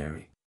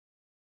imaginary.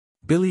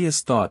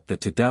 Bilius thought that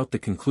to doubt the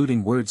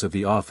concluding words of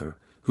the author,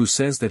 who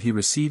says that he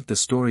received the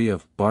story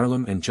of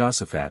Barlaam and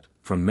Josaphat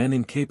from men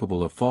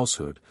incapable of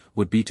falsehood,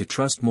 would be to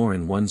trust more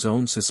in one's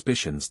own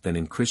suspicions than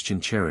in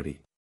Christian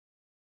charity,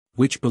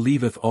 which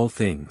believeth all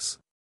things.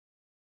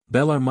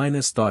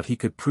 Bellarminus thought he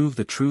could prove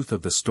the truth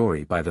of the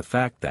story by the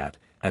fact that,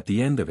 at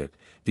the end of it,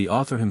 the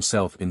author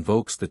himself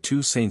invokes the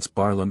two saints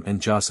Barlaam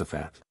and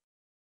Josaphat.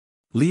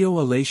 Leo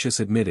Alatius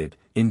admitted,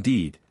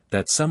 indeed,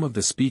 that some of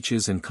the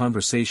speeches and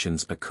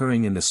conversations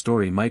occurring in the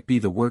story might be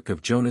the work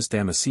of Jonas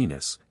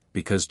Damascenus,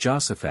 because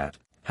Josaphat,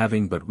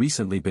 having but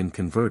recently been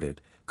converted,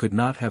 could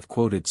not have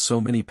quoted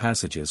so many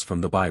passages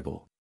from the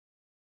Bible.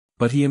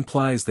 But he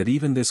implies that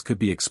even this could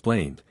be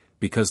explained,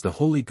 because the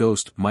Holy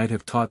Ghost might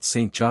have taught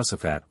Saint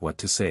Josaphat what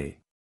to say.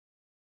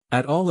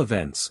 At all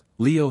events,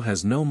 Leo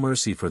has no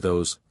mercy for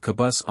those,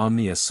 quibus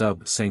omnia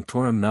sub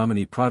sanctorum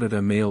nomini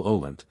prodita male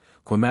olant,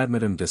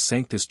 quamadmatum de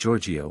sanctus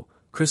Giorgio,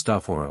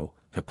 Christophoro,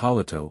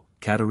 Hippolito,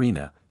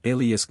 Caterina,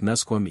 alias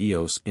gnusquam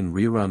eos in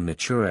rerum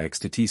natura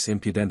extitis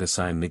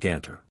impudentisime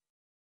negantur.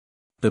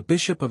 The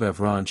Bishop of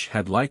Avranches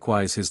had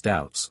likewise his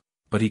doubts,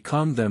 but he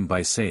calmed them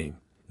by saying,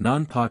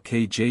 non pa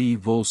que je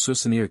vol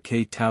soutenir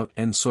que tout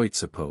en soit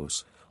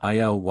suppose,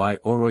 ily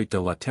oroit de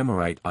la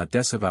temerite a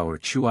desavour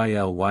chu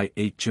ily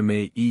 8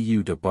 jamais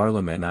eu de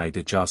Barlaam and I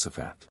de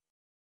Josaphat.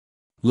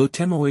 Le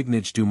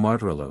témoignage du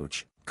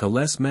martyrologe, que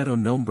les meto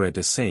nombre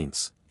de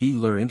saints, et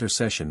leur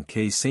intercession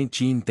que Saint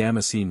Jean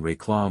Damascene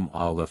réclame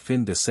à la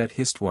fin de cette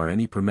histoire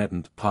n'y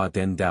permettent pas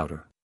d'en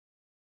douter.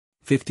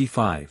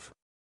 55.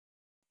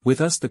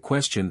 With us the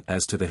question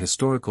as to the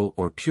historical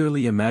or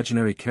purely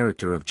imaginary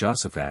character of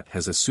Josaphat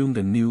has assumed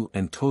a new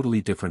and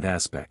totally different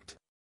aspect.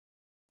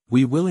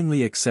 We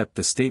willingly accept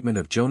the statement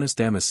of Jonas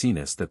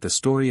Damascenus that the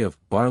story of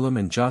Barlaam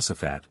and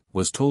Josaphat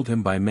was told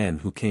him by men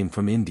who came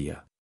from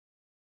India.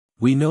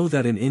 We know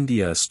that in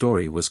India a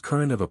story was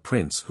current of a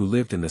prince who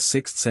lived in the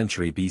 6th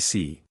century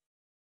BC.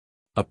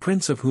 A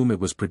prince of whom it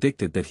was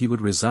predicted that he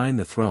would resign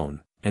the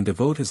throne, and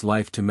devote his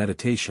life to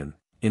meditation,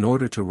 in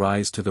order to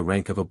rise to the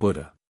rank of a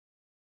Buddha.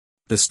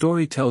 The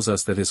story tells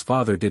us that his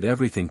father did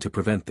everything to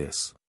prevent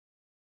this.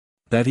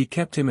 That he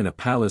kept him in a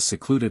palace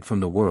secluded from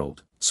the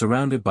world,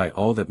 surrounded by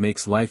all that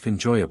makes life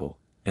enjoyable,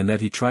 and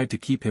that he tried to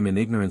keep him in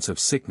ignorance of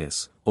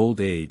sickness,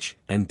 old age,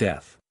 and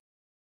death.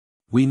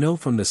 We know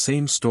from the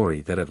same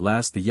story that at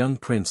last the young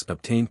prince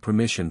obtained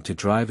permission to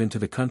drive into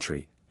the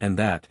country, and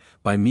that,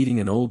 by meeting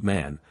an old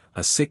man,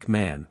 a sick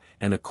man,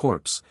 and a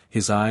corpse,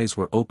 his eyes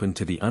were opened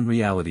to the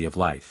unreality of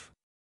life,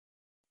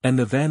 and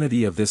the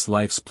vanity of this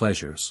life's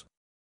pleasures.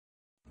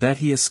 That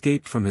he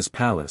escaped from his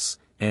palace,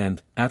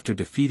 and, after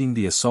defeating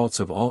the assaults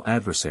of all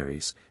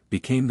adversaries,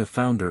 became the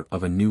founder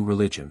of a new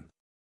religion.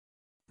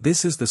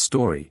 This is the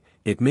story.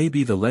 It may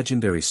be the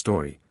legendary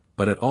story,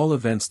 but at all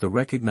events the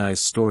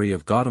recognized story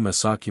of Gautama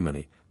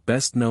Sakyamuni,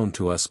 best known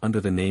to us under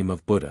the name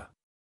of Buddha.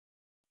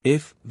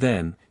 If,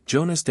 then,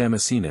 Jonas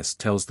Damascenus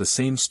tells the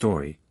same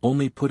story,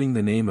 only putting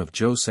the name of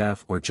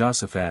Josaph or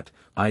Josaphat,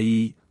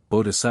 i.e.,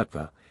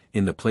 Bodhisattva,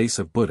 in the place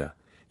of Buddha,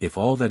 if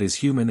all that is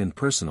human and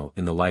personal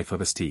in the life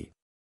of St.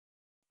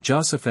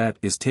 Josaphat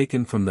is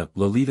taken from the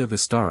Lalita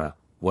Vistara,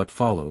 what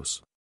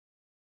follows?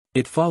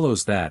 It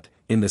follows that,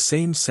 in the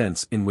same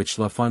sense in which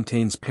La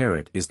Fontaine's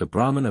parrot is the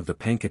Brahman of the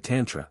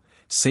Panchatantra,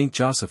 Saint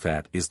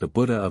Josaphat is the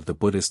Buddha of the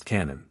Buddhist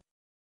canon.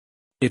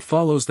 It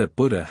follows that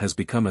Buddha has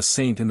become a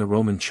saint in the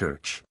Roman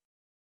Church.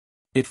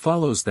 It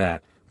follows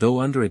that, though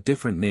under a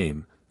different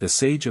name, the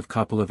sage of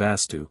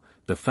Kapilavastu,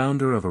 the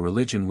founder of a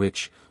religion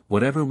which,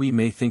 whatever we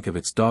may think of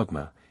its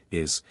dogma,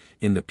 is,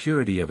 in the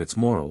purity of its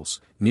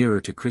morals, nearer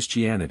to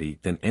Christianity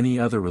than any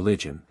other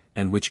religion,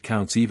 and which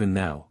counts even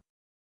now.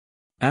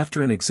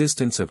 After an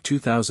existence of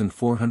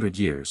 2,400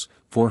 years,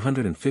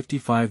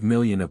 455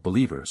 million of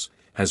believers,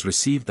 has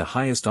received the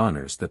highest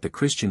honors that the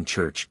Christian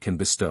Church can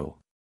bestow.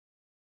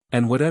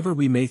 And whatever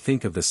we may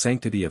think of the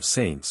sanctity of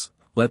saints,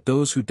 let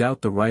those who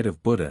doubt the right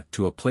of Buddha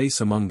to a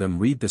place among them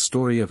read the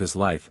story of his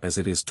life as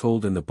it is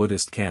told in the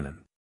Buddhist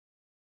canon.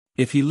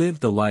 If he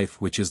lived the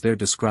life which is there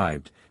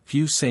described,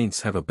 few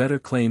saints have a better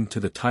claim to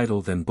the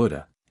title than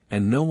Buddha,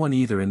 and no one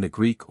either in the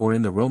Greek or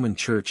in the Roman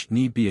Church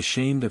need be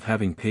ashamed of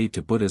having paid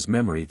to Buddha's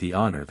memory the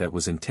honor that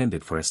was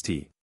intended for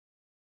St.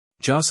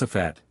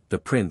 Josaphat, the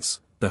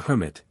prince, the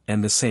hermit,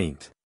 and the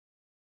saint.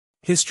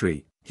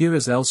 History, here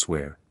as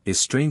elsewhere, is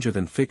stranger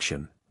than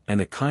fiction, and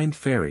a kind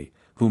fairy,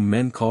 whom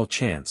men call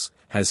chance,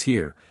 has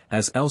here,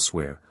 as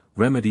elsewhere,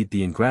 remedied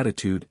the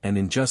ingratitude and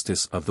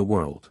injustice of the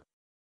world.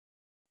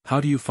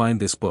 How do you find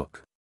this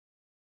book?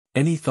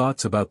 Any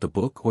thoughts about the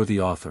book or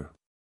the author?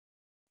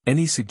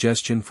 Any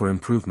suggestion for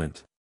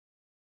improvement?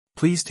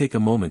 Please take a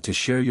moment to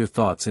share your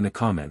thoughts in a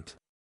comment.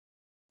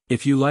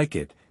 If you like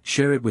it,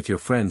 share it with your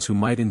friends who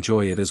might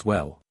enjoy it as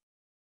well.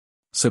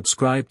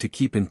 Subscribe to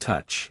keep in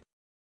touch.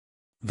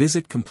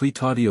 Visit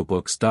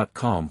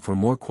CompleteAudiobooks.com for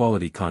more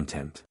quality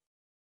content.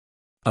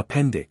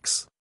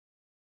 Appendix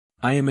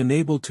I am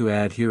enabled to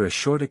add here a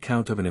short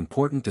account of an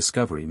important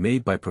discovery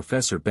made by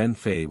Professor Ben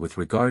Fay with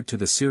regard to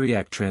the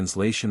Syriac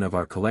translation of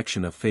our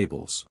collection of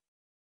fables.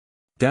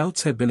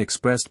 Doubts had been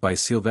expressed by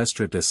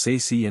Silvestre de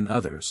Sacy and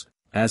others,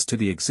 as to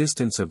the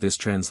existence of this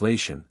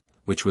translation,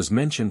 which was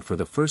mentioned for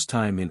the first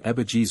time in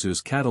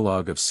Ebba-Jesu's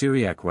catalogue of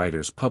Syriac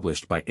writers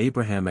published by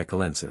Abraham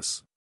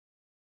Ecalensis.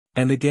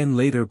 And again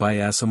later by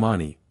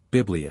Assamani,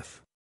 Bibliath.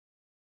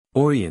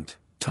 Orient,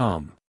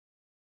 Tom.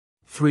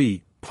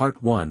 3,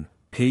 Part 1,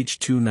 page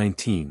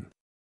 219.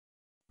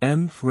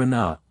 M.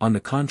 Renat, on the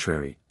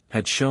contrary,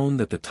 had shown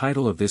that the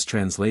title of this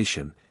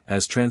translation,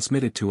 as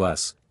transmitted to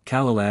us,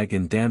 Kalalag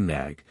and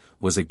Damnag,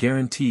 was a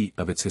guarantee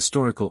of its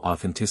historical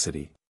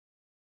authenticity.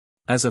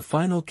 As a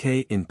final K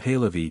in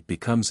Pahlavi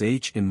becomes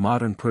H in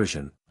modern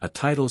Persian, a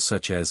title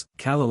such as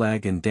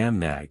Kalalag and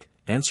Damnag,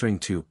 answering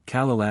to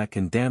Kalalak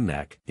and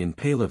Damnak in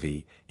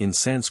Pahlavi, in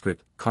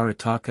Sanskrit,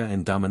 Karataka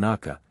and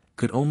Damanaka,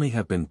 could only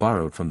have been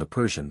borrowed from the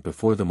Persian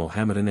before the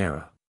Mohammedan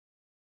era.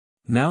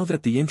 Now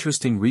that the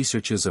interesting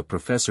researches of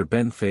Professor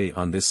Ben Fay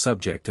on this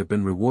subject have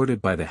been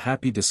rewarded by the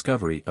happy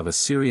discovery of a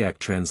Syriac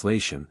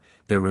translation,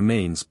 there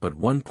remains but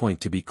one point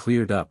to be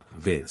cleared up,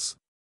 viz.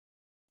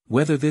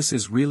 whether this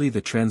is really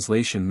the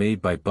translation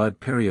made by Bud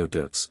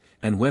Periodux,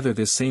 and whether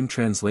this same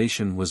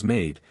translation was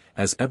made,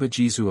 as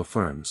Ebba-Jesu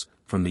affirms,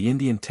 from the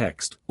Indian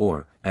text,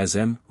 or, as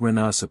M.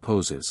 Renat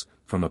supposes,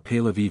 from a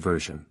Pahlavi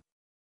version.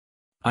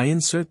 I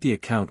insert the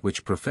account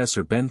which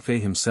Professor Ben Fay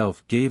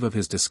himself gave of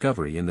his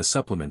discovery in the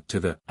supplement to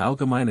the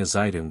Allgemeine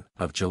Zeitung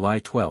of July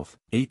 12,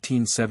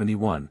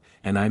 1871,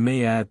 and I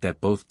may add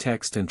that both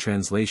text and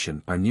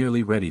translation are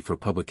nearly ready for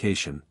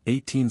publication,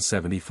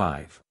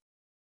 1875.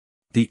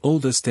 The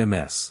oldest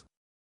MS.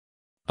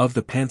 Of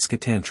the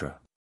Pantschatantra.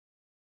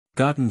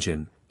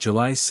 Göttingen,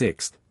 July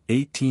 6,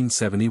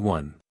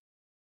 1871.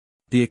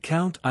 The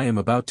account I am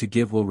about to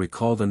give will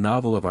recall the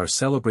novel of our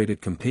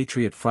celebrated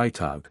compatriot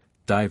Freytag,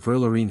 Die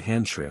Verlorene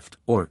Handschrift,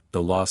 or,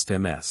 The Lost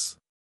MS.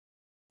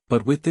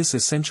 But with this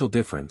essential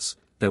difference,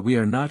 that we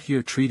are not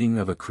here treating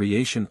of a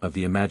creation of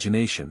the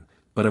imagination,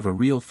 but of a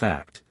real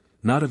fact,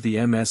 not of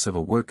the MS of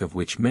a work of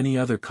which many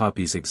other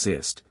copies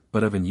exist,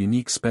 but of an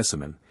unique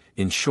specimen,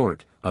 in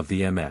short, of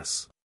the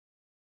MS.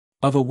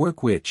 Of a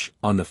work which,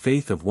 on the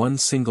faith of one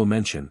single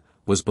mention,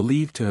 was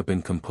believed to have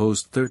been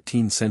composed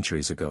 13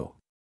 centuries ago.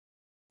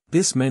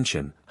 This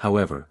mention,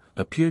 however,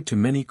 appeared to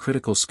many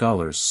critical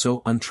scholars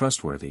so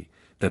untrustworthy,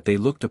 that they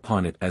looked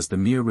upon it as the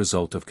mere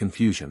result of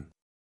confusion.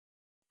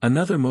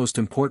 Another most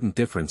important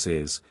difference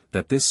is,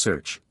 that this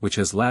search, which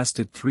has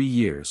lasted 3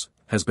 years,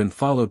 has been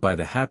followed by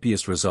the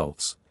happiest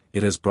results.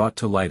 It has brought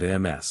to light a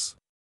MS.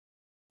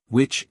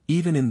 Which,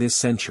 even in this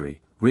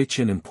century, rich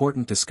in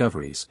important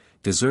discoveries,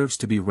 deserves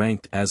to be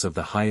ranked as of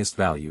the highest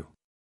value.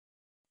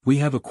 We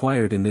have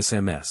acquired in this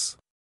MS.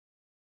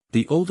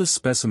 The oldest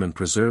specimen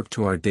preserved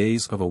to our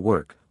days of a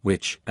work,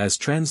 which, as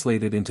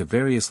translated into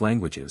various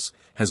languages,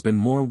 has been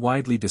more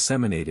widely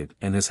disseminated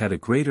and has had a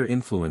greater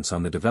influence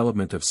on the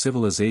development of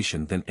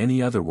civilization than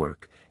any other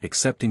work,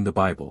 excepting the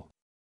Bible.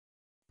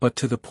 But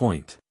to the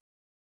point.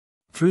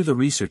 Through the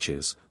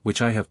researches,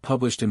 which I have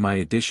published in my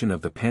edition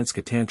of the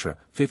Pantschatantra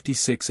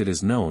 56, it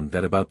is known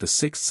that about the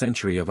 6th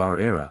century of our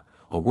era,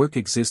 a work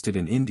existed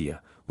in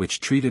India, which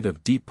treated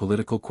of deep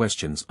political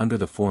questions under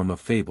the form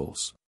of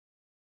fables,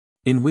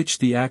 in which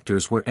the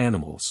actors were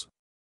animals.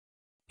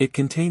 It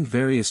contained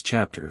various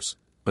chapters,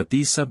 but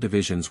these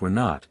subdivisions were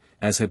not,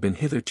 as had been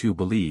hitherto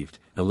believed,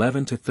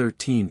 11 to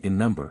 13 in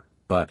number,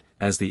 but,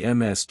 as the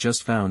MS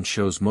just found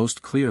shows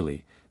most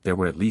clearly, there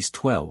were at least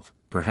 12,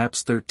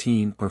 perhaps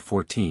 13 or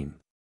 14.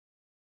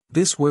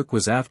 This work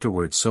was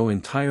afterwards so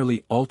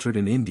entirely altered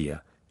in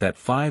India, that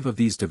 5 of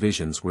these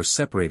divisions were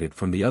separated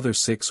from the other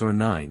 6 or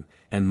 9,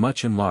 and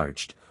much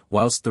enlarged,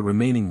 whilst the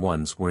remaining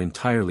ones were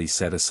entirely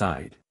set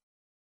aside.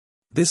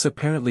 This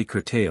apparently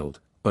curtailed,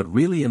 but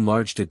really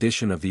enlarged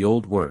edition of the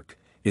old work,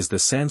 is the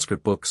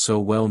Sanskrit book so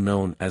well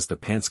known as the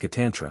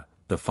Pantschatantra,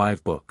 the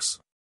 5 books.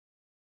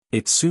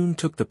 It soon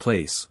took the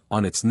place,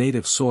 on its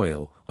native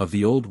soil, of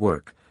the old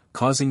work,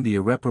 causing the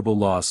irreparable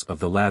loss of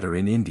the latter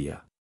in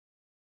India.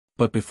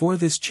 But before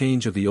this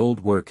change of the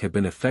old work had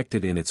been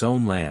effected in its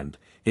own land,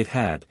 it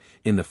had,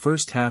 in the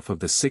first half of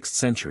the 6th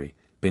century,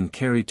 been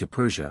carried to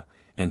Persia,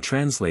 and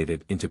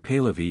translated into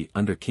Pahlavi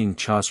under King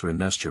Chosra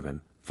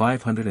Nushirvan,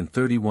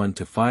 531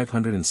 to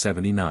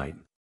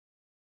 579.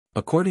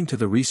 According to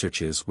the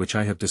researches which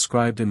I have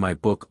described in my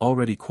book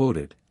already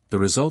quoted, the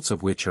results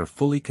of which are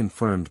fully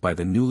confirmed by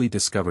the newly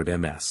discovered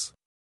MS.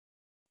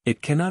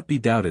 It cannot be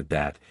doubted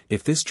that,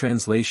 if this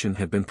translation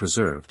had been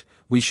preserved,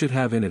 we should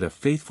have in it a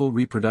faithful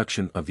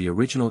reproduction of the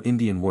original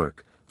Indian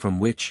work, from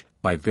which,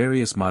 by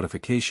various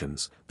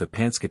modifications, the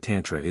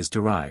Pantschatantra is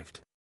derived.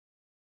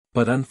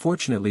 But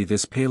unfortunately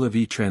this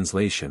Pahlavi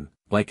translation,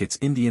 like its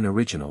Indian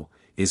original,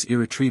 is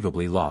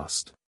irretrievably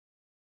lost.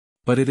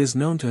 But it is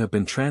known to have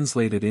been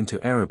translated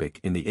into Arabic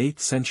in the 8th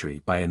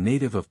century by a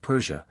native of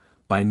Persia,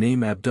 by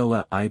name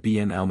Abdullah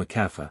ibn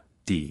al-Makaffa,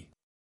 d.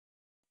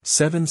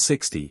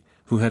 760,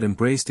 who had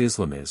embraced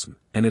Islamism,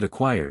 and it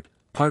acquired,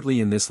 partly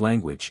in this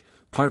language,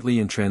 partly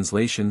in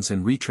translations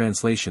and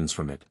retranslations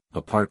from it,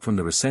 apart from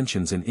the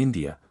recensions in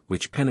India,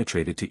 which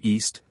penetrated to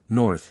East,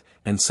 North,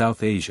 and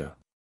South Asia.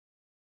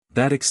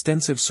 That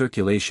extensive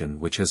circulation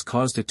which has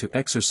caused it to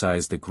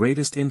exercise the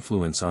greatest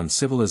influence on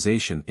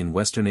civilization in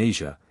Western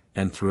Asia,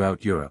 and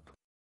throughout Europe.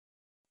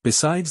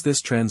 Besides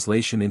this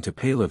translation into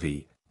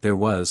Pahlavi, there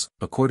was,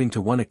 according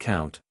to one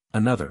account,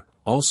 another,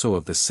 also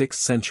of the 6th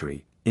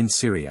century, in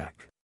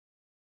Syriac.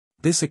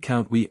 This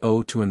account we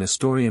owe to an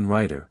Nestorian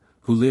writer,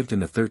 who lived in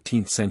the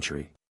 13th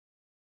century.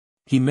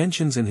 He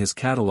mentions in his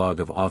catalogue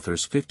of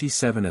authors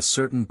 57 a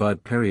certain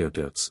Bud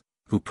Periodots,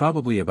 who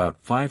probably about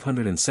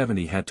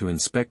 570 had to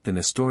inspect the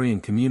Nestorian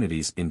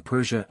communities in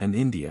Persia and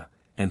India,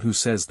 and who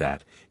says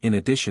that, in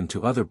addition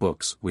to other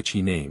books which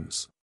he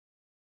names,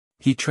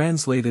 he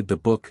translated the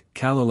book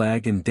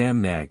Kalalag and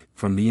Damnag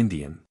from the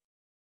Indian.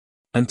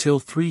 Until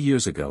 3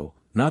 years ago,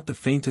 not the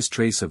faintest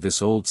trace of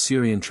this old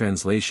Syrian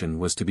translation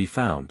was to be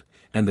found,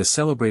 and the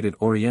celebrated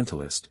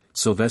Orientalist,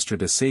 Sylvestre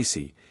de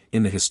Sacy,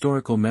 in the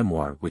historical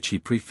memoir which he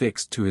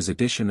prefixed to his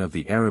edition of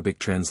the Arabic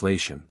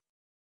translation,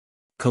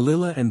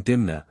 Khalila and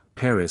Dimna,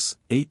 Paris,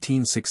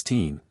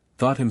 1816,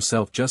 thought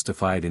himself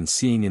justified in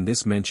seeing in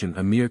this mention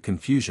a mere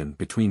confusion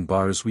between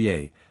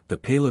Barzouillet, the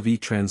Pahlavi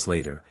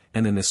translator,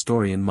 and a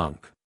Nestorian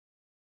monk.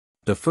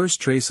 The first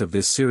trace of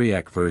this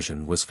Syriac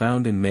version was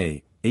found in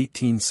May,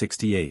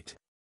 1868.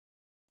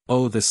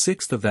 Oh, the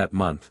 6th of that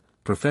month,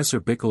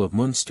 Professor Bickel of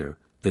Münster,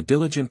 the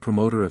diligent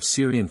promoter of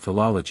Syrian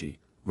philology,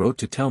 wrote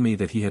to tell me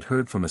that he had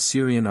heard from a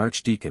Syrian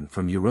archdeacon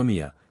from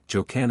Urumia,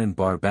 Jochanan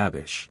bar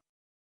Babish,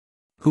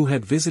 who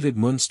had visited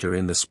Münster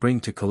in the spring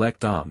to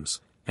collect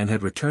alms, and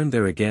had returned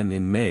there again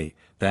in May,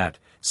 that,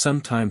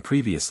 some time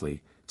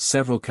previously,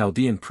 several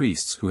Chaldean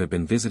priests who had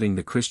been visiting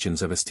the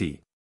Christians of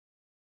St.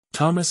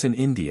 Thomas in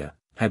India,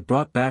 had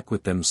brought back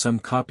with them some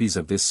copies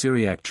of this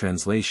Syriac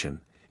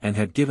translation, and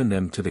had given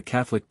them to the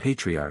Catholic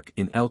Patriarch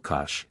in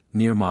Elkosh,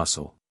 near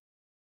Mosul.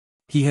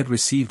 He had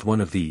received one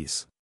of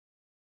these.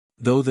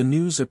 Though the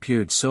news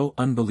appeared so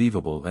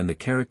unbelievable and the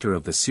character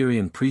of the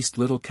Syrian priest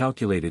little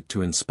calculated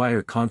to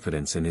inspire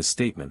confidence in his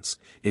statements,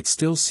 it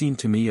still seemed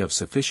to me of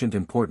sufficient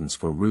importance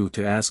for Rue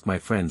to ask my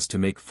friends to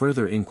make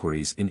further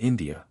inquiries in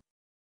India,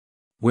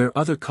 where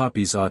other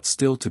copies ought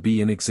still to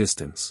be in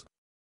existence.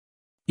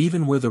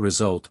 Even were the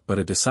result but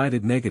a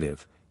decided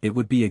negative, it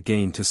would be a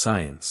gain to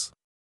science.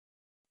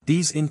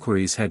 These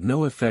inquiries had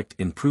no effect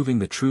in proving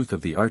the truth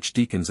of the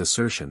archdeacon's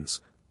assertions,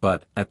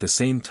 but, at the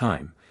same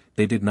time,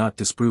 they did not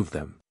disprove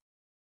them.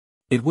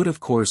 It would of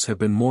course have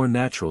been more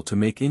natural to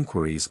make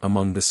inquiries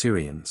among the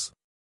Syrians.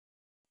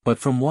 But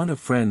from want of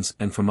friends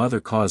and from other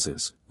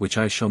causes, which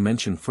I shall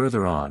mention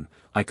further on,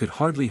 I could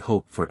hardly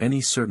hope for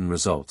any certain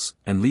results,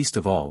 and least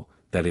of all,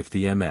 that if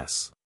the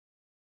MS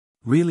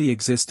really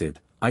existed,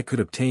 I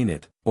could obtain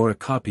it, or a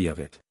copy of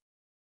it.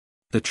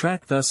 The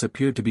track thus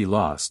appeared to be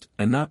lost,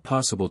 and not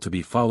possible to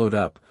be followed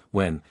up,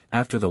 when,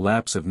 after the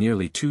lapse of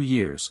nearly 2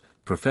 years,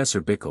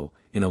 Professor Bickel,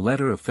 in a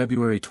letter of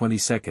February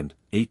 22,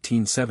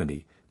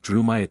 1870,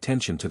 drew my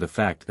attention to the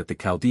fact that the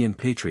Chaldean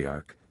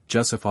Patriarch,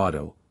 Joseph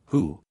Otto,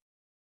 who,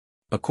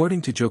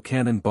 according to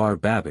Jochanan bar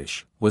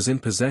Babish, was in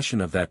possession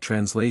of that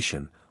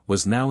translation,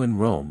 was now in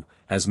Rome,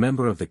 as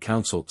member of the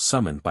council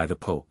summoned by the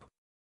Pope.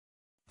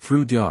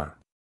 Through Dr.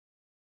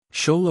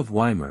 Scholl of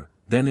Weimar,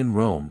 then in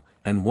Rome,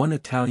 and one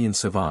Italian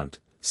savant,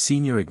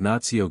 Signor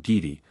Ignazio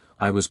Guidi,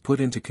 I was put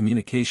into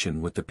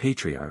communication with the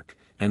Patriarch,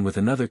 and with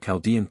another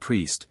Chaldean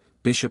priest,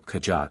 Bishop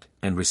Kajat,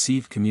 and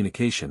received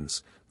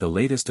communications, the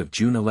latest of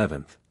June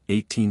 11,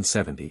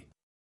 1870.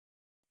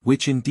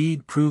 Which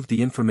indeed proved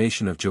the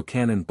information of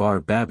Jochanan bar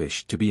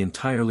Babish to be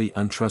entirely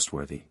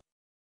untrustworthy,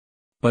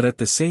 but at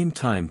the same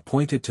time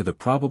pointed to the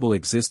probable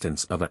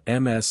existence of a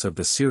MS of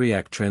the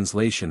Syriac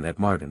translation at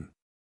Mardin.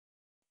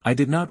 I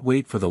did not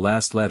wait for the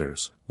last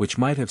letters, which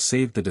might have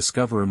saved the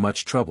discoverer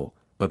much trouble,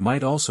 but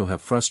might also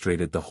have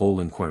frustrated the whole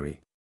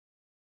inquiry.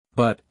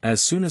 But, as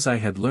soon as I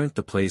had learnt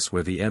the place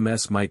where the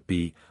MS might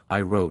be,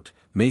 I wrote,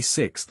 May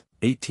 6,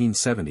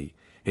 1870,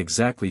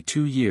 exactly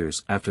 2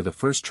 years after the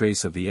first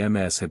trace of the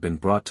MS had been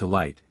brought to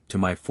light, to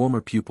my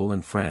former pupil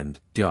and friend,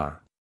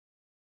 Dr.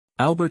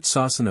 Albert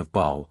Sasson of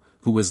Bâle,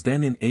 who was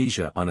then in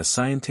Asia on a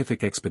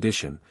scientific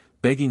expedition,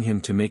 begging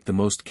him to make the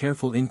most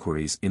careful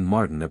inquiries in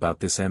Mardin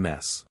about this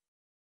MS.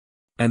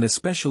 And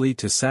especially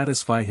to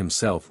satisfy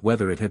himself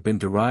whether it had been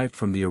derived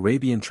from the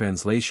Arabian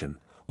translation,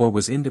 or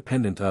was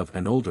independent of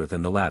and older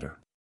than the latter.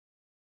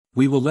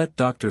 We will let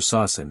Dr.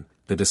 Sasson,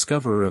 the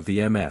discoverer of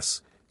the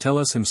MS, tell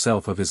us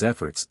himself of his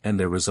efforts and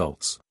their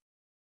results.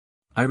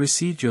 I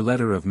received your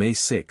letter of May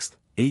 6,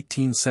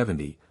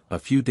 1870, a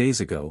few days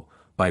ago,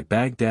 by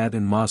Baghdad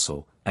and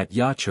Mosul, at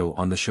Yacho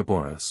on the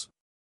Chaboras.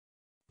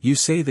 You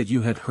say that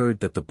you had heard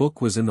that the book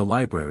was in the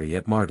library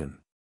at Mardin.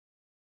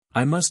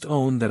 I must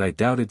own that I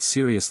doubted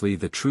seriously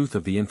the truth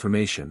of the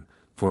information,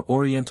 for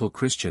Oriental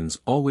Christians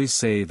always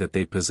say that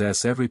they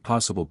possess every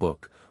possible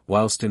book,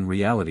 whilst in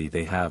reality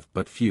they have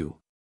but few.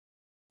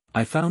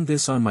 I found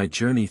this on my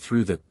journey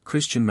through the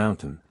Christian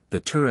mountain, the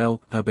Tur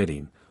el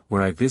Abedin,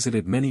 where I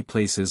visited many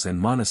places and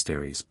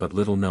monasteries but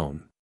little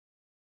known.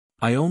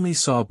 I only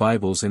saw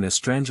Bibles in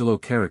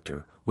Estrangelo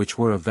character, which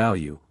were of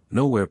value,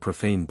 nowhere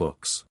profane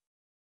books.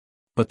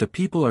 But the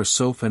people are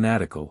so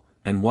fanatical,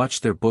 and watch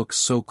their books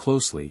so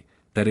closely,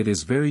 that it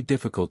is very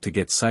difficult to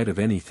get sight of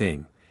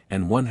anything,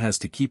 and one has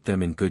to keep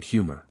them in good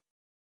humor.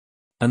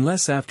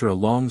 Unless after a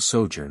long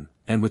sojourn,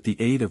 and with the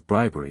aid of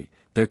bribery,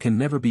 there can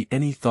never be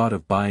any thought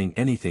of buying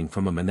anything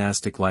from a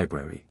monastic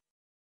library.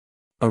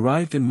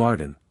 Arrived in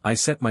Mardin, I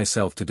set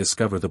myself to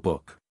discover the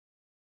book.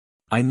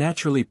 I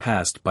naturally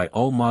passed by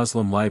all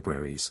Moslem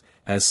libraries,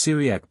 as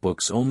Syriac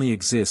books only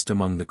exist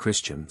among the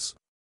Christians.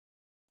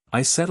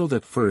 I settled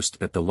at first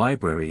that the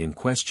library in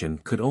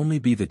question could only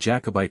be the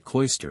Jacobite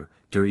cloister,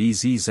 Der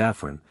Ez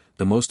Zafran,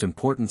 the most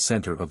important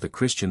center of the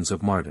Christians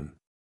of Mardin.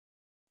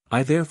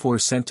 I therefore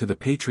sent to the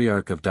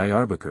Patriarch of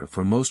Diyarbakir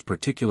for most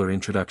particular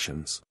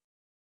introductions.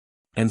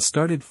 And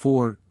started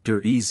for Der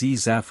Ez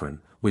Zafran,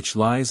 which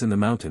lies in the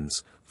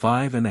mountains,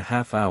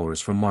 5.5 hours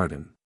from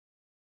Mardin.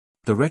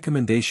 The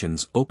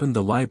recommendations opened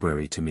the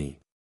library to me.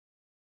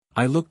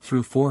 I looked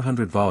through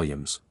 400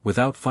 volumes,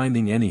 without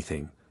finding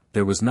anything.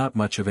 There was not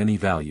much of any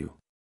value.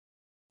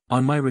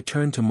 On my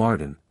return to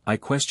Mardin, I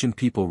questioned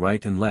people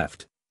right and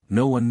left,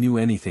 no one knew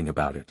anything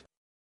about it.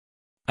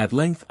 At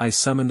length I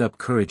summoned up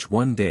courage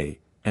one day,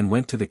 and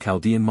went to the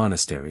Chaldean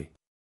monastery.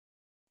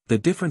 The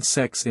different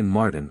sects in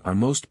Mardin are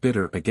most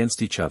bitter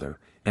against each other,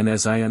 and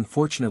as I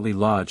unfortunately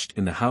lodged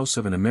in the house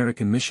of an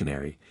American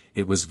missionary,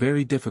 it was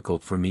very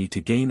difficult for me to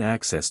gain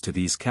access to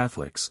these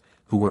Catholics,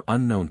 who were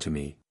unknown to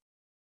me.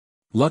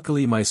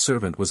 Luckily my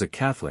servant was a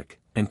Catholic,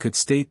 and could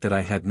state that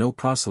I had no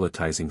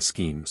proselytizing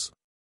schemes.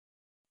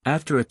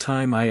 After a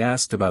time I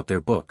asked about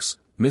their books.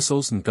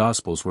 Missals and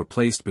Gospels were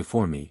placed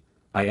before me.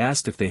 I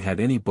asked if they had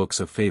any books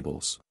of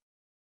fables.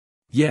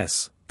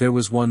 Yes, there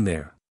was one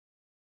there.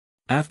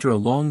 After a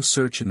long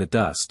search in the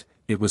dust,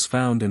 it was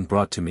found and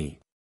brought to me.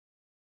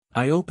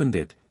 I opened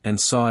it, and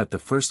saw at the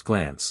first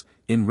glance,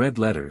 in red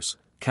letters,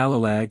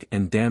 Kalalag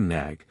and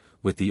Damnag,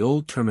 with the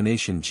old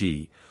termination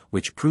G,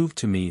 which proved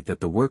to me that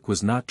the work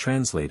was not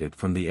translated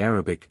from the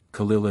Arabic,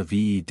 Kalila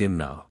ve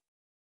Dimna.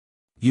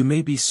 You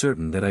may be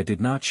certain that I did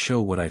not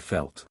show what I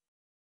felt.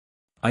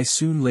 I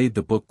soon laid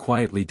the book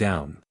quietly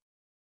down.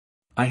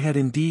 I had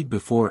indeed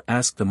before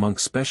asked the monk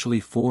specially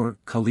for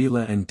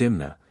Kalila and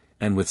Dimna,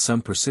 and with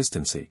some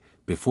persistency,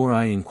 before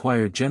I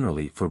inquired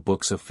generally for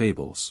books of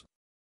fables.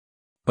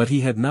 But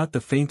he had not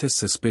the faintest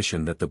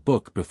suspicion that the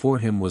book before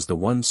him was the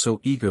one so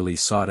eagerly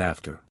sought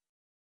after.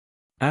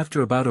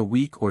 After about a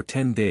week or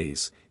 10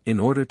 days, in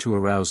order to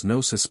arouse no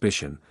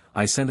suspicion,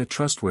 I sent a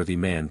trustworthy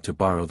man to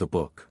borrow the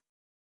book.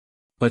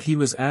 But he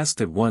was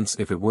asked at once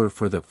if it were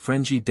for the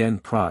Frenji den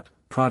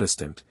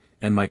Protestant,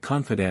 and my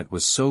confidant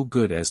was so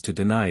good as to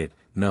deny it.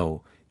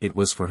 No, it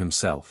was for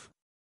himself.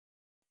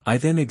 I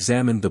then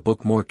examined the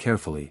book more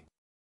carefully.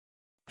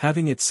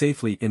 Having it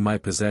safely in my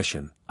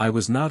possession, I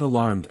was not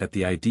alarmed at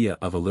the idea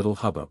of a little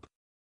hubbub.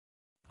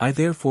 I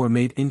therefore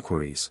made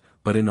inquiries,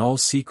 but in all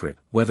secret,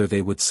 whether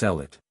they would sell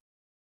it.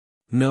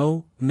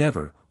 No,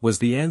 never, was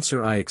the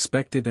answer I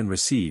expected and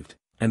received,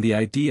 and the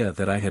idea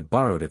that I had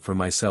borrowed it for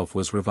myself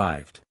was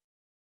revived.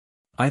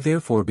 I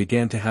therefore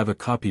began to have a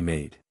copy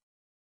made.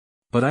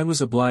 But I was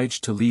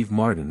obliged to leave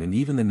Mardin and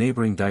even the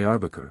neighboring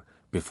Diyarbakir,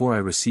 before I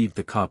received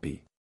the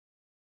copy.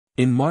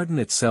 In Mardin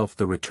itself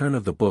the return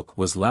of the book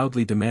was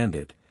loudly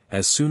demanded,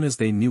 as soon as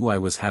they knew I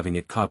was having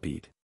it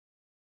copied.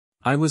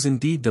 I was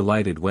indeed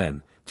delighted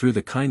when, through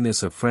the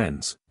kindness of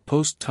friends,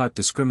 post tot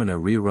discrimina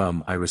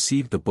rerum I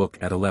received the book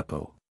at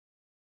Aleppo.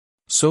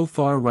 So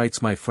far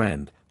writes my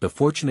friend, the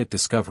fortunate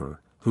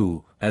discoverer,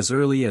 who, as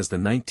early as the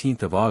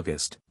 19th of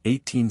August,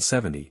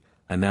 1870,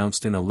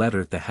 announced in a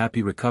letter the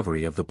happy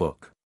recovery of the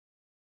book.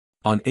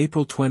 On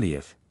April 20,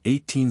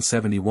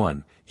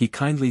 1871, he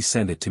kindly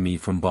sent it to me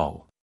from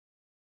Ball.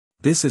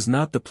 This is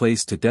not the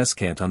place to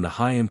descant on the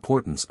high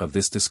importance of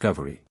this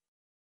discovery.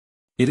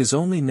 It is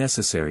only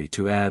necessary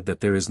to add that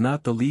there is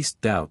not the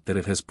least doubt that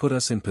it has put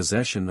us in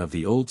possession of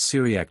the old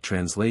Syriac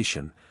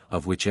translation,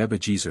 of which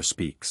Ebenezer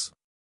speaks.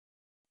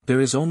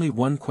 There is only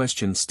one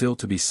question still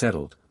to be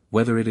settled,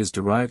 whether it is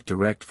derived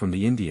direct from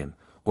the Indian,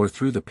 or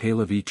through the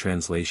Pahlavi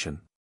translation.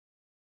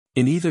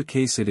 In either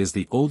case it is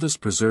the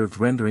oldest preserved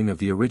rendering of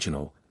the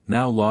original,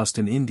 now lost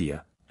in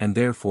India, and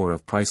therefore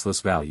of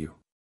priceless value.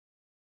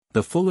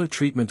 The fuller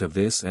treatment of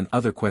this and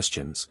other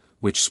questions,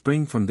 which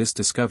spring from this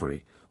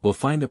discovery, will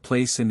find a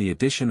place in the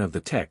edition of the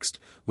text,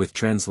 with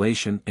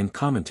translation and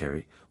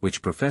commentary,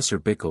 which Professor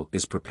Bickel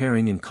is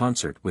preparing in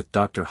concert with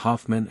Dr.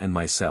 Hoffman and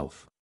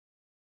myself.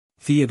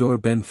 Theodore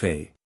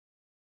Benfey.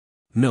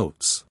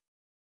 Notes.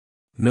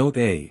 Note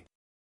A.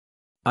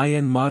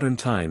 In modern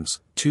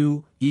times,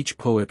 2, each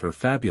poet or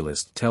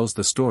fabulist tells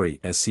the story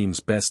as seems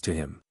best to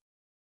him.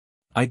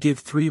 I give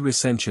 3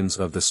 recensions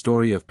of the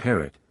story of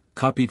Parrot,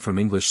 copied from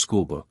English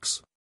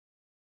schoolbooks.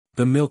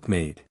 The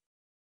Milkmaid.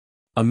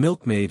 A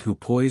milkmaid who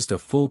poised a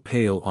full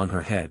pail on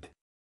her head.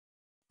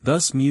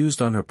 Thus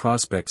mused on her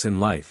prospects in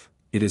life,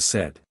 it is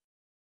said.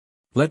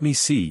 Let me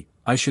see,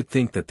 I should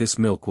think that this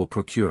milk will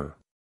procure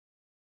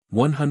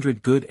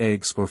 100 good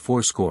eggs or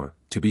 80,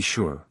 to be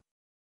sure.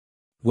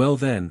 Well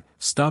then,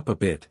 stop a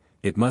bit,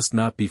 it must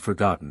not be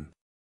forgotten.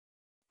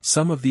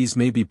 Some of these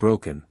may be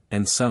broken,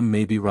 and some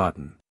may be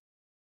rotten.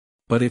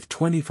 But if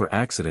 20 for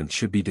accident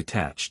should be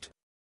detached,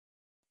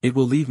 it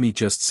will leave me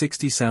just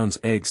 60 sound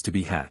eggs to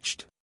be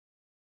hatched.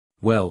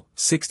 Well,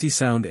 60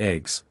 sound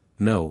eggs,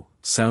 no,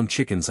 sound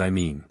chickens I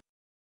mean.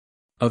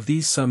 Of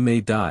these some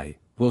may die,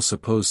 we'll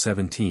suppose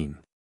 17.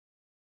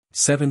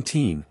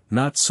 17,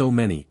 not so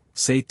many,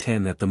 say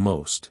 10 at the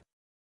most.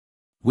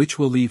 Which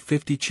will leave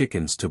 50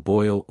 chickens to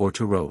boil or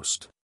to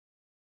roast.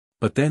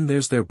 But then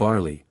there's their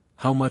barley,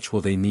 how much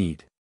will they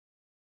need?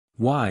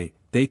 Why,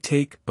 they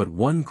take but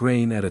 1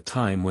 grain at a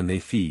time when they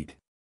feed.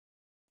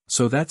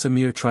 So that's a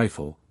mere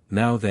trifle.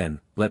 Now then,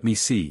 let me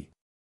see.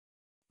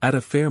 At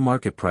a fair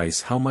market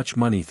price how much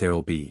money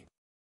there'll be.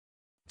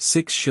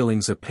 6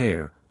 shillings a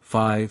pair,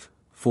 5,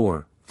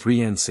 4,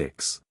 3 and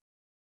 6.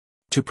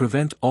 To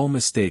prevent all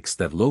mistakes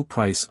that low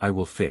price I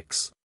will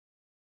fix.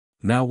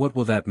 Now what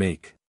will that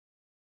make?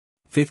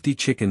 50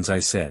 chickens I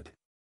said.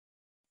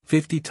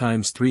 50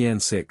 times 3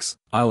 and 6,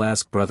 I'll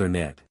ask brother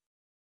Ned.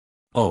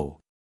 Oh.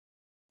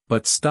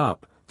 But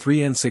stop,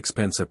 3 and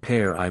 6pence a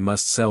pair I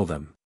must sell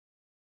them.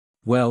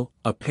 Well,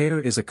 a pair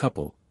is a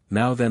couple,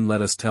 now then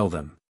let us tell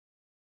them.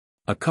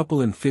 A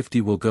couple and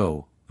 50 will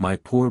go, my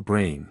poor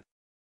brain.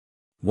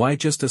 Why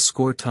just a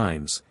score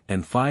times,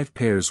 and 5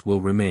 pairs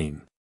will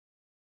remain.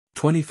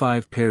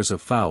 25 pairs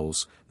of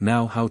fowls,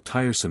 now how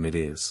tiresome it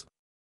is.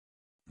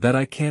 That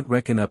I can't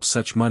reckon up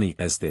such money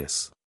as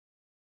this.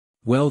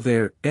 Well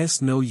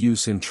there's no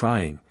use in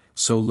trying,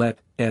 so let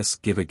us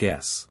give a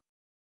guess.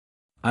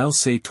 I'll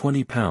say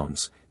 20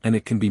 pounds, and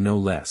it can be no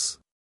less.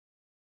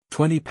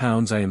 20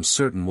 pounds I am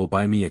certain will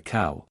buy me a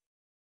cow.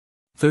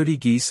 30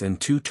 geese and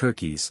 2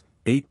 turkeys,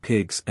 8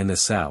 pigs and a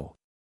sow.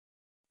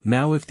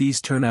 Now if these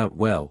turn out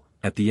well,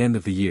 at the end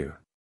of the year,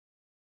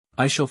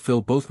 I shall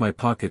fill both my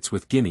pockets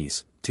with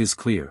guineas, 'tis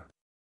clear.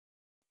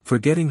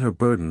 Forgetting her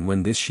burden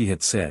when this she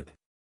had said,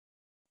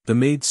 the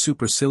maid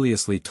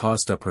superciliously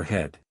tossed up her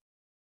head.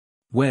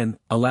 When,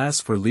 alas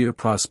for lear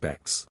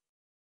prospects,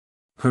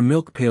 her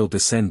milk-pail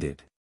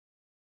descended.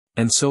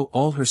 And so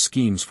all her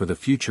schemes for the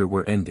future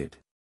were ended.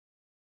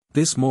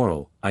 This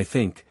moral, I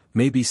think,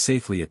 may be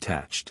safely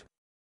attached.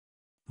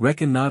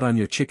 Reckon not on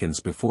your chickens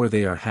before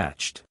they are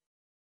hatched.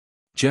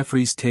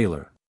 Jeffries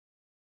Taylor.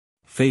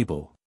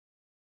 Fable.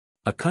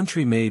 A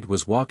country maid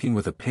was walking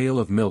with a pail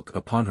of milk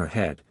upon her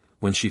head,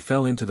 when she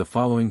fell into the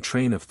following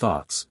train of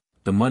thoughts: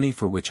 the money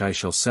for which I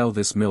shall sell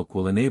this milk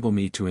will enable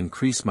me to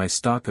increase my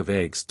stock of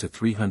eggs to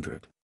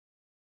 300.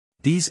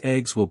 These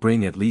eggs will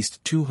bring at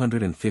least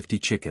 250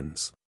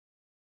 chickens.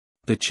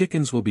 The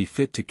chickens will be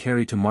fit to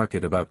carry to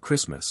market about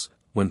Christmas,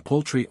 when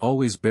poultry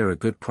always bear a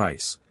good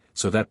price,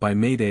 so that by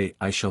May Day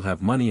I shall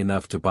have money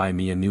enough to buy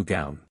me a new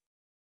gown.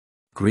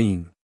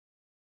 Green.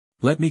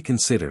 Let me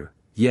consider,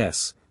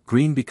 yes,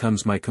 green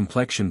becomes my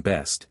complexion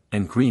best,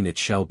 and green it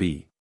shall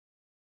be.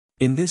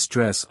 In this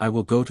dress I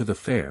will go to the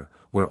fair,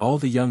 where all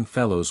the young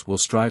fellows will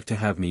strive to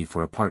have me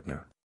for a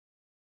partner.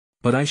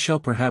 But I shall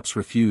perhaps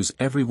refuse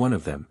every one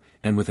of them,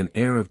 and with an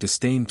air of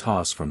disdain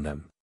toss from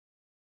them.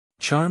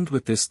 Charmed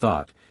with this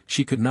thought,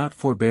 she could not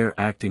forbear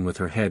acting with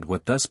her head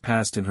what thus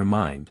passed in her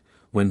mind,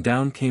 when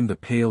down came the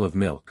pail of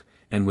milk,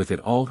 and with it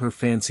all her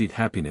fancied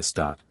happiness.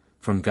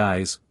 From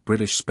Guy's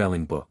British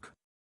Spelling Book.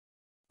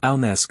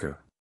 Alnaschar.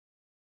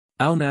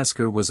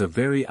 Alnaschar was a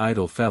very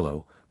idle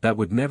fellow, that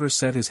would never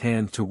set his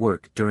hand to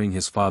work during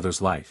his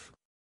father's life.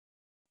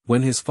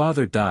 When his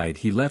father died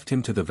he left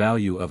him to the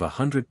value of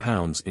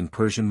 £100 in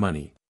Persian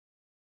money.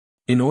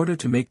 In order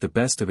to make the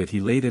best of it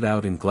he laid it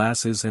out in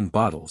glasses and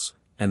bottles,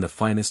 and the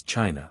finest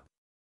china.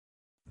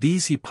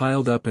 These he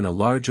piled up in a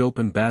large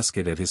open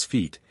basket at his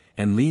feet,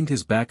 and leaned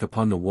his back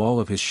upon the wall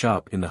of his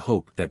shop in the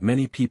hope that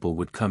many people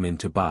would come in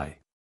to buy.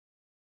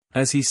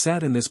 As he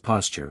sat in this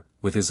posture,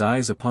 with his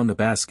eyes upon the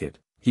basket,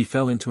 he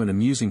fell into an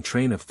amusing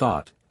train of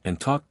thought, and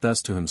talked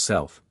thus to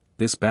himself: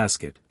 "This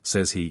basket,"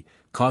 says he,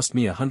 "cost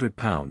me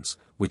 £100,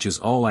 which is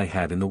all I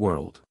had in the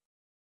world.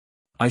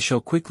 I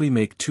shall quickly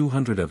make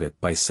 200 of it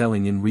by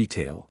selling in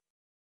retail.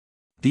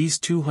 These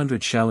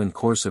 200 shall in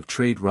course of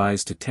trade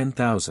rise to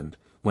 10,000,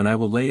 when I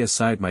will lay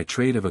aside my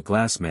trade of a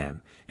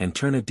glassman, and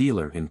turn a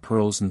dealer in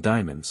pearls and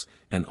diamonds,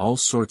 and all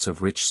sorts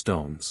of rich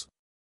stones.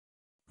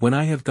 When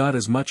I have got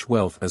as much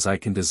wealth as I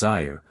can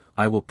desire,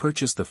 I will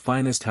purchase the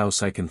finest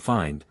house I can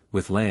find,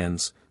 with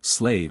lands,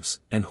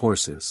 slaves, and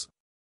horses.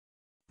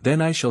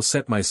 Then I shall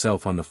set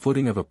myself on the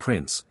footing of a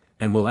prince,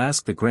 and will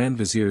ask the Grand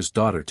Vizier's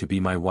daughter to be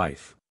my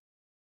wife.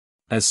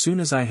 As soon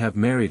as I have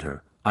married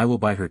her, I will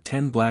buy her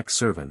 10 black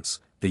servants,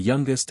 the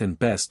youngest and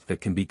best that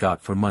can be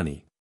got for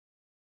money.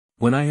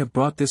 When I have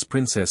brought this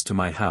princess to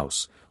my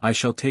house, I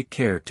shall take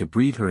care to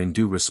breed her in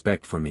due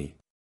respect for me.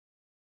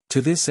 To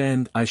this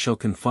end I shall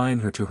confine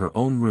her to her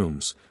own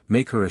rooms,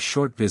 make her a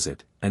short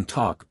visit, and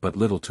talk but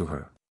little to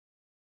her.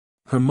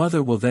 Her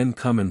mother will then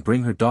come and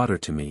bring her daughter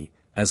to me,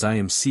 as I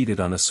am seated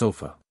on a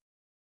sofa.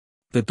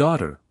 The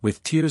daughter,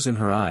 with tears in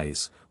her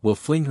eyes, will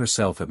fling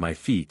herself at my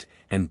feet,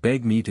 and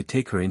beg me to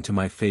take her into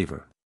my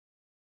favor.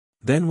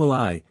 Then will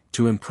I,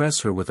 to impress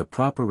her with a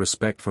proper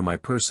respect for my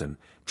person,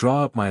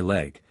 draw up my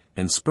leg,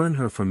 and spurn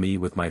her from me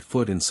with my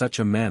foot in such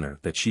a manner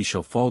that she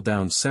shall fall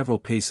down several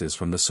paces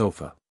from the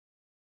sofa.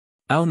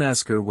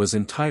 Alnaschar was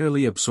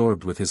entirely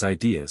absorbed with his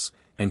ideas,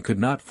 and could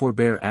not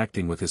forbear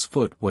acting with his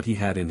foot what he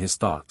had in his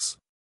thoughts.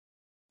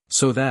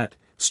 So that,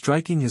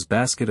 striking his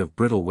basket of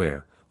brittle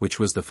ware, which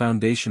was the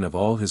foundation of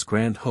all his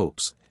grand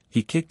hopes,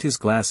 he kicked his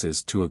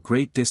glasses to a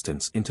great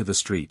distance into the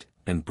street,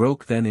 and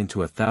broke then into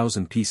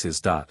 1,000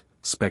 pieces.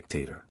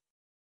 Spectator.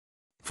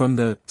 From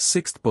the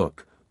 6th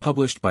book,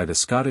 published by the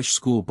Scottish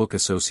School Book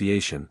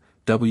Association,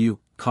 W.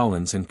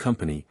 Collins and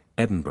Company,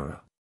 Edinburgh.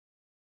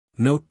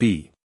 Note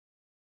B.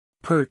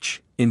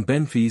 Perch, in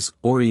Benfey's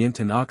Orient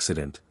and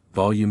Occident,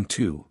 Volume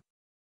 2.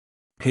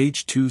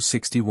 Page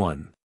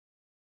 261.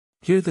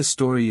 Here the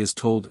story is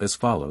told as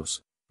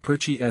follows.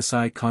 Perci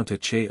si conta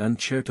che un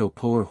certo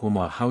por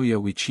homo hauia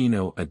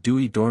vicino a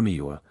due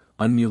dormiua,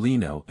 un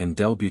mulino and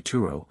del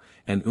buturo,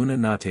 and una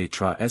notte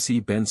tra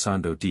essi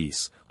pensando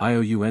dis,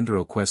 io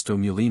uendero questo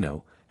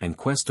mulino, and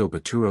questo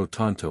buturo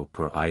tanto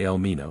per il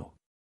mino.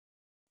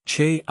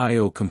 Che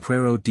io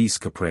comprero dis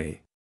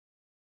capre.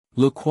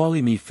 Lo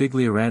quali mi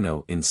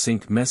figlieranno in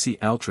 5 mesi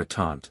altra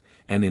tant,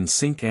 and in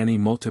 5 anni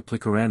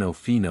multipliceranno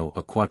fino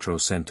a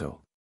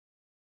 400.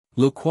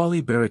 Lo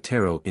quali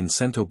beretero in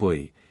 100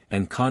 bui,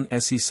 and con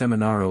essi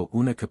seminaro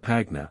una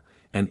capagna,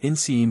 and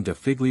insiem de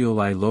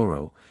figlioli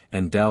loro,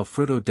 and dal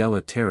frutto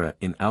della terra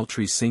in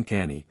altri 5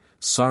 anni,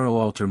 saro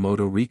alter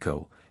modo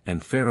rico,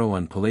 and ferro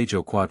un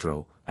pelagio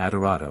quadro,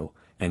 adorato,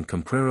 and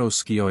comprero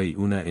scioi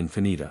una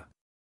infinita.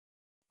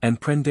 And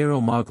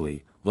prendero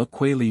mogli, lo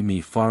quali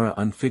mi fara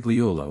un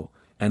figliuolo,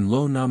 and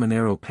lo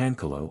nominero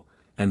pancolo,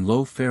 and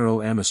lo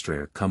ferro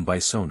amistrer cum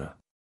bisona.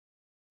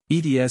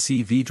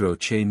 Edse vidro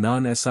che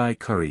non si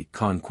curry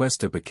con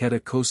questa bacchetta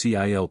cosi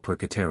il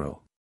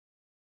percatero.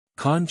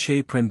 Con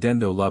che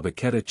prendendo la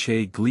bacchetta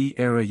che gli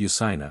era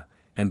usina,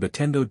 and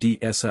battendo di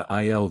essa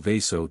il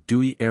vaso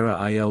dui era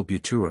il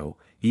buturo,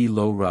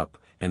 lo rup,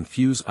 and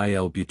fuse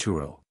il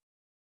buturo.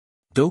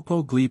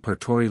 Dopo gli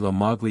partori la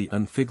mogli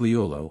un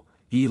figliuolo,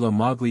 la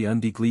mogli un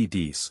di gli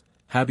dis,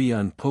 habi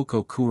un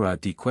poco cura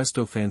di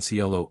questo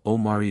fanciullo o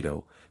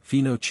marito,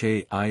 fino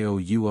che io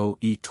uo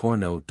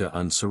torno da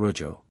un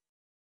sorugio.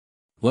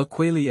 La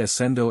quali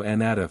essendo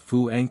annata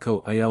fu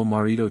anco il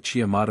marito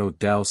chiamato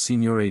dal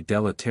signore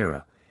della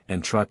terra,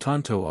 and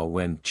trattanto a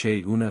when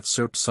che una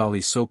serp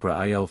sali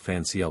sopra il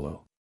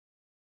fanciullo.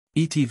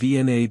 Et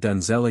viene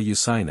donzella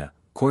usina,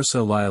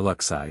 corsa la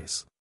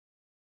luxis.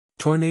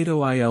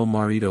 Tornado il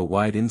marito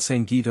wide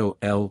insanguito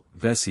el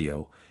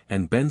vesio,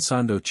 and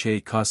pensando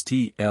che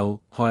costi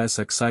el hoas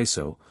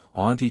exciso,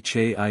 aunti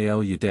che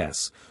il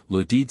udes,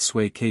 lo did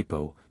sue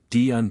capo,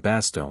 di un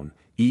baston,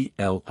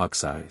 el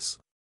oxis.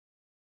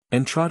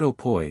 Entrato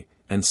poi,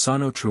 and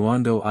sano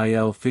truando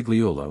il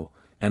figliuolo,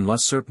 and la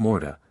serp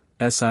morta,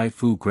 si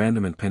fu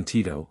grandement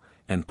pentito,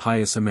 and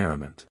pious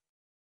ameriment.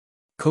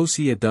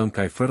 Cosi adunc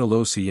I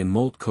fratellosi in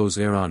molt cos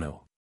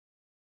erano.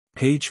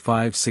 Page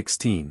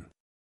 516.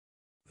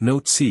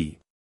 Note C.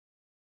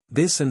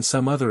 This and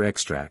some other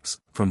extracts,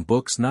 from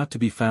books not to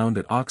be found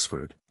at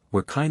Oxford,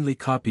 were kindly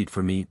copied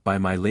for me by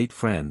my late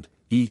friend,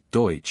 E.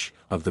 Deutsch,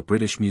 of the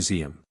British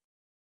Museum.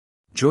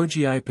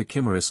 Georgii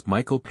Pecimeris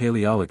Michael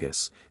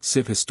Paleologus,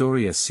 Civ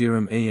Historia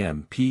Serum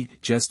Am P.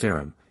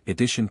 Gestarum,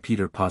 edition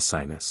Peter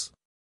Pausinus.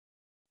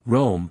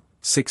 Rome,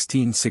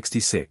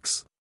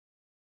 1666.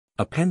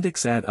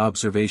 Appendix ad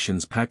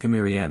observations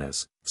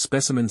Pacamerianas,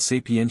 specimen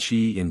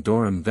sapientiae in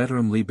Dorum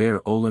veterum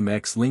liber olim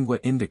ex lingua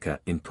indica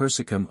in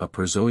Persicum a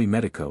Persoe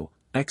medico,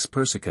 ex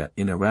Persica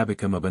in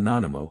Arabicum ab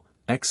anonimo,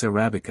 ex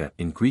Arabica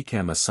in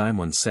Grecam a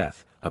Simon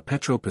Seth, a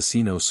Petro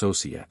Pacino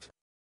societ.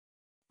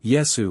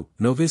 Jesu,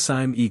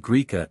 novisime e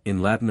Greca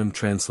in Latinum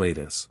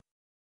translatus.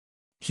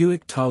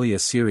 Huic talia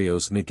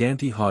Syrios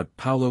neganti haud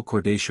Paulo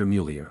Cordacier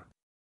Mulier.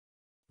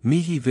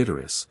 Mihi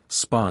videris,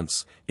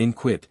 spons,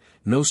 inquit,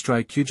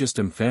 nostrae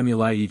cugestum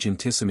famulae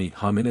gentissimi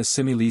homines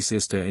similis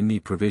ista in me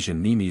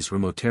provision nemis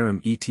remoterum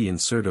et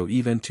inserto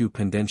eventu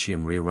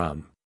pendentium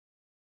rerum.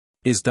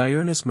 Is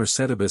diurnus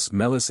mercedibus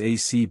melis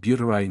ac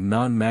buteri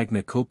non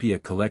magna copia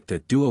collecta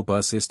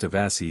duobus ista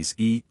vasis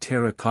e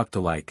terra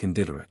coctali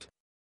conditerit.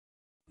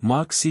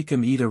 Moc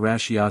secum ita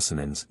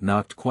ratiocinans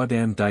noct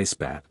quadam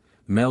dispat,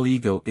 mel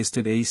ego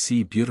istit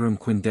ac buterum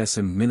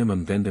quindecim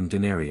minimum vendum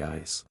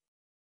denariis.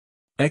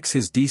 Ex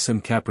his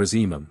decem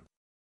caprasimum.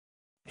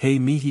 He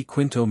mihi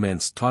quinto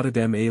mens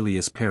totidem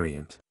alias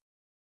perient.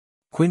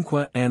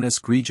 Quinqua annis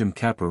gregem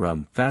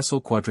caparum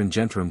facil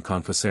quadrangentrum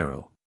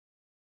confessero.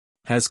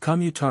 Has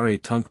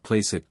commutare tunc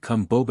placit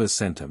cum boba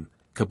centum,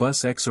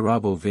 cabus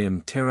exorabo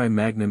vim terrae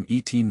magnum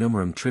et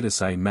numerum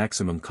tritisae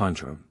maximum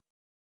conjurum.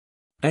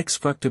 Ex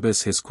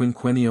fructibus his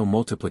quinquennio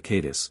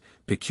multiplicatus,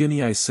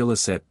 pecuniae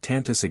silicet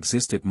tantus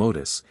existit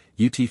modus,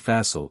 ut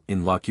facil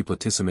in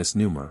locuplattissimus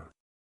numer.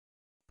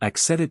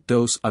 Accedit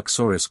dos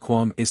uxoris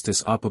quam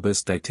istis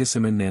opibus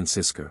ditissimen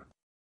nansiscer.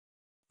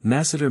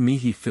 Nascitur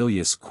mihi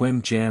filius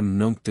quem jam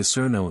nunc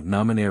discerno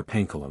nominare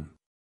panculum.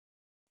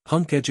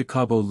 Hunc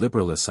educabo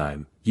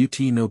liberalisime, ut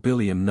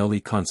nobilium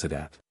nulli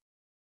concedat.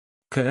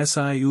 Ca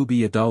si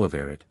ubi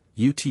adoliverit,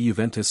 ut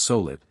juventus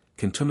solit,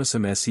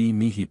 contumasum se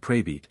mihi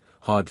prebit,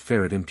 haud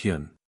ferit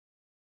impune.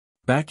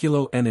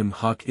 Baculo enim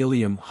hoc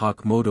ilium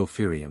hoc modo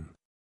ferium.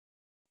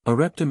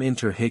 Areptum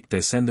inter haec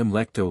descendum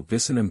lecto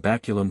vicinum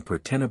baculum per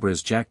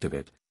tenebras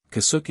jactavit,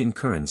 casuc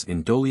incurrens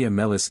in dolia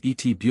melis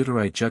et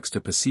buteri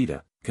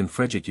juxtaposita,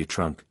 confregit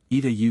utrunc,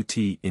 eta ut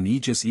in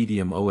aegis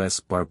etium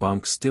os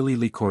barbanc stili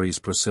licoris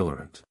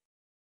procillerant.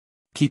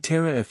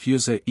 Citera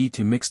effusa et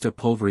mixta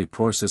pulveri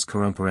prorsus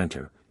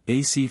corrumperenter,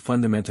 ac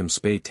fundamentum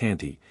spe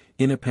tanti,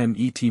 inapem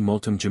et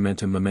multum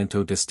gementum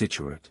memento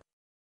destitueret.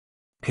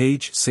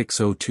 Page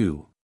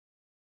 602.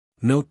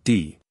 Note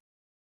D.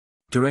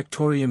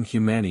 Directorium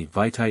Humani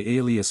Vitae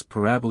alias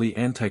Paraboli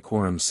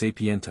Antiquorum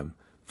Sapientem,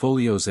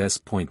 Folios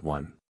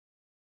S.1.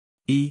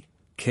 E.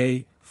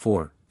 K.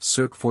 4,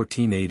 circ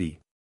 1480.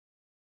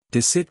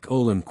 Desic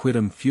olim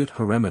quidem fut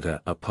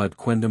heremita apud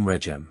quendam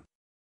regem.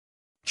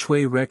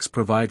 Chue rex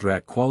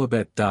providerat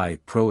qualibet die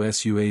pro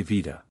sua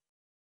vita.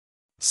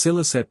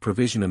 Silicet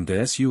provisionum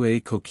de sua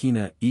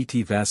coquina et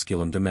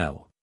vasculum de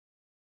mel.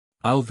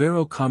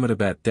 Alvero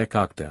comitabat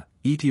decocta,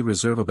 et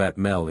reservabat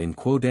mel in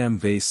quodam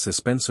vase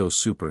suspenso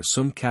super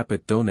sum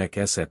capit donec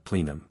esset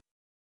plenum.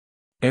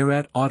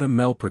 Erat autumn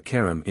mel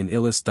percarum in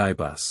illis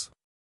dibus.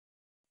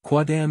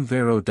 Quadam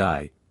vero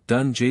die,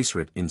 dun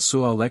jacerit in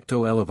sua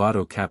lecto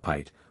elevado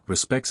capite,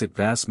 respexit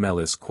vas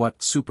melis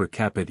quat super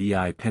capit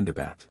ei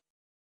pendibat.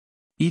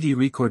 Edi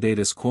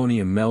recordatus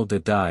quonium mel de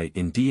die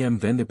in diem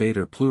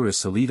vendibator pluris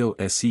solido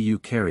seu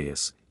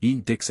carius,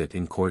 dixit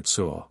in cord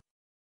suo.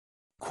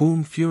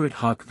 Quum furit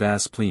hoc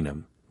vas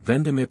plenum,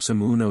 vendum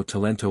ipsum uno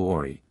talento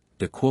ori,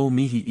 de quo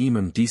mihi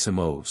imum decim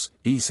oves,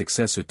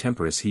 successor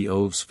temporis he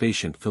oves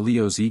facient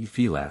filios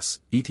filas,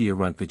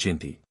 erunt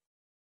viginti.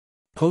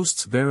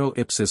 Posts vero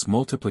ipsis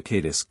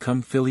multiplicatus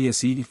cum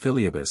filius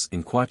filiabus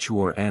in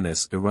quatuor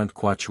annis erunt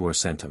quatuor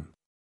centum.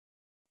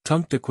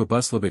 Tunc de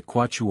quibus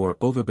quatuor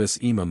ovibus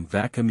imum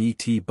vacum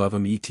et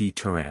bovum et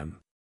turam.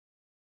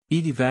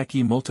 Edi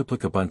vaci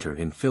multiplicabunter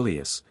in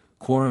filius,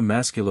 quorum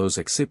masculos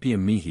excipium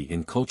mihi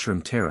in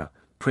culturum terra,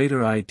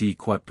 praeter id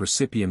quat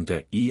percipium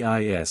de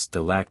eis de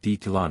lacti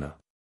tilana.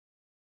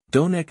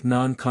 Donec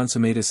non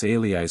consummatus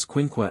aliis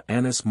quinqua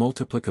annis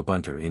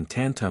multiplicabunter in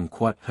tantum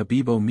quat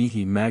habibo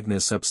mihi magna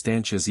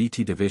substantias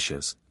et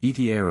divitias, et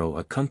aero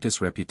a cunctus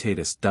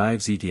reputatus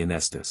dives et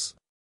honestus.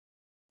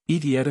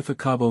 Et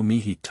edificabo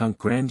mihi tunc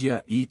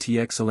grandia et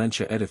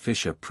excellentia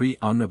edificia pre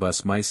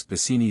omnibus mais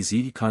vicinis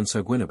et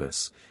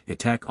consanguinibus,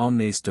 itac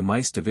omnes de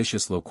mais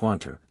divitius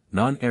loquanter,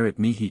 non erit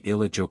mihi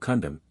illa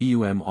jocundum,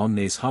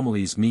 omnes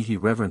homilies mihi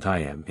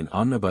reverentiam in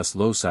omnibus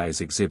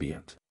locis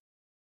exhibient.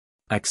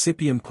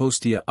 Accipium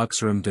postea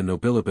uxorum de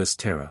nobilibus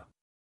terra.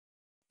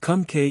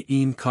 Cum que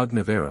in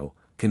cognivero,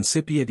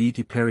 concipiat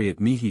et periat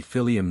mihi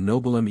filium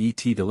nobilum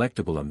et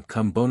delectabilum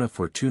cum bona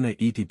fortuna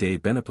et de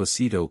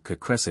beneplacido que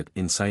crescit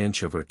in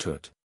scientia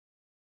virtut.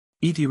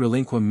 Et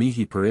relinquam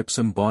mihi per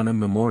ipsum bonum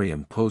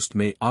memoriam post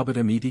me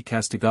obitum et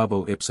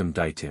castigabo ipsum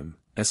ditem,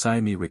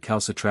 si me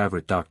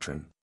recalcitravit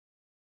doctrine.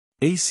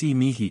 Ac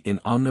mihi in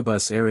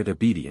omnibus erit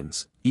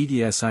obediens,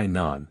 et si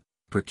non,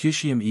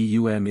 percutium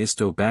eum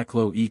isto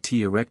baclo et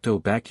erecto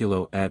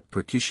baculo ad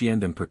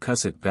percutiendum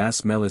percussit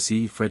vas melis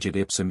fregit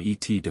ipsum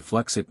et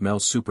defluxit mel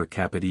super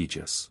capit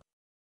aegis.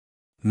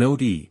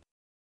 Note E.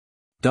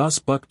 Das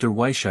Buch der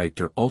Weisheit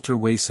der Alter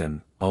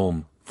Weisen,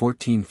 Ulm,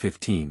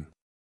 1415.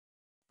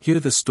 Here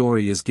the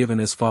story is given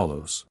as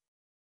follows.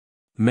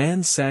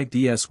 Man sagt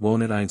es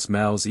wohnet eins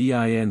Mals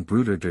ein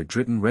Bruder der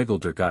dritten Regel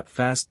der Gott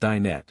fast die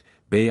Net,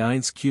 bei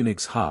eins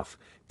Königs Hof,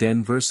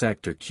 den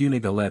Versacter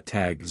König alle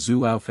Tag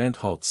zu auf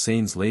Enthalt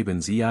seines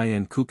Lebens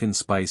ein Kuchen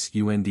Speis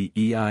und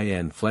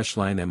ein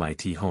Fleischlein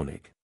mit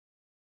Honig.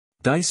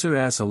 Dieser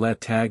as alle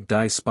Tag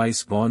die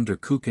Speis von der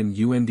Kuchen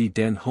und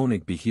den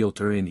Honig behielt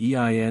in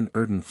ein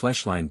Erden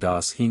Fleischlein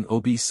das hing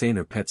obi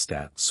seiner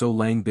Petstadt so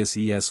lang bis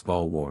es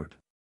voll ward.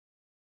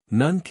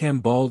 Nun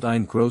kam bald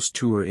ein groß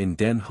Tour in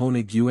den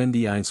Honig und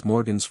eins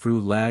morgens früh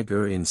lag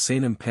in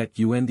seinem Pet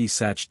und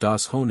sach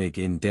das Honig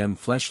in dem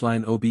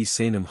Fleischlein obi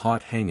seinem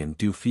Haut hängen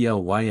du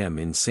viel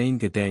in sein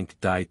Gedenk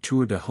die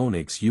Tour de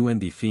Honigs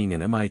und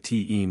fingen mit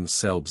ihm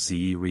selbst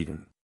sie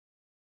reden.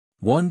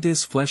 One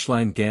des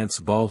Fleischlein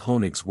ganz voll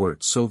Honigs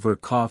wort so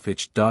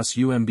verkaufig das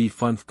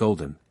fünf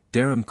Gulden,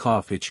 darum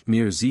kauf ich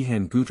mir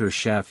ziehen guter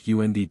Schaf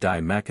und die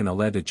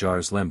Machinalede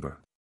Jars Lember.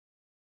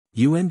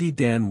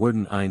 Dan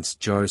werden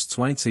einst Jars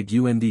 20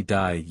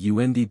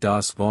 die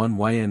das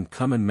von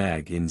kommen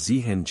mag in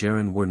ziehen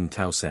Jaren werden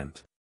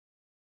 1000.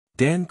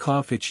 Dan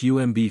kauf ich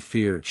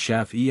 4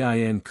 Schaf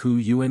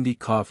ku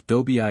kauf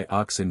dobii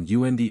Oxen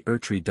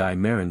Ertri die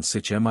Maren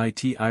sich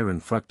mit ihren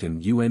Frukten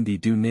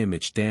du nimm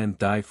ich dan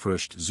die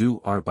Frucht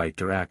zu Arbeit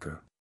der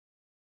Acker.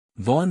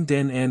 Von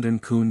den andern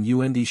Kuhn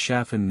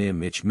Schafen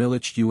nimm ich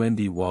Milch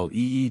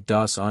wal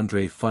das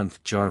Andre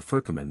 5 Jar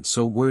Furkemen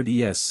so word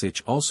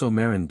sich also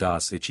Maren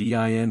das ich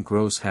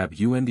groß hab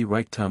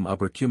Reichtum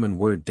überkommen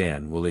word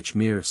dan will ich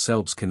mir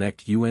selbst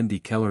connect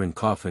Kelleren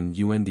kaufen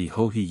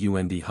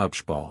hohi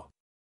Hubschball.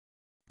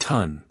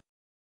 Ton.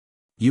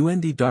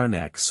 Und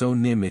Darnak so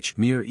nimich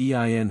mir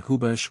ein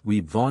Hubash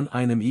wie von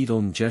einem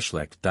edlen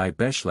Geschlecht die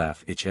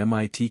Beschlaf ich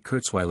mit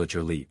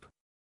Kurzweiliger lieb.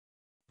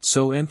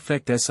 So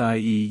entfect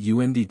sie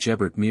und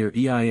gebert mir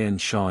ein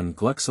schon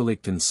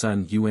gluckselichten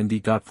Son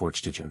und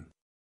Gottforstigen.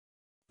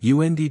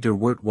 Und der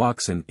Wort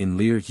wachsen in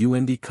Lehr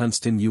und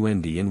Kunsten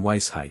und in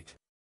Weisheit.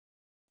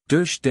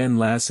 Durch den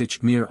las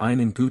ich mir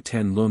einen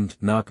guten Lund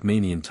nach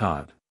meinen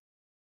Tod.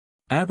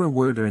 Aber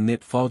Wörter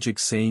nit falschig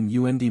sein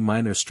und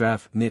meiner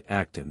Straf nit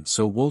acten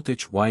so wollt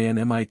ich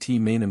mit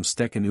meinem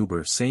Stecken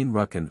über sein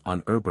Rücken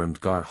an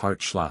Erbermt gar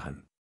hart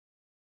schlagen.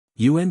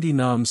 Und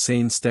nam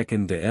sein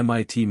Stecken de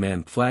mit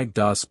man flag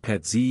das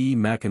pet ze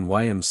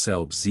machen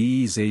selb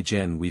ze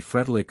sagen wie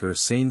Fredeliker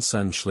sein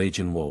Son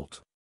schlagen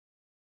wollt.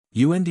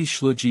 Und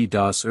schlugi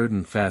das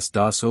Erden fast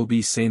das ob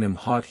seinem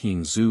hot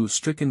hing zu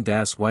stricken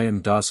das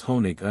das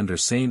Honig under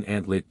sein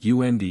Antlit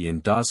und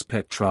in das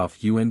Pet Trof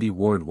und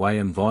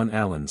Ward von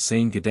allen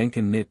sein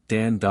Gedenken nit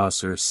dan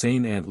das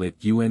sein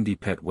Antlit und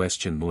Pet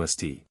Westchen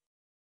muesti.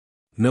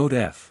 Note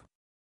F.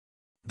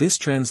 This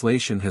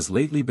translation has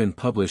lately been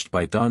published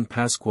by Don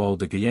Pascual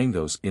de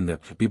Gallegos in the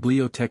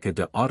Biblioteca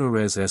de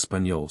Autores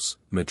Españoles,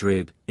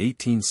 Madrid,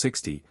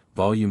 1860,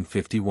 volume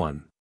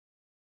 51.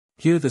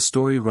 Here the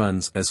story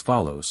runs as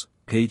follows,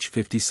 page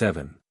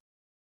 57.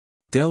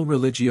 Del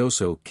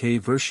religioso que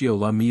versió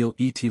la mil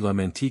y la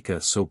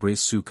mantica sobre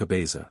su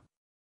cabeza.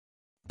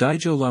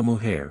 Dijo la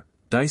mujer,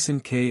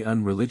 dicen que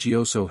un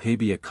religioso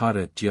había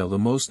cata la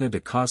limosna de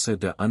casa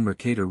de un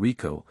mercader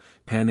rico,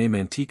 pan e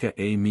mantica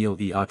e mil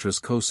y otras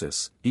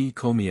cosas, y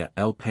comía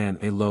el pan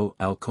e lo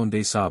al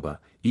condesaba,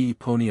 y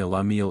ponía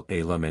la mil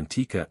e la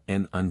mantica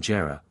en un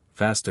jarra,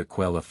 fasta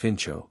quella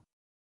fincho.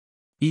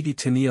 Y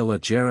tenía la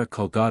jarra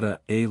colgada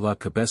e la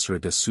cabecera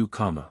de su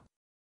cama.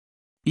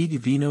 Y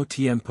vino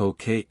tiempo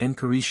que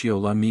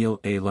encarició la mil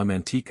e la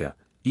mantica,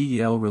 y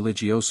el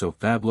religioso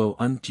fabló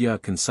un día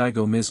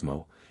consigo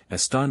mismo,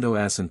 estando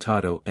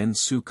asentado en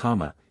su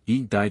cama,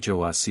 y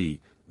dijo así,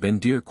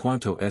 vendir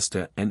cuanto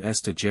está en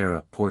esta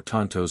jarra por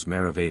tantos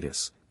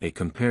maravedis, e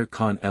compare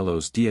con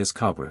los 10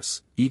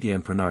 cabras, y de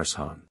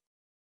emprenarse.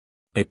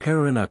 E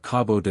peran a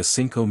cabo de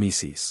 5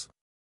 meses.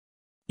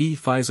 Y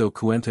fizo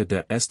cuenta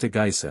de esta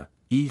guisa,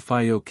 y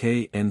fallo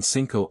que en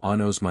 5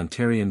 años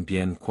montarían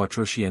bien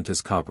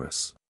 400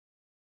 cabras.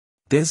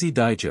 Desi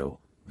dijo,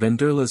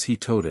 venderlas y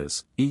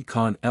todas, y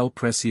con el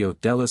precio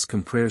de las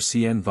comprar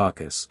 100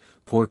 vacas,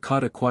 por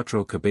cada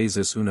 4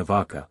 cabezas una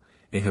vaca,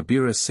 e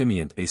habira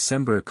simiente e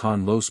sembrar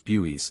con los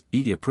bueyes,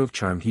 y de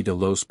aprovecharme de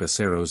los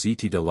becerros y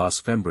de las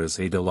fembras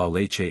e de la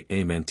leche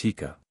e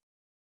mantica.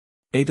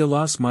 E de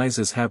las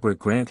maizes haber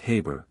grant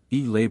haber,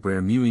 y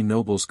labrar muy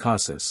nobles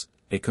casas,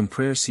 e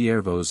comprar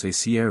siervos e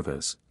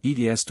siervas, y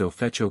de esto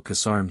fecho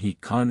casarme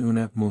con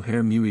una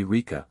mujer muy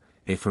rica,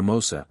 e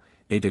formosa,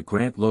 e de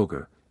grant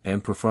logar,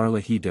 en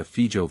prefarla de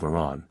fijo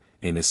varón,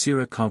 e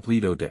nacira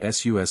completo de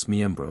sus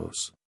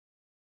miembros.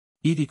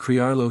 Y de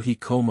criarlo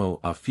como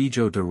a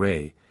fijo de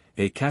rey,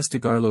 e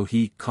castigarlo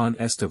con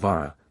esta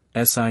vara,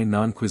 si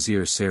non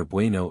quisir ser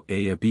bueno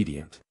e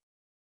obedient.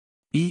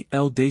 Y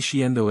el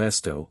diciendo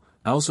esto,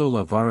 alzó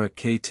la vara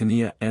que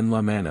tenía en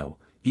la mano,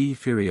 y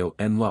firió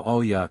en la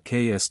olla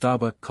que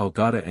estaba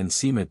colgada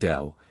encima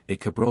del, e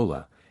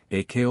quebróla,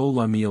 e queó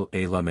la miel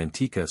e la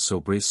mantica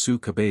sobre su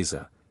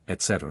cabeza,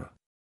 etc.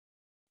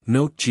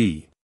 Note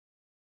G.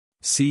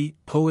 C.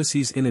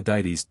 Poesies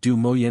inedites du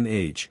Moyen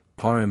Age,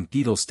 parem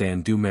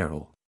Giedelstan du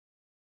Merrill.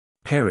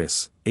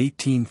 Paris,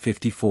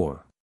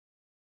 1854.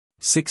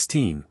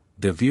 16,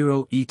 De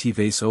Viro et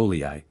Vase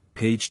Olii,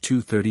 page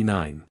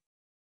 239.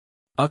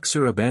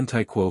 Uxor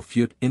abantiquo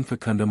fut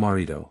infecunda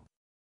marido.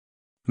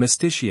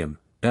 Mestitium,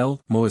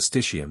 L.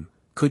 Moestitium,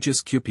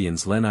 cujus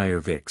cupiens lenier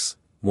vix,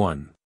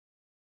 1.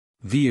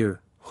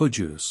 Vir,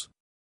 hujus.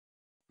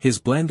 His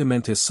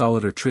blandamentis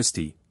soliter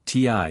tristi,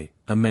 ti,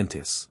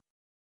 amentis.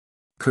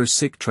 Cur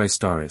sic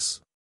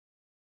tristaris.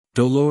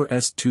 Dolor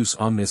est tus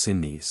omnis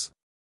innis.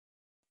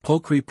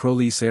 Pulcri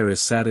prolis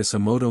eris satis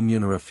amodo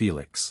munera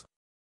felix.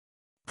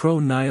 Pro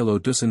nihilo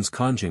ducens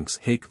conjunx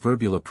haec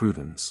verbula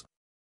prudens.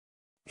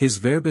 His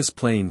verbis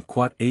plain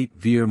quat 8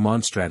 vir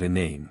monstrat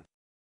inane.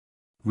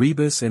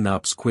 Rebus in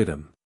ops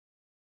quidem.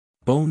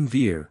 Bon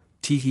vir,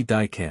 tihi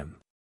dicam.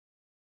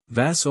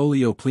 Vas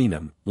oleo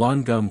plenum,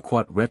 longum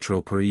quat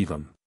retro per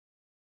evum.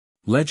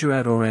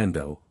 Legerat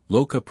orando,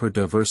 loca per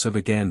diversa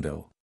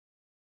vagando.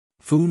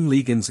 Fun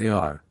ligens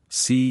ear,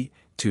 c.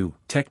 to,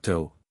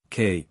 tecto,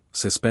 k.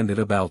 suspended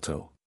ab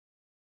alto.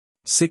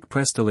 Sic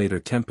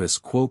prestilator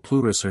tempus quo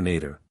plurus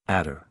ornator,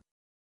 adder.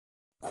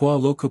 Qua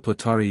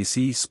locuplatariis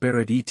e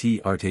sperat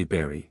et arte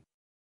beri.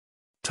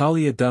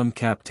 Talia dum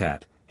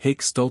captat,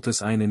 haec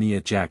stultus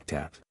inania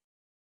jactat.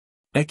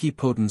 Ecce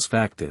potens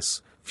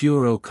factus,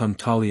 furo cum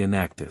talia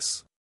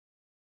nactus.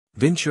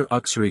 Vincere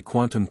uxori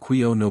quantum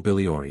quio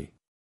nobiliori.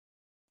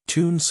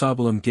 Tun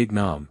sabulum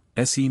gignam,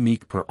 esse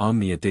mic per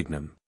omnia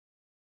dignum.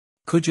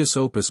 Cujus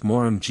opus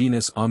morum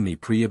genus omni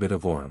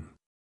prohibitavorum.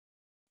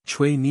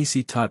 Tue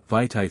nisi tot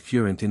vitae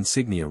furent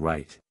insignia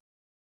right.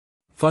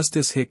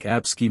 Fustus hic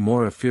absci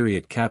mora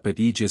feriat capit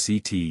aegis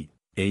et,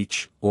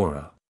 h,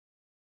 ora.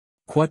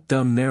 Quod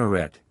dum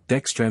narraret,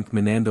 dextram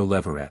minando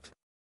leveret.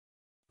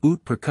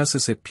 Ut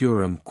percussit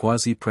purum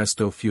quasi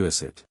presto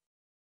fuisit.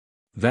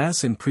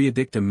 Vas in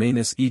preedictum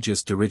manus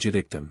aegis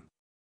dirigidictum.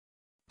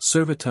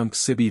 Servitumque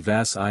sibi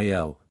vas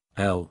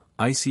ico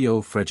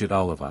fregit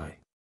olivae.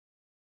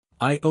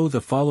 I owe the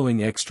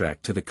following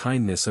extract to the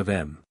kindness of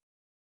M.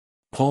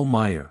 Paul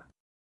Meyer.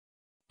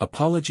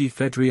 Apologi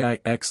Fedrii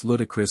ex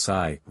ludicris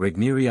I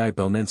regnerii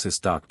Belnensis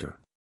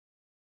Doctor.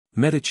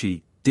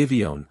 Medici,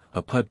 Divione,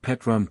 apud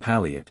Petrum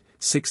Palliat,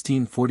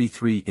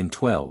 1643 in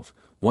 12,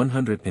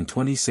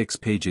 126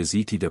 pages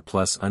etida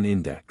plus un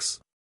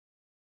index.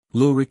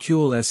 Le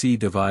recul se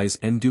devise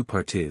en deux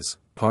parties,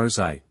 pars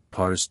I,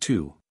 pars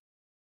 2.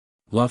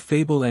 La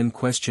fable en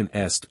question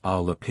est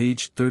à la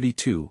page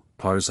 32,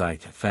 pars I,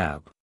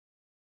 fab.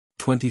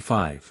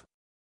 25.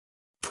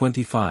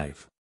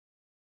 25.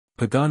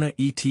 Pagana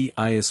et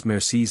ius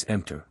mercies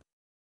emptor.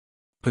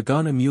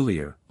 Pagana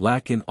mulier,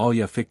 lac in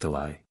alia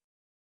fictili.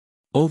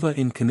 Ova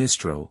in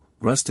canistro,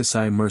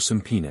 rustici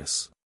mersum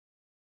penis.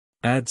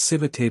 Ad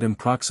civitatem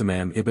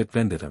proximam ibit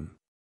venditum.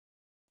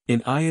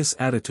 In ius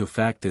addito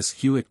factus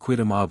huit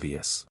quidem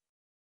obvious.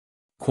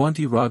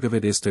 Quanti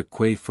rogavit ista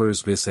quae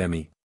furs vis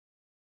emi.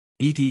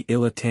 Eti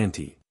illa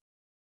tanti.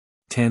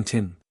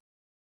 Tantin.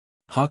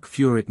 Hoc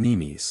furit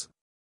nemes.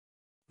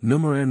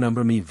 Numere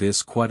numbermi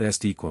vis quod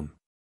est equum.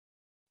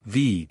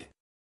 Vide.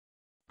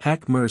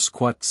 Hac mers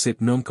quat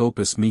sit nunc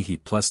opus mihi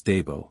plus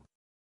debo.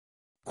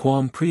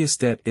 Quam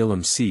priestet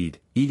illum seed,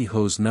 eti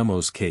hos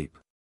nummos cape.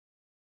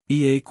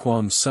 Ea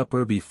quam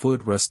superbi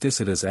fud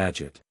rusticitas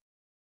agit.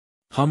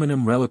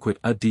 Hominum reliquit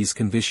ad dies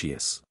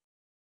convitius.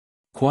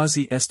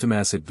 Quasi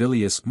estimasit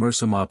vilius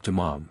mersum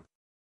optimum.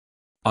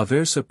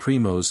 Aversa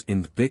primos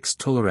in vix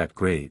tolerat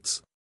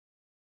grades.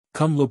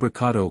 Cum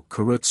lubricato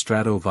corrut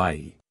strato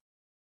vai.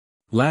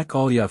 Lac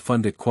alia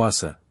fundit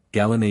quasa,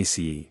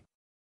 gallinacii.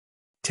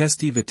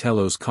 Testi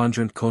vitellos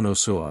condrant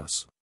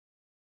conosoas.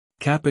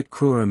 Capit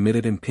crura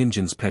mittit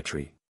impingens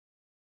petri.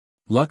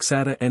 Lux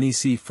ada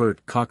nec fert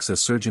coxa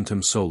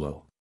surgentum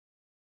solo.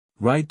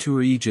 Ride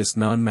tuer aegis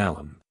non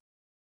malum.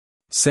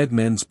 Sed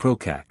mens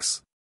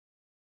procax.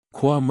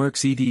 Qua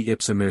merx eti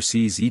ipsa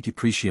mercies eti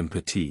pretium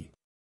petit.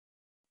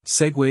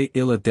 Segue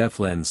illa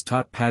deflens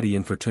tot pati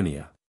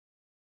infortunia.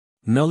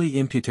 Nulli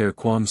imputer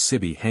quam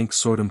sibi hanc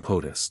sortum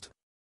potest.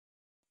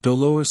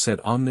 Dolor sed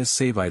omnis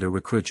savita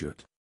recrugut.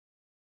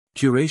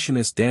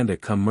 Curationis danda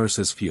cum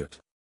mersus fiut.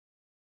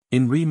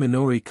 In re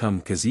minori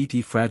cum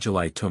casiti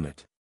fragili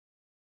tumit.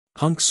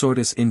 Hunc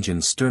sortis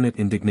ingens sternit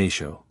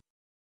indignatio.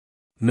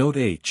 Note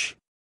H.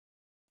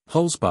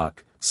 Hulsbach,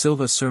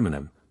 Silva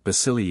Sermonum,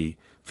 Basilii,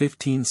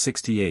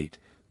 1568,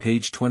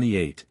 page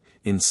 28,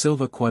 in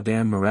Silva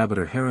quadam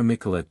mirabiter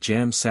heramicola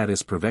jam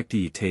satis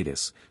provectii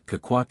tatus,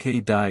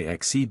 quaque die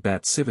exceed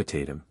bat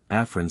civitatum,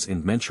 afferens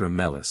in menturum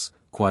mellis,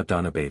 quad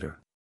donabator.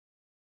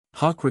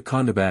 Hoc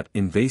recondabat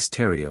in vase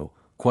terrio,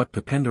 quod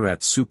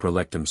pependerat supra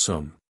lectum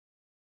sum.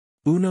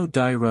 Uno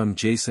dirum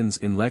jasons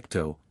in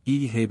lecto,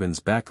 e habens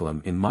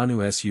baculum in manu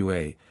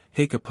sua,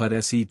 hac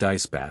apud se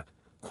dispat,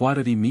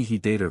 quadati mihi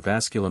dater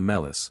vascula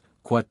mellis,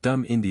 quod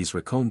dum indies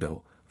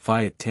recondo,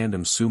 fiat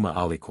tandem summa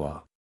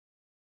aliqua.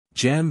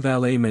 Jam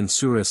valet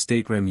mensura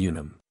staterem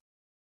unum.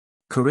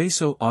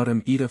 Careso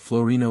autem ita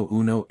florino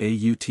uno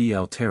aut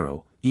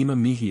altero, ima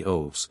mihi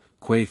oves,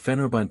 quae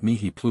fenerbunt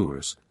mihi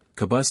plures,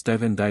 cabus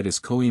divenditis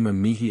coimum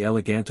mihi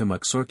elegantum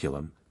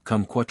uxorculum,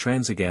 cum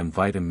quatransigam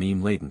vitam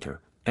meme latenter,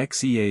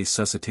 xea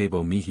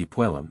suscitabo mihi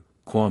puellum,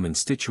 quam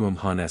instituum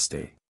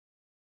honeste.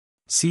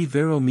 Si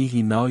vero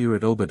mihi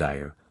nauurit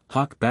obadier,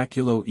 hoc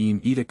baculo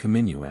eam ita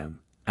comminuam,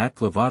 at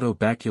clavato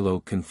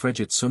baculo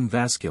confregit sum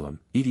vasculum,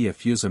 eti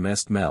effusum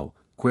est mel,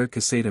 quer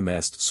cassatum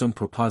est sum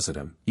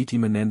propositum, eti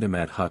menendum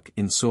ad huc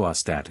in soa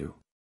statu.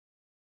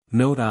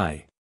 Note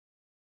I.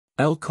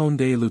 El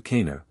conde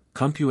Lucaner,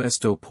 compu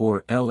esto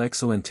por el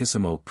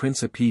excellentissimo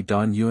Principe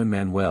Don Juan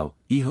Manuel,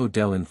 hijo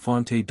del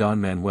infante Don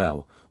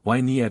Manuel, y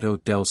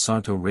nieto del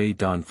Santo Rey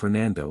Don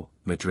Fernando,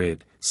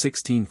 Madrid,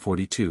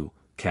 1642,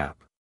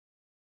 cap.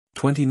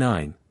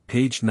 29,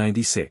 page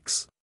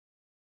 96.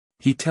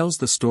 He tells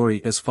the story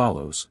as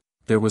follows: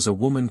 there was a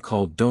woman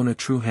called Dona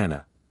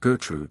Truhana,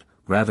 Gertrude,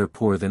 rather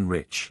poor than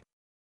rich.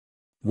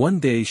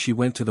 One day she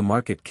went to the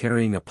market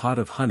carrying a pot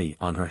of honey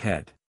on her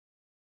head.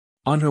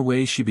 On her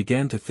way she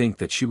began to think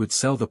that she would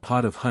sell the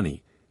pot of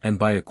honey, and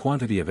buy a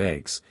quantity of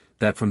eggs,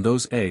 that from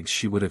those eggs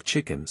she would have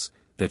chickens,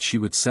 that she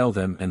would sell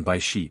them and buy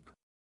sheep.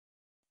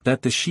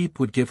 That the sheep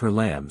would give her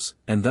lambs,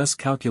 and thus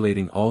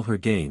calculating all her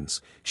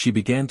gains, she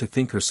began to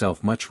think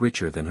herself much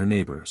richer than her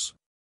neighbors.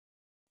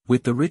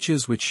 With the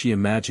riches which she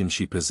imagined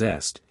she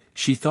possessed,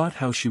 she thought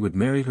how she would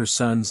marry her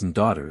sons and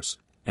daughters,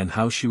 and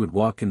how she would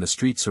walk in the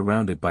street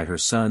surrounded by her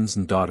sons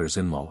and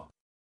daughters-in-law.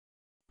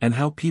 And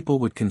how people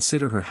would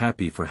consider her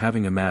happy for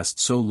having amassed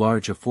so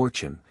large a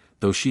fortune,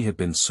 though she had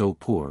been so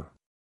poor.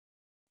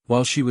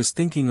 While she was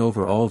thinking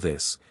over all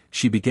this,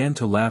 she began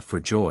to laugh for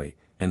joy,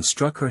 and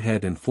struck her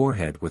head and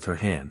forehead with her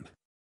hand.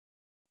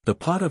 The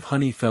pot of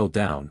honey fell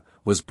down,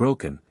 was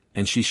broken,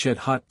 and she shed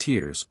hot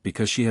tears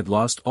because she had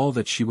lost all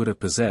that she would have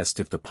possessed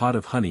if the pot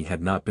of honey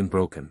had not been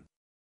broken.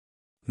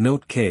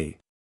 Note K.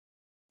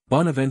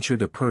 Bonaventure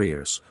de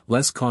Poiriers,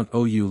 Les Contes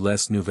ou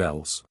les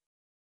Nouvelles.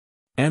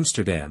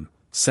 Amsterdam,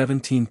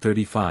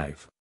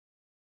 1735.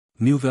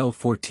 Nouvelle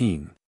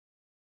 14.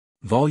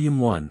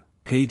 Volume 1,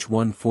 page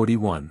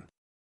 141.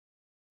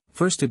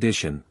 First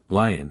edition,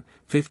 Lyon,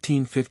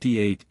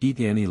 1558.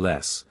 Etienne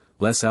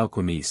les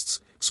alchimistes,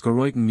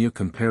 Scoroiten mieux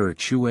comparer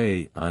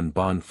tuer un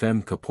bon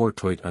femme que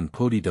portoit un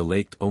podi de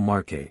lait au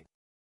marqué.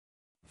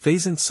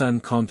 Faisant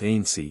son compte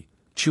ainsi,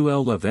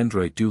 tuel la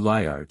vendroit du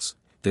liards,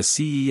 de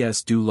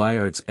ces du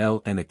liards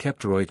el en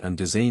accepteroit un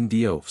dizaine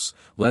d'offres,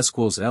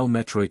 lesquels el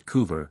metroit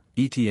couvert,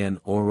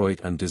 Etienne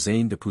auroit un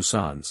dizaine de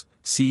poussons,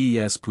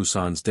 ces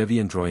poussons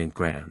deviendroient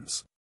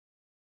grands.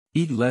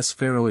 Et les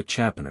feroit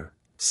chapener,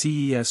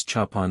 ces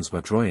chapons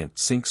vadroyant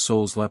 5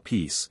 sols la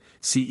piece,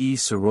 ces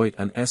seroit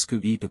un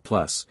escu et de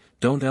plus,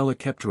 dont el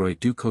accepteroit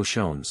du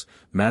cochons,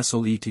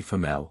 massol et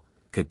femelle,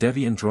 que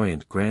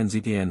deviendroient grands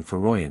Etienne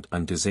feroyant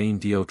un dizaine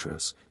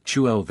d'autres,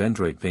 tuel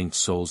vendroit 20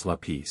 sols la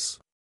piece.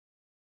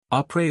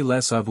 Après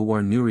les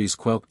avoir nourris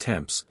quelques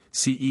temps,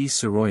 ces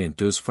seroyant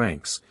 2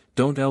 francs,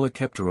 dont el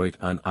accepteroit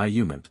un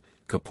ayument,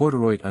 que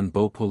porteroit un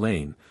beau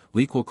poulain,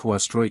 lequel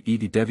coastroit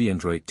et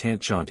deviendroit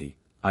tant gentil,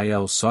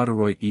 il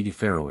sauteroit et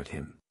feroit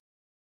hin.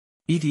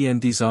 Etienne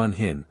disant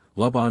hin,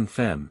 la bonne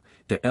femme,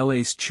 de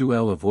las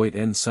tuel avoit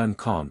en son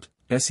compte,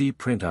 se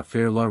print à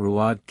faire la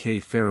rouade que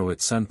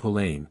feroit son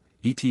poulain,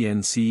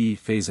 Etienne ce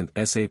faisant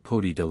sa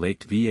podi de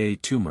lait va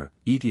tumor,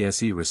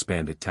 etse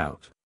respondit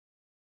tout.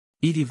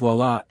 Et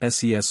voilà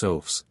ses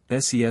oafs,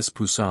 ses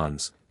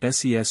poussons,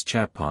 ses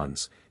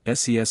chapons,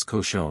 ses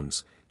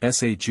cochons,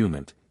 sa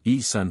jument,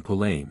 son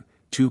poulain,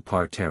 tout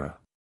par terre.